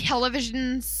fucking.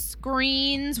 Television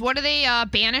screens. What are they?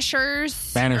 Banishers?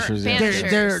 Banishers, yeah.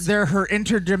 Banishers. They're her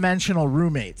interdimensional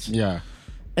roommates, Yeah.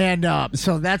 and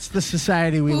so that's the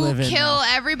society we who live in. kill now.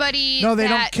 everybody. No, they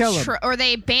that don't kill 'em. or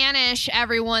they banish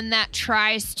everyone that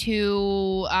tries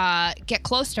to get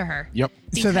close to her. Yep.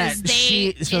 Because So that they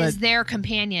she- so is that- their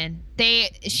companion.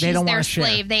 She's don't their wanna share.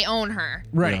 slave. They own her.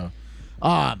 Right.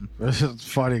 It's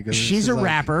funny because She's a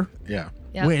rapper, Yeah.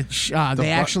 Yep. which The they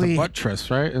actually. the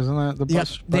buttress, right? Isn't that the Yep.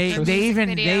 buttress? They even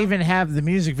video. have the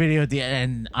music video at the end.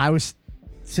 And I was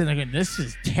sitting there going, "This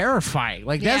is terrifying!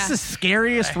 Like that's Yeah. the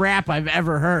scariest rap I've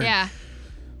ever heard." Yeah.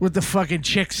 With the fucking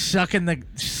chick sucking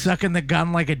the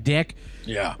gun like a dick.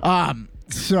 Yeah.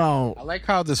 So I like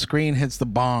how the screen hits the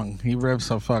bong. He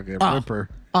rips a fucking ripper.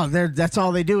 that's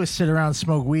all they do is sit around and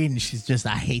smoke weed, and she's just,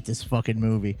 I hate this fucking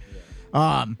movie.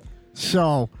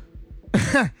 So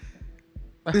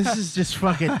this is just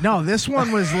fucking no. This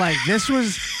one was like this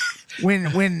was when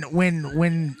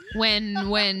When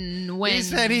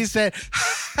He said.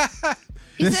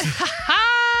 this.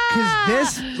 Because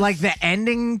this, like the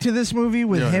ending to this movie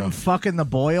with him fucking the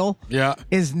boil, Yeah.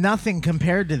 is nothing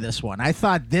compared to this one. I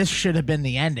thought this should have been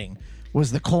the ending,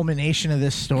 was the culmination of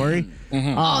this story.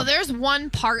 oh, there's one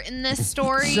part in this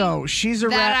story So she's a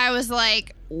that I was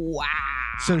like, wow.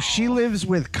 So she lives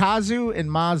with Kazu and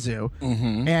Mazu,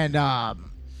 and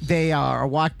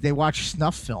they watch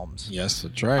snuff films. Yes,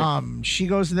 that's right. She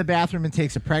goes to the bathroom and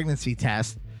takes a pregnancy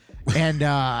test, and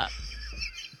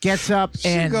gets up she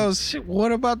and goes,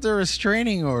 what about the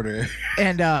restraining order?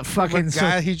 and fucking The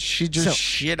guy she just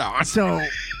shit on. So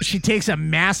she takes a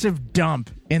massive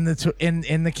dump in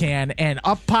the can, and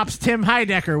up pops Tim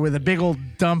Heidecker with a big old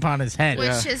dump on his head.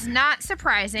 Which is not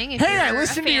surprising. If Hey, you're I a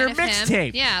listened to fan your of him.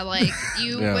 mixtape. Yeah, like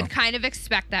you Yeah. would kind of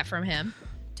expect that from him.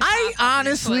 I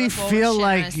honestly toilet bowl feel with shit on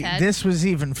like his head. this was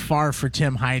even far for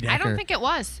Tim Heidecker. I don't think it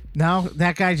was. No,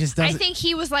 that guy just I doesn't. think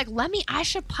he was like, I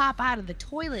should pop out of the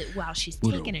toilet while she's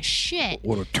taking a shit.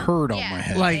 With a turd on Yeah. my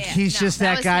head. like Yeah, he's no, just that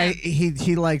that was guy. him.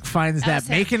 He like finds That that was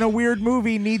him. making a weird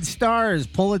movie needs stars.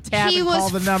 Pull a tab He and was call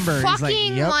the number. fucking He's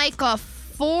like, yep. like a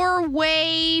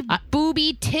 4-way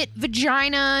booby tit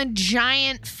vagina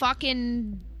giant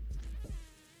fucking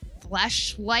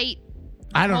fleshlight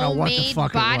I don't know what the homemade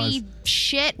fuck body it was.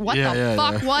 shit. What Yeah, the yeah,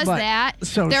 fuck yeah. was But, that?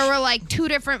 so there sh- were like 2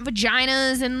 different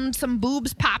vaginas and some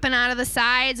boobs popping out of the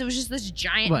sides. It was just this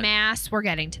giant But- mass. We're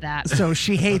getting to that. So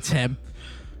she hates him.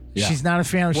 Yeah. She's not a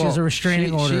fan. She has a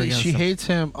restraining order against She him. hates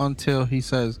him until he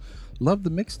says, "Love the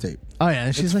mixtape." Oh yeah,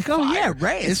 and she's like, "Oh yeah,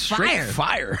 right, it's straight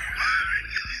fire." fire.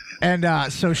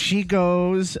 And so she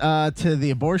goes to the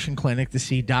abortion clinic to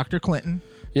see Dr. Clinton.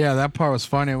 Yeah, that part was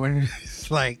funny when he's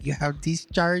like, "You have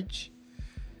discharge?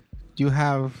 You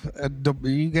have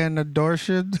you get an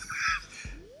abortion?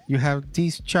 You have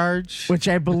discharge?" Which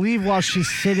I believe while she's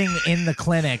sitting in the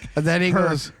clinic, And then he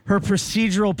goes, her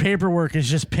procedural paperwork is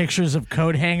just pictures of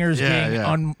coat hangers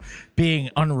being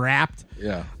unwrapped.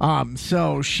 Yeah.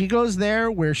 So she goes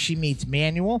there where she meets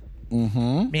Manuel.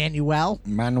 Mm-hmm.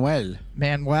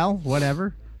 Manuel,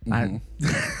 whatever.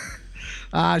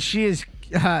 She is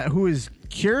who is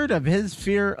cured of his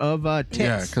fear of tits.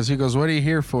 Yeah, because he goes, "What are you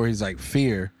here for?" He's like,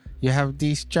 "Fear. You have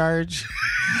discharge?"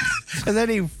 And then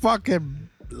he fucking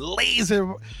lays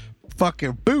him,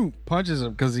 fucking boom, punches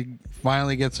him because he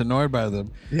finally gets annoyed by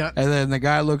them. Yeah. And then the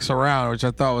guy looks around, which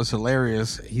I thought was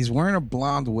hilarious. He's wearing a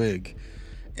blonde wig,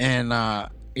 and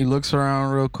he looks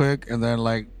around real quick, and then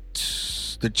like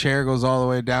the chair goes all the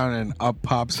way down, and up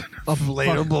pops an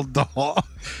inflatable doll.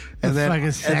 It's like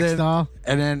a sex doll.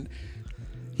 And then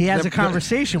He has a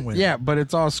conversation with yeah, but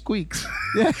it's all squeaks.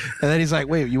 Yeah. And then he's like,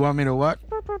 "Wait, you want me to what?"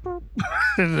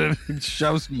 And then he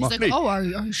shoves He's money. like, "Oh, are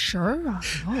you sure?"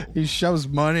 He shoves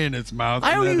money in its mouth.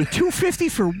 I and owe then- you $250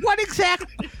 for what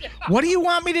exactly? What do you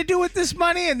want me to do with this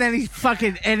money? And then he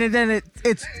fucking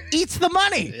it eats the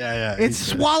money. Yeah, It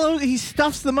swallows. He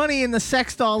stuffs the money in the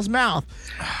sex doll's mouth,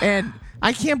 and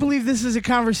I can't believe this is a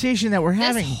conversation that we're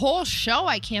having. This whole show,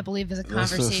 I can't believe, is a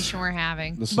conversation we're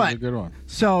having. This is But- a good one.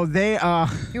 So they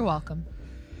You're welcome.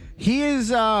 he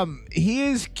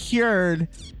is cured.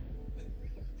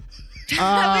 we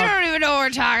don't even know what we're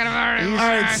talking about anymore. All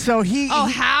right, so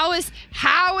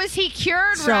how is he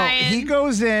cured, so Ryan? he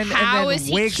goes in How and is then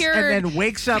he wakes cured? and then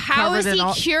wakes up How covered is in he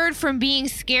all. cured from being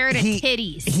scared of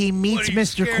titties? He meets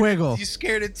Mr. Quiggle. You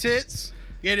scared of tits?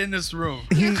 Get in this room.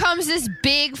 Here comes this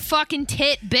big fucking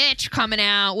tit bitch coming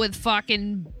out with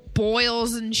fucking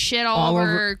boils and shit all over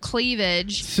her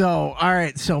cleavage. So, all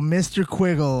right. So, Mr.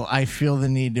 Quiggle, I feel the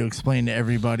need to explain to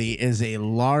everybody, is a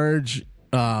large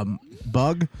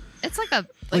bug, It's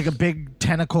like a big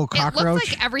tentacle It cockroach, looked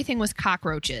like everything was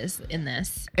cockroaches in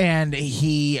this. and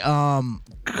he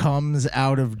comes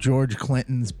out of George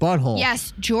Clinton's butthole.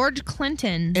 Yes, George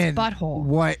Clinton's And butthole.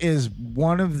 what is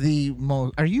one of the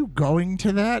most? Are you going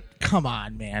to that? Come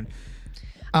on, man.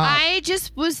 I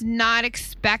just was not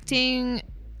expecting.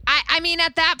 I mean,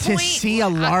 at that To point, see a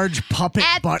large puppet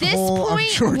at butthole this point,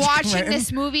 of George watching Clinton?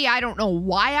 this movie, I don't know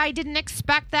why I didn't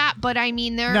expect that, but I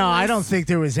mean, No, I don't think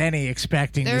there was any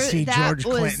expecting to see that George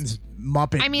was- Clinton's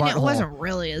Muppet I mean, butthole. it wasn't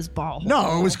really his butthole.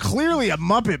 No, it was clearly a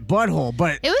Muppet butthole,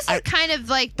 but It was kind of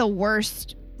like the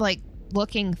worst, like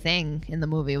looking thing in the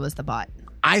movie was the butt.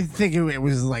 I think it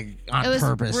was like on It was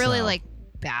purpose. really though. like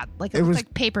bad. Like it, It looked was-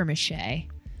 like paper mache. Like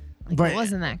But- it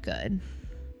wasn't that good.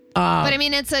 Uh, But I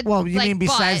mean, it's a well, you like, mean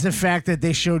besides butt. the fact that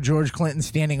they show George Clinton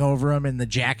standing over him and the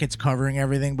jacket's covering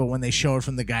everything, but when they show it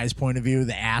from the guy's point of view,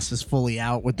 the ass is fully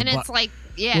out with and the it's like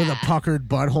with a puckered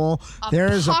butthole.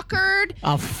 There's puckered.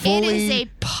 a fully it is a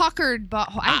puckered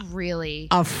butthole.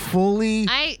 a fully.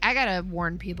 I gotta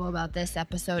warn people about this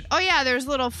episode. Oh yeah, there's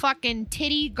little fucking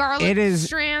titty garlic It is-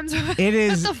 strands. It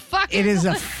is. What the fuck It is a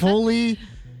that? fully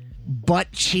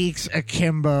butt cheeks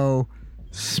akimbo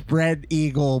spread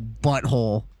eagle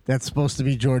butthole that's supposed to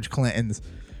be George Clinton's,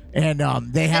 and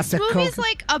they have This to movie's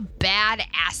like a bad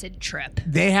acid trip.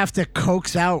 they have to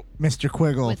coax out Mr.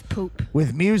 Quiggle With poop.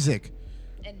 with music.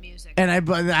 And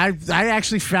I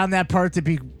actually found that part to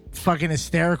be fucking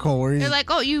hysterical. Where he's They're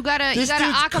like, oh, you gotta This dude's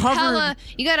acapella,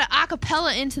 you gotta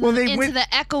acapella into the Well, they into went-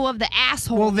 the echo of the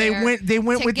asshole. well, they there went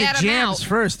to with the get 'em jams out.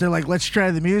 first. They're like, let's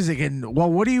try the music, and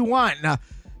well, what do you want?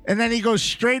 And then he goes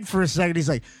straight for a second. He's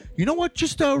like, you know what?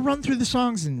 Just run through the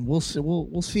songs, and we'll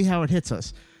see how it hits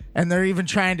us. And they're even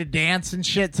trying to dance and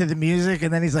shit to the music.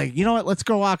 And then he's like, you know what? Let's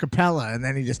go a cappella. And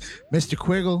then he just, Mr.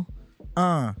 Quiggle,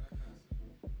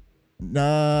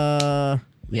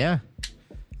 yeah.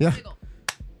 Quiggle.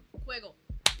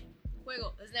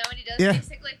 Isn't that what he does Yeah.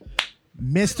 basically?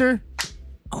 Mr.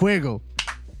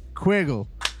 Quiggle.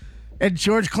 And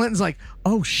George Clinton's like,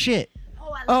 oh shit.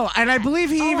 Oh, and I believe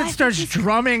he even starts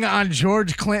drumming on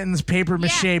George Clinton's paper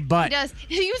mache butt. He does.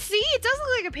 You see, it does look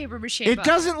like a paper mache. It butt.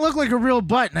 doesn't look like a real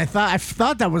butt, and I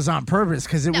thought that was on purpose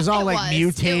because it was all like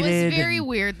mutated. It was very and-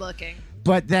 weird looking.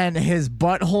 But then his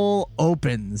butthole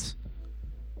opens.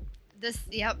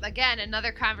 Again,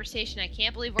 another conversation I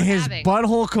can't believe we're His having.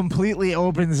 butthole completely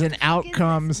opens and out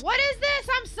comes. What is this?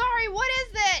 I'm sorry. What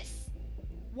is this?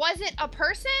 Was it a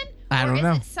person? I don't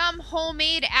know. Is it some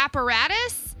homemade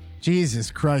apparatus? Jesus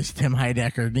Christ, Tim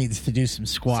Heidecker needs to do some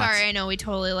squats. Sorry, I know we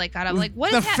totally got up. Like, what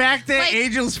the is that? fact that Like,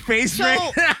 Angel's face so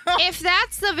right now. if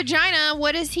that's the vagina,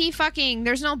 what is he fucking?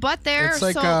 There's no butt there. It's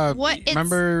like so what?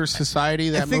 remember Society?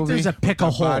 That I think movie. there's a pickle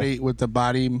The hole. body, with the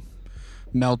body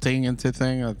melting into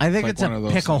thing. I think like it's one a of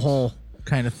those pickle things. hole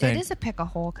kind of thing. It is a pick a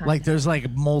hole kind Like of. there's like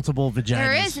multiple vaginas.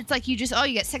 There is. It's like you just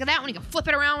you get sick of that one. You can flip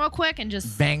it around real quick and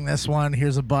just Bang this one.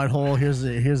 Here's a butthole. Here's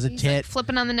a he's, tit. like,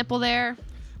 flipping on the nipple there.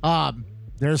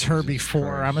 There's her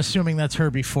before. I'm assuming that's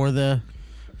her before the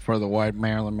white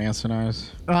Marilyn Manson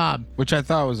eyes, which I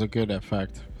thought was a good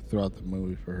effect throughout the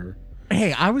movie for her.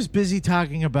 Hey, I was busy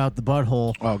talking about the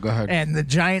butthole. Oh, go ahead. And the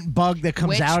giant bug that comes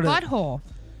Which out butthole?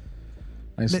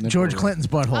 Nice nipple George ring. Clinton's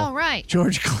butthole. Oh, right.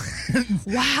 George Clinton.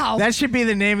 Wow. That should be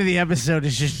the name of the episode.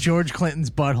 It's just George Clinton's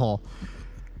butthole.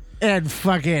 And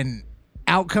fucking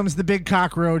out comes the big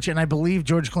cockroach, and I believe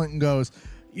George Clinton goes,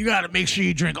 "You got to make sure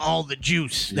you drink all the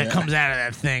juice that comes out of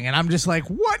that thing." And I'm just like,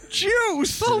 "What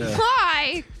juice?" Oh,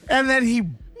 why? And then he,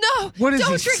 No. what does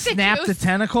don't he drink snap the the juice.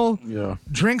 tentacle? Yeah.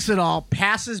 Drinks it all,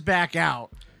 passes back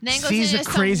out, Then goes sees a into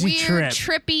crazy some weird,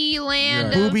 trip. trippy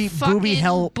land Yeah. of Booby fucking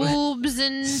hell- boobs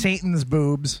and Satan's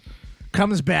boobs,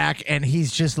 comes back, and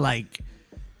he's just like,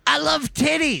 "I love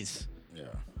titties."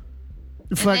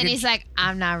 and then he's like,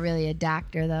 "I'm not really a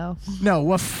doctor, though." No,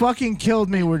 what fucking killed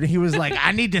me was he was like,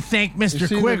 "I need to thank You Mr.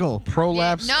 see the Quiggle."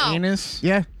 prolapse No. anus.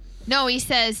 Yeah. No, he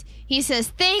says,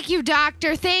 "Thank you,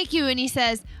 doctor, thank you," and he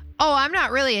says, "Oh, I'm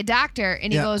not really a doctor,"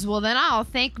 and he Yeah. goes, "Well, then I'll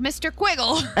thank Mr.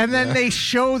 Quiggle." And then they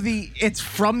show it's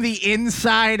from the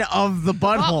inside of the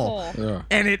butthole. Yeah.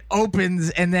 And it opens,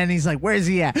 and then he's like, "Where's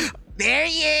he at?" There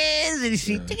he is. And you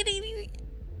see,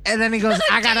 and then he goes,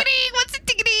 "I gotta." Tickety, what's a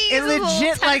tickety? It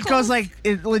legit like goes like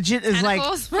it legit is like,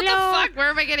 Tentacles? What the fuck? Where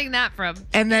am I getting that from?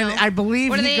 and then I believe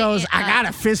What are he they- goes, "I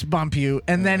gotta fist bump you,"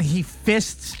 and then he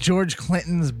fists George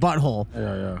Clinton's butthole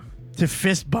Yeah. to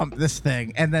fist bump this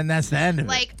thing, and then that's the end of it.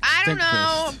 Like, I don't Stink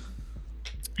know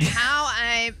fist. how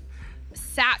I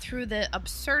sat through the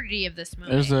absurdity of this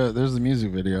movie. There's the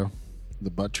music video, the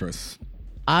buttress.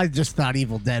 I just thought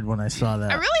Evil Dead when I saw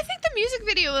that. I really think the music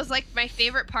video was like my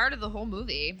favorite part of the whole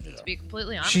movie, to be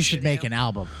completely honest. She should with make you. an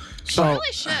album. She So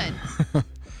really should.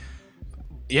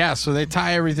 yeah, so they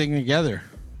tie everything together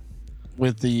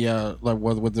with the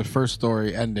with the first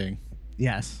story ending.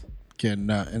 Yes. Getting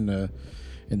in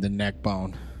the neck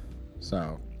bone.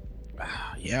 So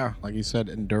yeah, like you said,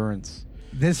 endurance.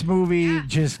 This movie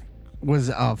just was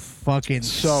a fucking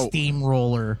So-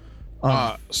 steamroller.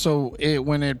 So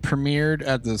when it premiered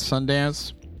at the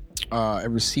Sundance, it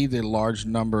received a large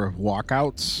number of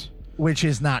walkouts, Which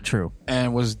is not true.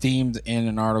 and was deemed in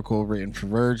an article written for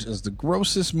Verge as the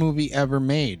grossest movie ever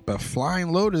made. But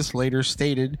Flying Lotus later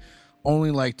stated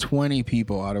only like 20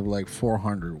 people out of like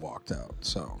 400 walked out.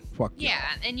 So fuck Yeah,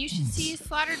 and you should see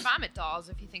Slaughtered Vomit Dolls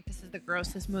if you think this is the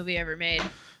grossest movie ever made.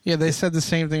 yeah. They said the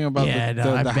same thing about Yeah, the,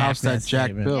 no, I the back house that that Jack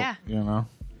statement. built. Yeah. You know,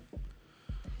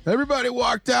 everybody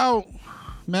walked out.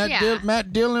 Yeah.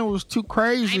 Matt Dillon was too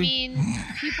crazy. I mean,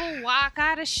 people walk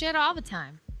out of shit all the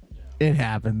time. It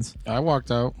happens. I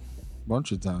walked out a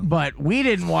bunch of times. But we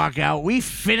didn't walk out. We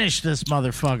finished this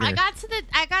motherfucker. I got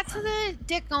to the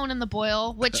dick going in the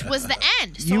boil, which was the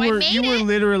end. So you I were made you it. were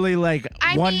literally like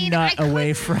I one mean, nut I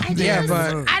away couldn't- from I the Yeah, end of the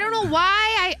but- movie. I don't know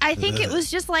why. I think it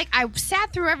was just like I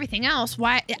sat through everything else.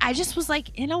 Why I just was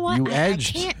like, you know what? You I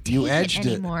edged. can't take You edged it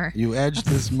anymore. You edged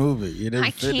this movie. You didn't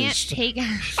I can't finish. take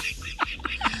it.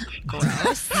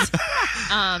 Gross.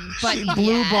 But She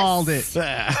blue balled it.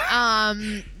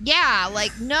 yeah,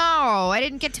 like no, I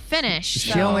didn't get to finish.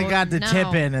 She so only got the no.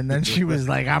 tip in, and then she was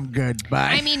like, "I'm good,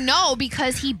 bye." I mean, no,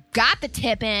 because he got the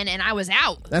tip in and I was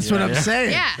out. that's what I'm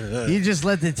saying. Yeah. You just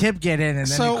let the tip get in, and then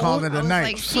So, you called it I a was night.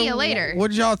 like, see you later.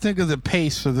 What did y'all think of the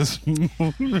pace of this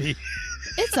movie?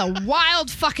 It's a wild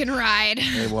fucking ride.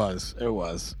 It was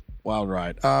wild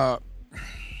ride.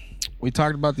 We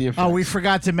talked about the effects. Oh, we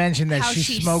forgot to mention that How she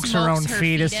she smokes her own smokes her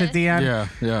fetus fetus? at the end.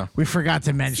 Yeah. We forgot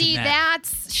to mention See, that.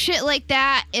 that's shit like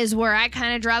that is where I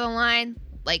kind of draw the line.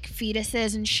 Like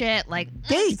fetuses and shit. Like,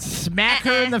 They smack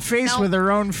her in the face no. with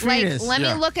her own like, fetus. let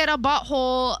Yeah. me look at a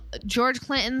butthole, George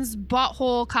Clinton's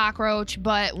butthole cockroach,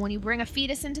 but when you bring a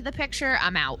fetus into the picture,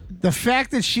 I'm out. The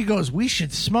fact that she goes, "We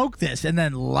should smoke this," and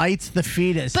then lights the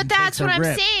fetus. But and that's takes a what I'm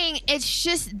rip. saying. It's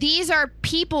just these are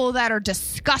people that are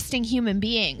disgusting human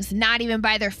beings, not even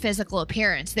by their physical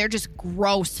appearance. They're just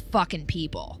gross fucking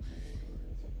people.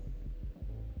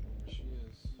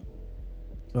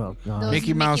 Oh god. Those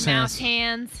Mickey Mouse hands.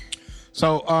 hands.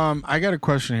 So, I got a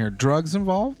question here. Drugs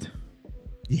involved?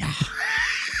 Yeah.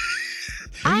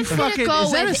 I'm going to go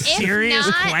is that with a serious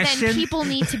if not, question? then people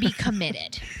need to be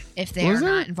committed if they are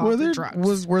not involved with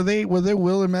drugs. Were there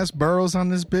William S. Burroughs on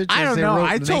this bitch? I as don't they know.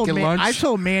 wrote I Lunch?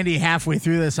 told Mandy halfway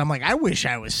through this, I'm like, I wish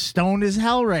I was stoned as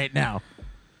hell right now.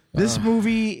 This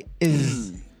movie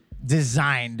is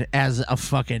designed as a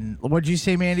fucking, what'd you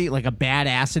say, Mandy? Like a bad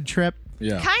acid trip?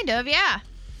 Yeah. Kind of, yeah.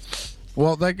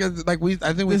 Well, I think we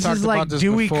This talked is about like this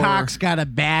Dewey before. Cox got a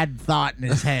bad thought in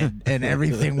his head and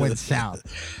everything went south.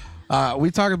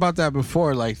 We talked about that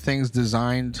before, like things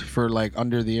designed for like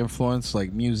under the influence,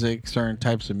 like music, certain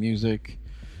types of music.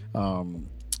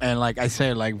 And like I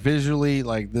said, like visually,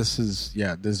 like this is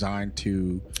designed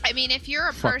to. I mean, if you're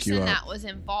a fuck you person up. that was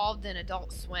involved in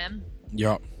Adult Swim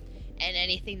Yup. and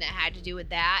anything that had to do with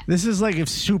that, This is like if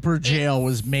Super Jail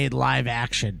was made live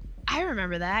action. I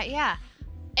remember that, yeah.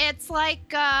 It's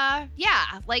like,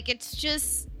 like it's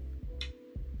just,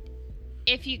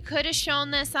 if you could have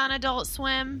shown this on Adult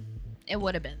Swim, it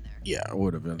would have been there. Yeah, it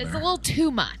would have been It's a there. little too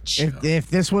much. If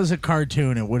this was a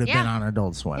cartoon, it would have Yeah. been on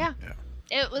Adult Swim. Yeah.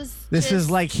 It was. This just,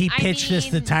 is like he I pitched this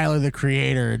to mean, Tyler the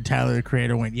Creator, and Tyler the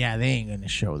Creator went, "Yeah, they ain't gonna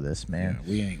show this, man.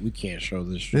 We can't show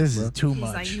this shit. This bro. is too He's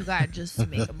much. like, you got just to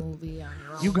make a movie on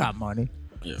your own. You got money."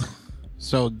 Yeah.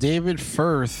 So David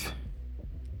Firth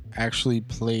actually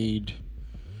played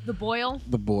The Boyle.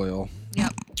 the Boyle.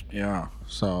 Yep. Yeah.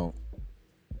 So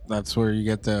that's where you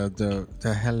get the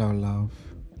hello love,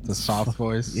 the soft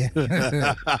voice. Yeah.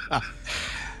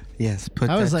 Yes. Put.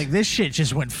 I was that- like, this shit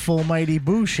just went full Mighty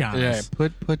Boosh on yeah. us.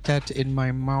 Put that in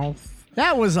my mouth.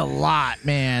 That was a lot,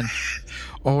 man.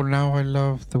 Oh, now I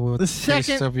love the taste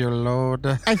second- of your load.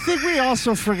 I think we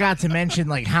also forgot to mention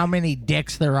like how many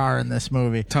dicks there are in this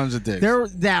movie. Tons of dicks. There,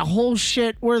 that whole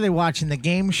shit where they watching the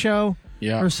game show,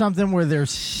 Yeah. or something where they're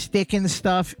sticking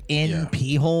stuff in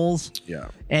pee holes, Yeah.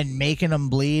 and making them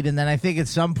bleed. And then I think at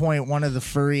some point one of the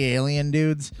furry alien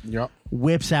dudes,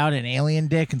 whips out an alien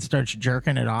dick and starts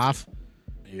jerking it off.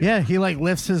 Yeah, he like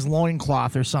lifts his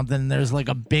loincloth or something, and there's like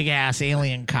a big ass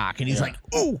alien cock, and he's like,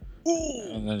 ooh.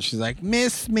 And then she's like,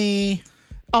 "Miss me."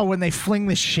 Oh, when they fling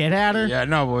the shit at her? Yeah,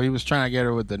 no, but he was trying to get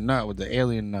her with the nut, with the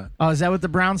alien nut. Oh, is that what the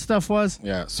brown stuff was?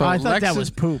 Yeah. So Oh, I thought that Lexi- was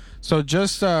poop. So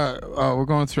just we're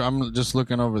going through. I'm just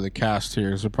looking over the cast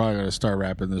here, so we're probably gonna start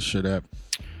wrapping this shit up.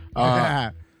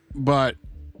 But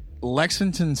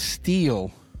Lexington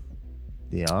Steele,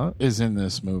 is in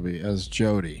this movie as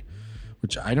Jody,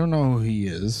 which I don't know who he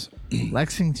is.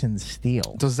 Lexington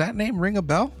Steele. Does that name ring a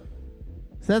bell?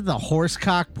 Is that the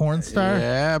horsecock porn star?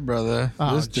 Yeah, brother.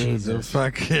 Oh, this dude's a Jesus.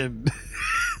 fucking.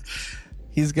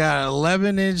 He's got an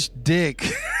 11-inch dick,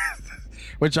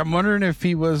 which I'm wondering if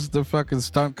he was the fucking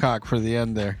stunt cock for the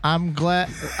end there. I'm glad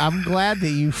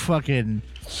that you fucking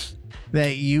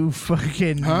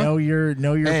know your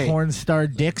Hey. porn star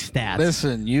dick stats.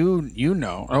 Listen, you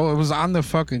know. Oh, it was on the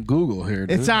fucking Google here,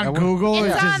 dude. It's on Google.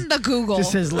 It's It on the Google.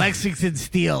 just says Lexington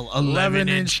Steele,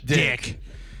 11-inch dick.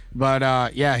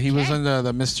 But yeah, he was in the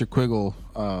Mr. Quiggle.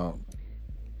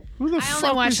 Who the I fuck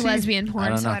only watch was he? lesbian I porn,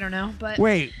 don't so know. I don't know. But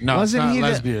Wait, No, it's wasn't not he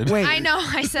lesbian. Wait, I know.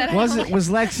 I said I was don't it was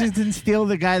Lexington Steele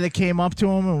the guy that came up to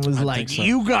him and was like, think so.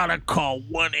 "You gotta call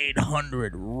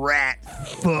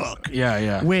 1-800-RAT-FUCK," Yeah,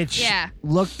 yeah. which Yeah.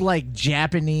 looked like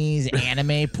Japanese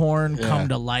anime porn come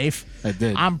to life. It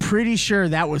did. I'm pretty sure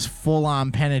that was full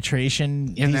on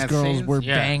penetration. In These that girls scene? were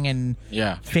Yeah. banging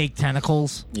Yeah, fake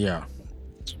tentacles. yeah.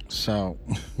 So,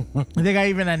 I think I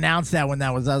even announced that when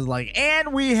that was. I was like,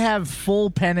 and we have full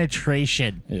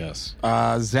penetration. yes.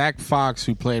 Zach Fox,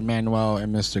 who played Manuel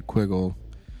and Mr. Quiggle,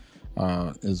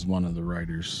 is one of the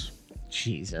writers.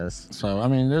 Jesus. So, I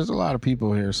mean, there's a lot of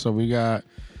people here. So, we got,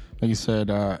 like you said,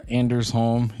 Anders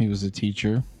Holm. He was a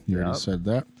teacher. You already said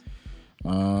that.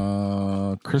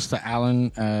 Krista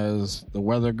Allen as the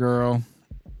weather girl.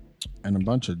 And a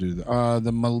bunch of dudes.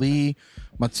 The Mali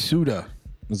Matsuda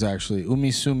was actually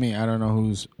Umizumi. I don't know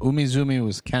who's. Umizumi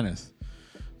was Kenneth.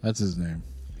 That's his name.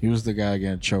 He was the guy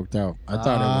getting choked out. I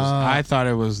thought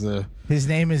it was the. His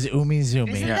name is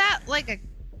Umizumi. Isn't that like a?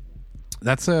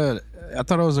 I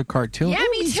thought it was a cartoon. Yeah,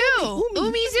 me too.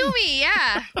 Umizumi.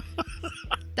 Yeah.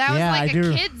 That was Yeah, like I a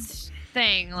do. kid's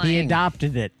thing. Like He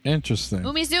adopted it. Interesting.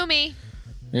 Umizumi.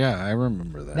 Yeah, I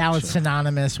remember that. Now it's shit.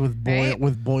 synonymous with Right?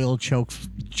 boil choke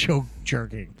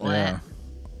jerking. Yeah.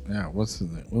 Yeah, what's the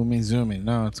name? Umizumi.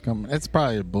 No, it's coming. It's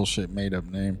probably a bullshit made up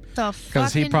name. The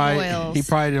Because he fucking probably boils.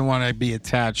 didn't want to be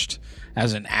attached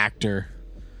as an actor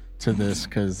to this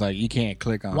because like you can't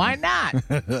click on. Why him. not?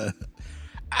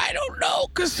 I don't know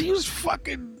because he was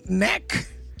fucking neck.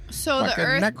 So the Fucking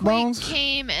neck earthquake bones?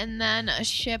 came, and then a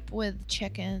ship with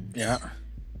chickens. Yeah.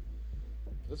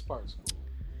 This part's cool.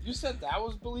 You said that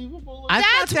was believable? I thought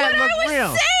That's that what I looked was real.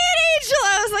 saying, Angel.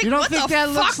 I was like, You don't what think the that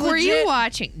looks fuck were you legit?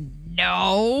 watching?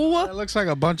 No. It looks like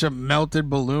a bunch of melted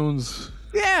balloons.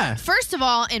 Yeah. First of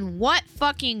all, in what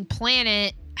fucking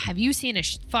planet have you seen a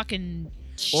fucking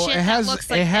Well, shit it has- that looks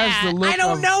like it has that? the look I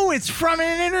don't of- know. It's from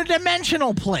an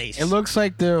interdimensional place. It looks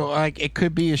like it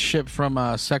could be a ship from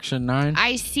Section 9.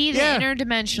 I see the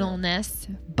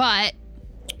interdimensionalness, but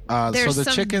So there's the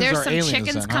some chickens there's are some aliens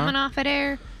chickens then, coming huh? off of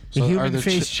there. The So are human the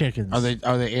face chickens. Are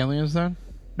they aliens then?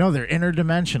 No, they're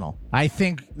interdimensional. I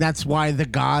think that's why the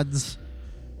gods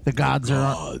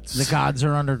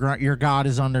are underground. Your god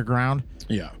is underground.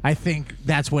 Yeah. I think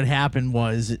that's what happened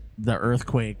was the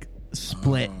earthquake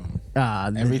split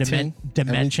the Everything?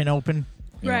 dimension open.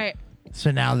 Right. So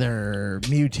now they're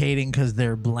mutating because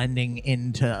they're blending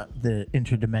into the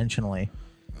interdimensionally.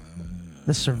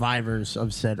 The survivors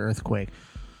of said earthquake.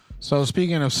 So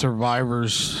speaking of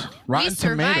survivors, Rotten We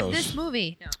survived Tomatoes. this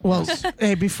movie. No. Well,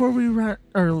 hey, before we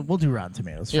we'll do Rotten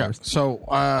Tomatoes Yeah. first. So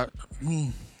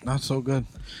not so good.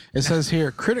 It says here,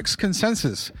 critics'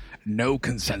 consensus, no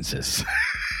consensus.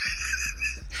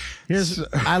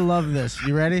 I love this.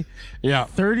 You ready? Yeah.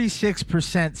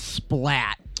 36%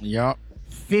 splat. Yep.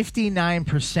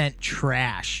 59%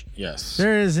 trash. Yes.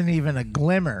 There isn't even a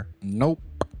glimmer. Nope.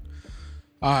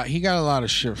 He got a lot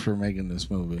of shit for making this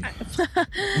movie.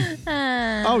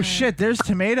 Oh shit! There's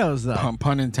tomatoes though.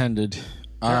 Pun intended.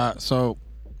 So,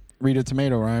 read a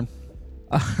tomato, Ryan.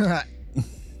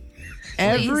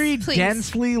 Every Please.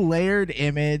 densely layered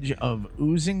image of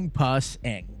oozing pus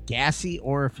and gassy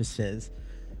orifices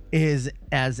is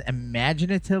as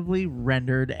imaginatively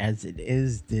rendered as it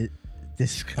is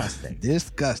disgusting.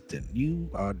 Disgusting. You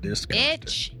are disgusting.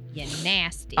 Bitch, you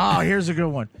nasty. Oh, here's a good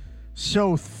one.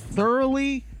 So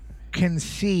thoroughly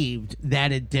conceived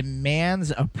that it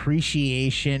demands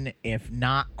appreciation, if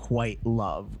not quite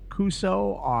love.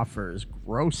 Kuso offers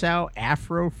gross out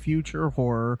Afro-future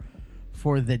horror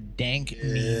for the dank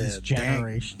memes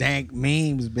generation. Dank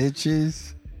memes,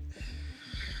 bitches.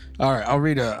 All right, I'll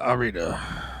read a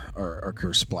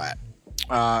splat.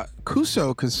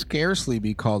 Kuso could scarcely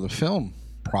be called a film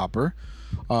proper.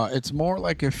 It's more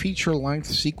like a feature-length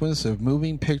sequence of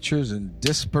moving pictures and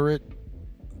disparatido.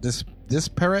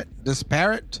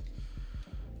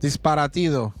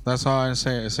 That's how I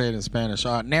say it in Spanish.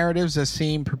 Narratives that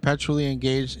seem perpetually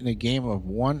engaged in a game of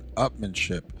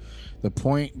one-upmanship. The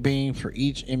point being for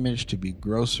each image to be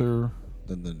grosser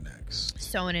than the next.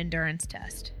 So an endurance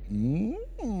test. Honey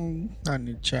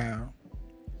child.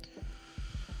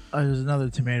 There's another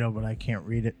tomato, but I can't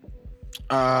read it.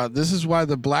 This is why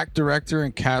the black director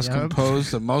and cast Yep.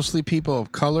 composed of mostly people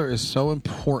of color is so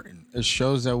important. It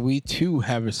shows that we too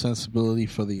have a sensibility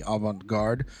for the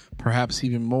avant-garde, perhaps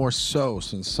even more so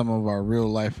since some of our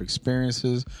real-life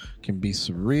experiences can be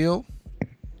surreal.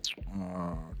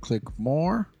 Click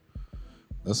more.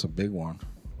 That's a big one.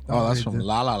 Oh, that's from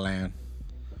La La Land.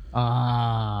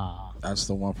 That's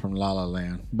the one from La La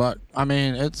Land. But, I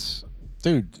mean, it's...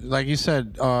 Dude, like you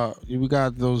said, we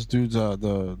got those dudes,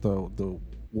 the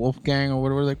Wolfgang or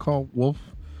whatever they call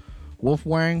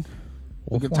Wolfwang.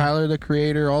 Look at Tyler, the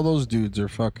creator. All those dudes are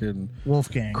fucking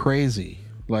Wolfgang. crazy.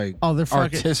 Like, Oh, they're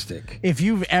fucking artistic. If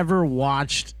you've ever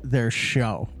watched their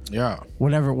show, Yeah.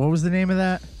 what was the name of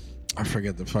that? I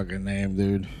forget the fucking name,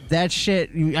 dude. That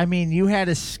shit. You had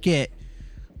a skit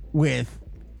with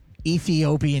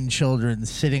Ethiopian children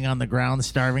sitting on the ground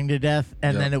starving to death,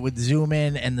 and Yep. then it would zoom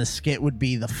in, and the skit would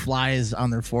be the flies on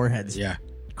their foreheads,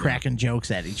 cracking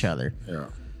jokes at each other. Yeah.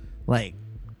 Like,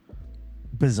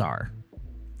 bizarre.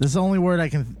 This is the only word I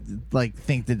can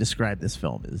think to describe this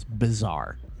film is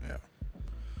bizarre. Yeah.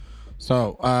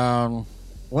 So,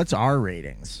 what's our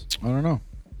ratings? I don't know.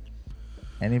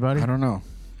 Anybody? I don't know.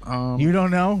 You don't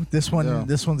know? This one. Yeah.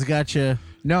 This one's got you.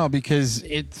 No, because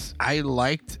I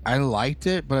liked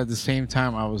it, but at the same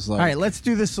time, I was like, All right, let's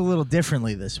do this a little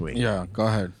differently this week. Yeah, go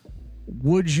ahead.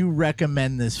 Would you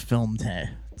recommend this film to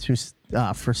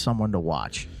for someone to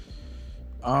watch?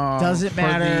 Doesn't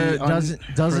matter.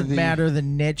 Doesn't matter the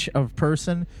niche of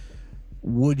person.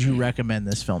 Would you recommend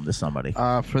this film to somebody?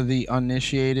 For the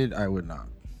uninitiated, I would not.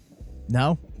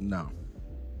 No. No.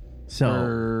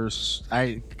 So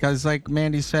because like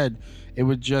Mandy said, it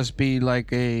would just be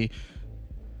like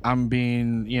I'm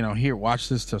being, here, watch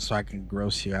this stuff so I can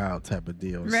gross you out type of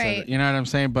deal. Right. You know what I'm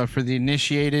saying? But for the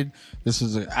initiated,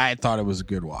 I thought it was a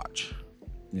good watch.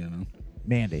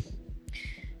 Mandy.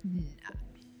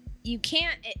 You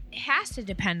can't. It has to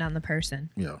depend on the person.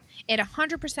 Yeah. It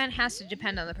 100% has to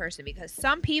depend on the person because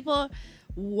some people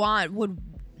would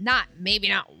maybe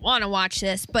not want to watch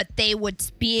this, but they would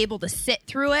be able to sit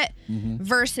through it.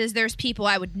 Versus there's people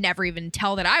I would never even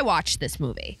tell that I watched this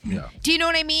movie. Yeah. Do you know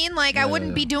what I mean? Like I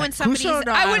wouldn't be doing someone's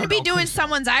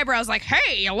eyebrows like,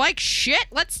 hey, you like shit?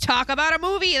 Let's talk about a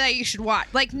movie that you should watch.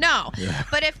 Like, no. Yeah.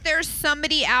 But if there's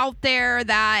somebody out there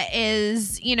that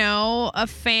is, a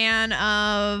fan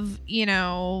of,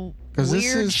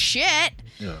 weird shit.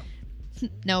 Yeah.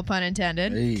 No pun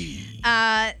intended. Hey.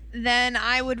 Then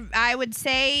I would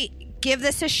say give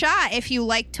this a shot if you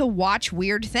like to watch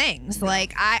weird things.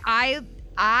 Like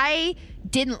I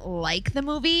didn't like the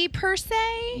movie per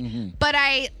se, but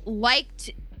I liked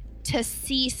to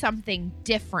see something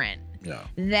different.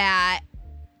 Yeah.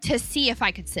 To see if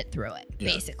I could sit through it,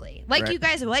 basically. Like Right. you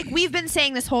guys, like we've been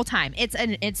saying this whole time, it's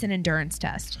an endurance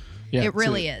test. Yeah, it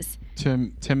really is.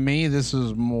 To me, this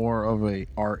is more of a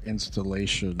art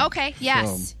installation. Okay.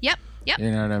 Yes. film. Yep.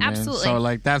 You know what I mean? Absolutely. So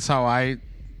like that's how I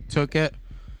took it.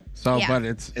 So, Yeah. but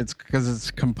it's because it's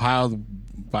compiled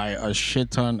by a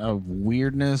shit ton of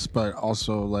weirdness, but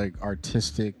also like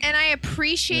artistic. And I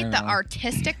appreciate the Yeah.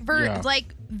 artistic Yeah.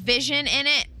 like vision in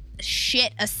it,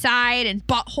 shit aside and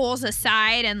buttholes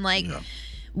aside, and like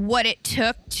what it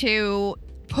took to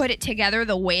put it together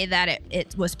the way that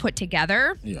it was put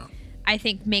together. Yeah. I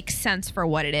think makes sense for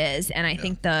what it is, and I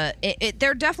think there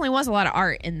definitely was a lot of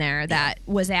art in there that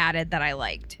was added that I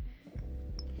liked.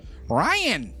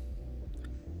 Ryan.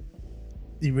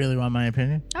 You really want my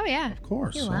opinion? Oh yeah, of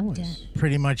course. You loved it.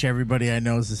 Pretty much everybody I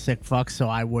know is a sick fuck, so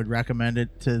I would recommend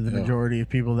it to the majority of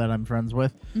people that I'm friends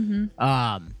with.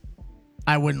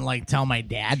 I wouldn't tell my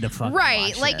dad to fucking Right,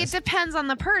 watch like this. it depends on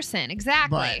the person,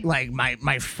 exactly. But like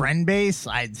my friend base,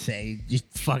 I'd say just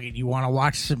fucking you want to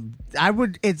watch some.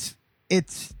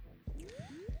 It's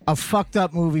a fucked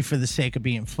up movie for the sake of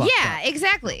being fucked up. Yeah,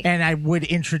 exactly. And I would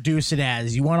introduce it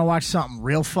as you want to watch something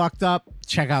real fucked up,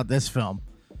 check out this film.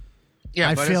 Yeah,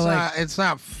 I but feel it's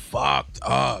not fucked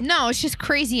up. No, it's just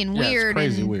crazy and weird. It's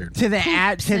crazy and weird. To the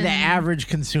poops to the and average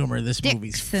consumer, this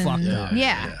movie's dicks fucked and- up.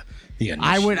 Yeah.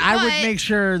 I would But make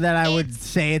sure that I would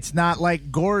say it's not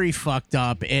like gory fucked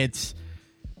up. It's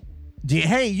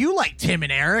hey, you like Tim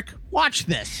and Eric? Watch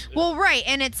this. Well, right,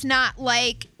 and it's not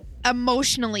like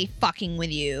emotionally fucking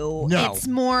with you. No. It's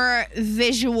more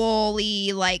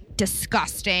visually like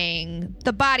disgusting.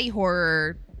 The body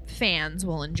horror fans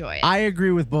will enjoy it. I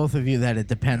agree with both of you that it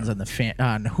depends on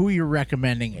on who you're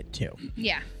recommending it to.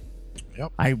 Yeah.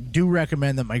 Yep. I do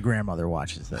recommend that my grandmother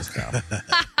watches this though.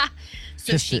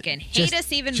 So she can hate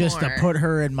us even just more. to put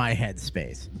her in my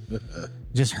headspace.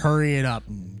 Just hurry it up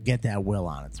and get that will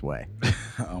on its way.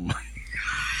 Oh my.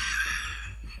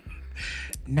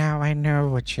 Now I know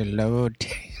what your load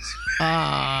tastes.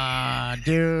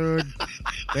 Dude.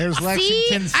 There's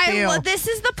Lexington Steel. This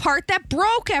is the part that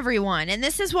broke everyone, and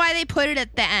this is why they put it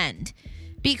at the end.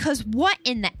 Because what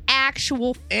in the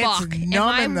actual fuck numbing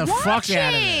am I the fuck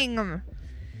out of it. watching?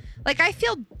 Like, I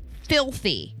feel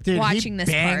filthy Dude, watching he this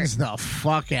bangs part. the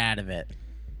fuck out of it.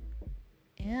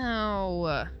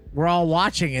 Ew. We're all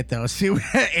watching it though. See,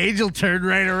 Angel turned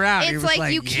right around. He It's was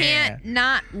like you yeah. can't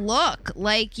not look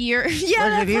like you're. Look Yeah, at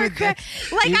that even part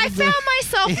the- like I even the- found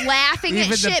myself laughing at even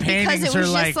the shit because paintings it are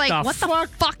was like, just like, the what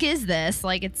the fuck is this?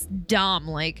 Like, it's dumb.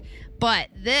 Like, but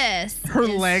this. Her is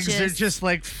legs are just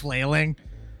like flailing.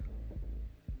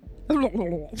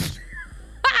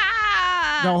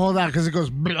 No, hold on, because it goes.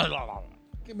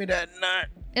 Give me that nut.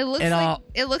 It looks It like all-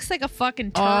 it looks like a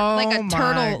fucking Oh like a my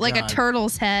turtle, like a God.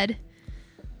 turtle's head.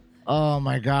 Oh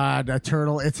my god, a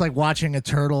turtle! It's like watching a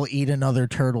turtle eat another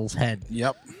turtle's head.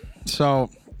 Yep. So,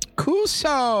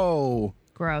 Kuso.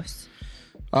 Gross.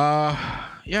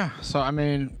 Yeah. So I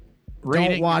mean,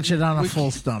 rating, Don't watch it on a full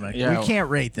stomach. Yeah. We can't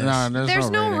rate this. No, There's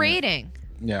no rating. rating.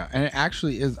 Yeah, and it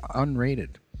actually is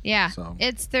unrated. Yeah, So.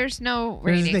 there's no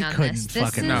There's- rating they on couldn't this. This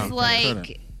fucking- is No, they like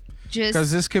couldn't. just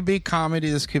Because this could be comedy,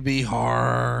 this could be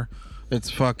horror. It's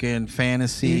fucking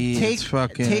fantasy. You it's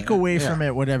fucking take away yeah. from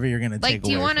it whatever you're gonna like. take Do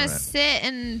you away want to from it. sit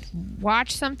and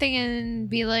watch something and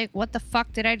be like, "What the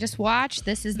fuck did I just watch?"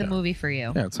 This is the movie for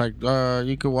you. Yeah, it's like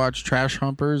you could watch Trash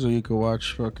Humpers or you could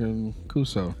watch fucking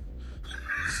Kuso.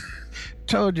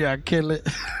 Told you I'd kill it.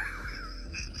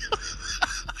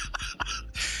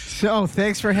 So,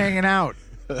 thanks for hanging out.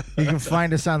 You can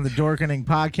find us on the Dorkening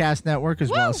Podcast Network as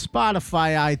well as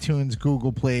Spotify, iTunes,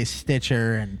 Google Play,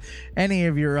 Stitcher, and any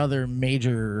of your other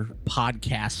major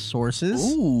podcast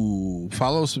sources. Ooh,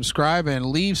 follow, subscribe, and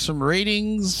leave some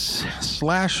ratings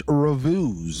 /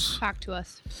 reviews. Talk to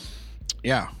us.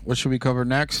 Yeah, what should we cover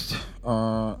next?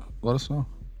 Let us know.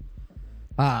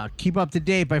 Keep up to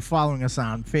date by following us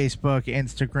on Facebook,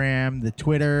 Instagram, the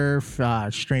Twitter,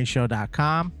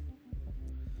 strangeshow.com.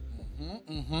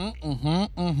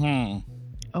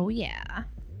 Oh, yeah.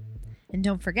 And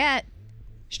don't forget,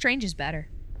 strange is better.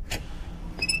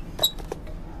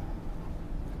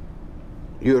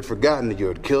 You had forgotten that you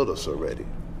had killed us already.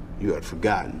 You had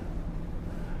forgotten.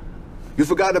 You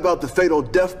forgot about the fatal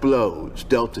death blows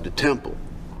dealt to the temple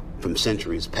from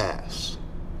centuries past.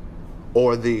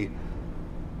 Or the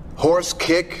horse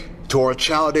kick to our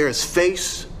child heir's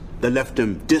face that left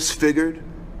him disfigured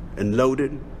and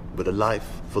loaded with a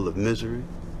life full of misery.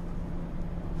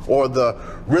 Or the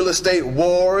real estate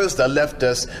wars that left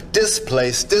us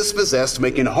displaced, dispossessed,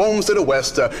 making homes to the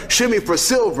west to shimmy for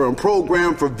silver and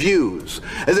program for views,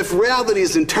 as if reality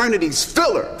is eternity's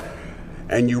filler,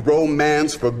 and you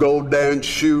romance for gold dance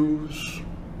shoes.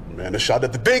 Man, a shot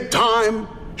at the big time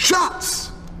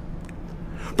shots.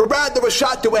 But rather a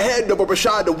shot to a head over a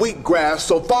shot of wheatgrass,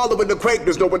 so following the crate,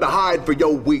 there's nowhere to hide for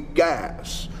your weak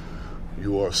gas.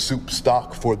 You are soup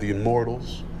stock for the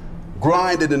immortals,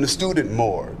 grinded in the student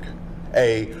morgue,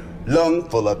 a lung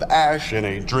full of ash and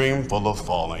a dream full of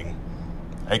falling.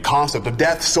 A concept of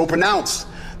death so pronounced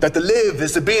that to live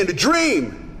is to be in the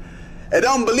dream. An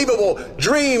unbelievable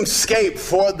dreamscape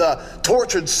for the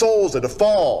tortured souls of the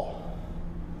fall.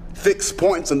 Fixed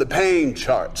points on the pain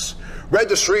charts,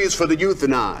 registries for the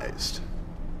euthanized.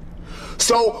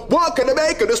 So what can I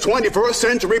make of this 21st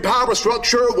century power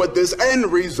structure with this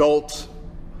end result?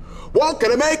 What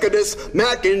can I make of this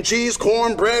mac and cheese,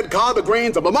 cornbread, collard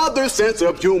greens of a mother's sense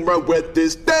of humor with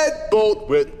this deadbolt,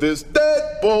 with this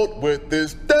deadbolt, with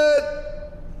this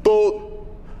deadbolt,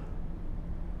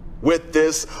 with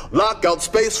this lockout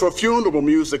space for funeral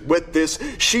music, with this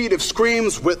sheet of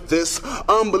screams, with this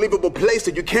unbelievable place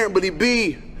that you can't really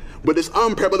be, with this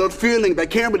unparalleled feeling that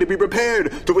can't really be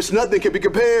prepared, to which nothing can be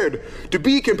compared. To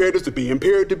be compared is to be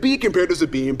impaired, to be compared is to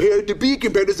be impaired, to be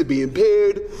compared is to be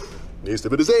impaired. A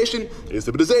civilization, a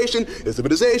civilization, a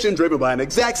civilization driven by an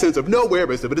exact sense of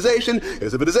nowhere, a civilization, a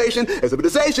civilization, a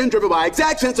civilization driven by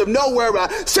exact sense of nowhere,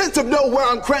 a sense of nowhere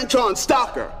on Crenshaw and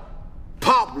Stalker.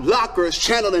 Pop lockers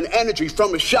channeling energy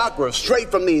from a chakra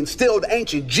straight from the instilled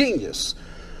ancient genius.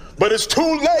 But it's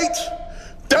too late.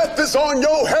 Death is on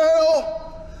your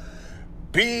hell.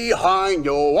 Behind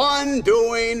your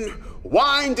undoing,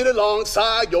 winding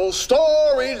alongside your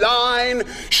storyline,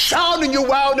 shouting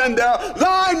you out in their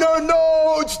liner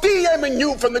notes, DMing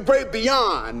you from the great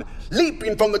beyond,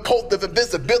 leaping from the cult of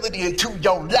invisibility into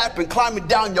your lap and climbing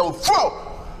down your throat.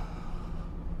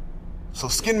 So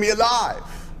skin me alive.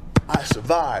 I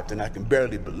survived and I can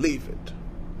barely believe it.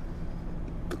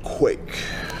 The quake.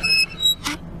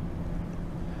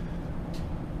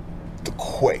 The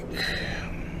quake.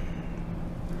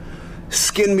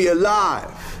 Skin me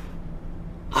alive.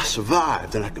 I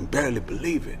survived and I can barely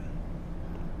believe it.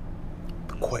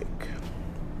 The quake.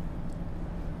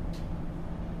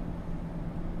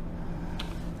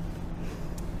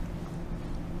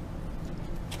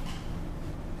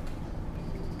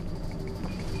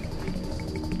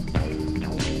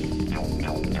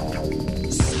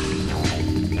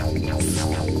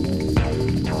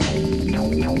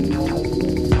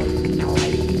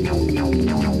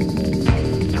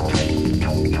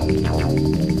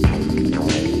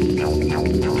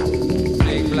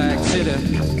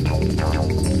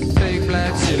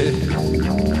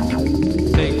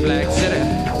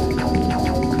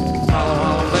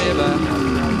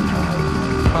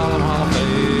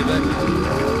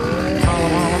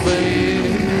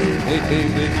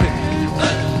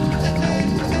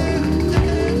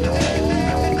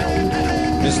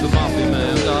 Mr. Buffy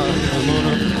man, I'm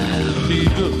gonna be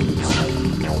good.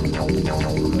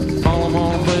 All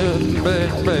on, baby,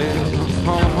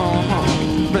 all on,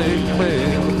 baby,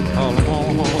 all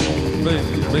on,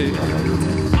 baby.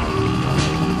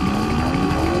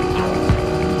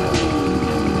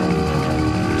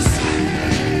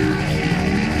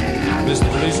 Mr.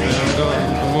 Policeman, I'm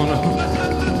gonna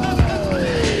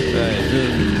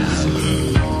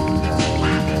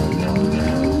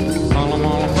all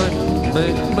on,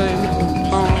 baby, baby,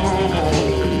 all on,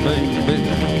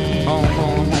 baby, all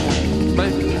on,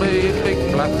 baby, big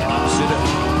black city.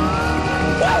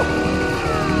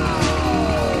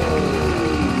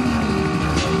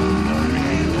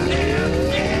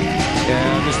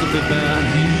 Yeah, Mr. Pitman,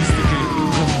 he's the king.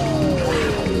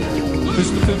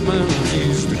 Mr. Pitman,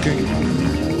 he's the king.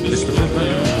 Mr.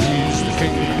 Pitman, he's the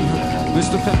king.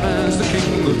 Mr. Pitman's the king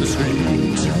of the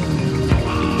streets.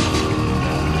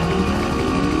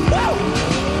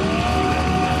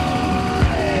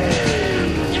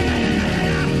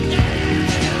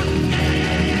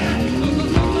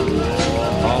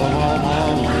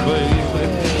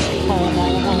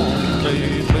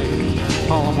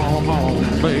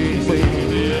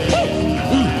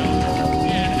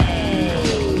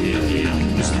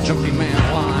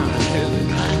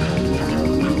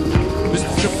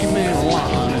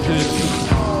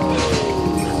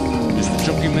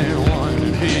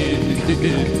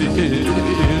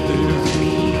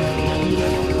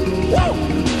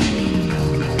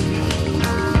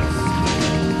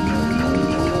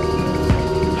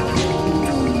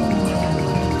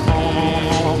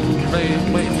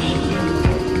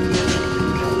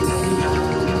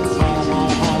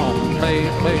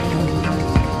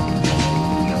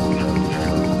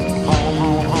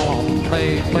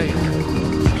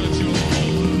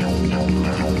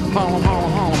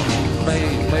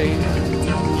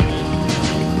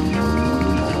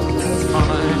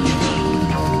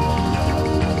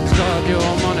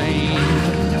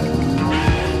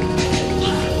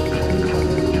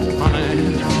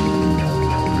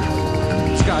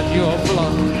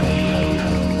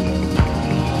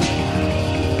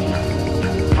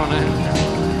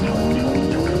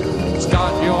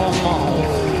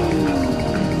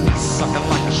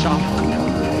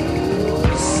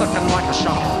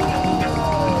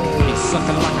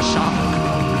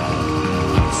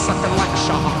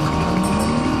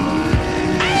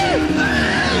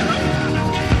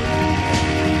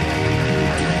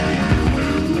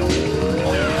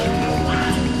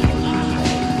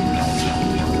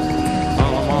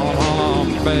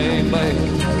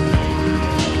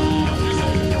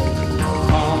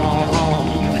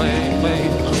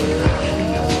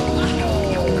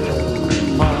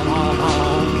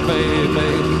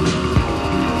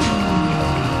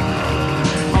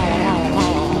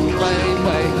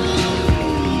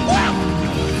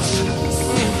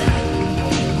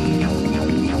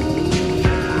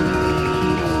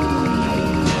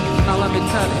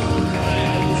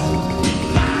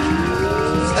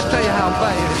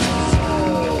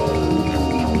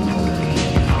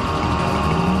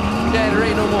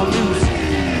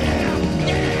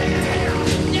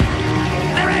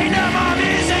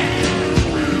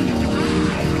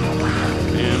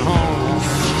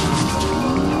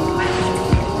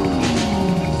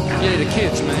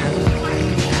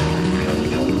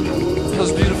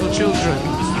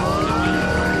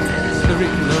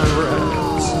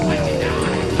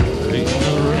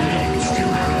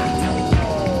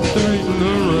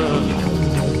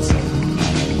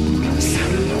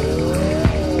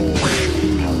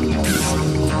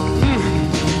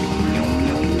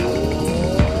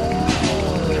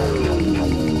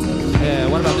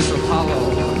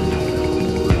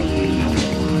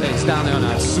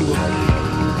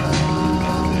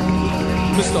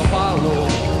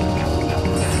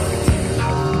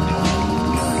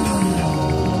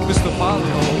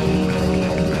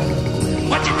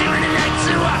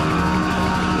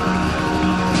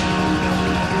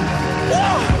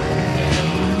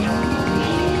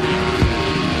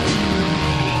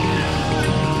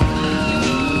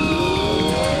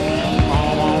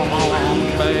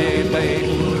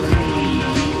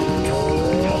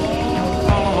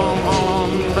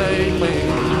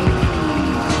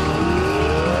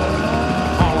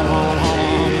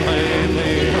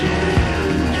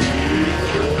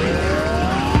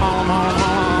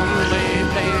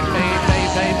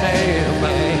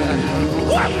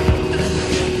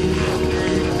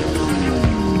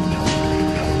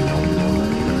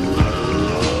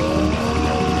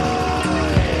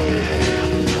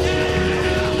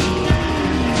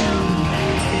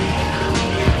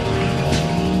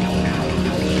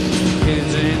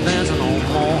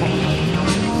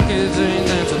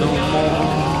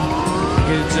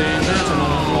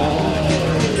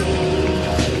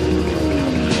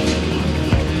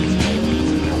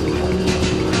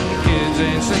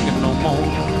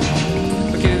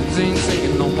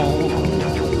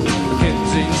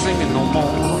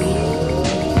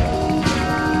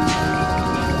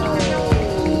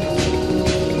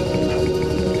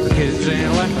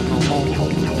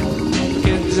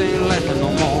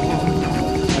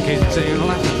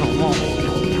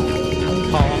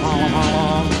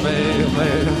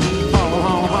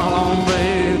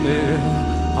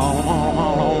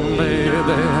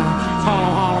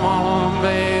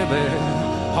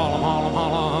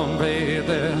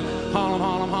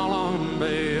 Harlem, Harlem,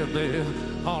 baby.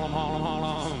 Harlem, Harlem,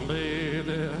 Harlem,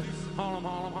 baby. Harlem,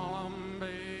 Harlem.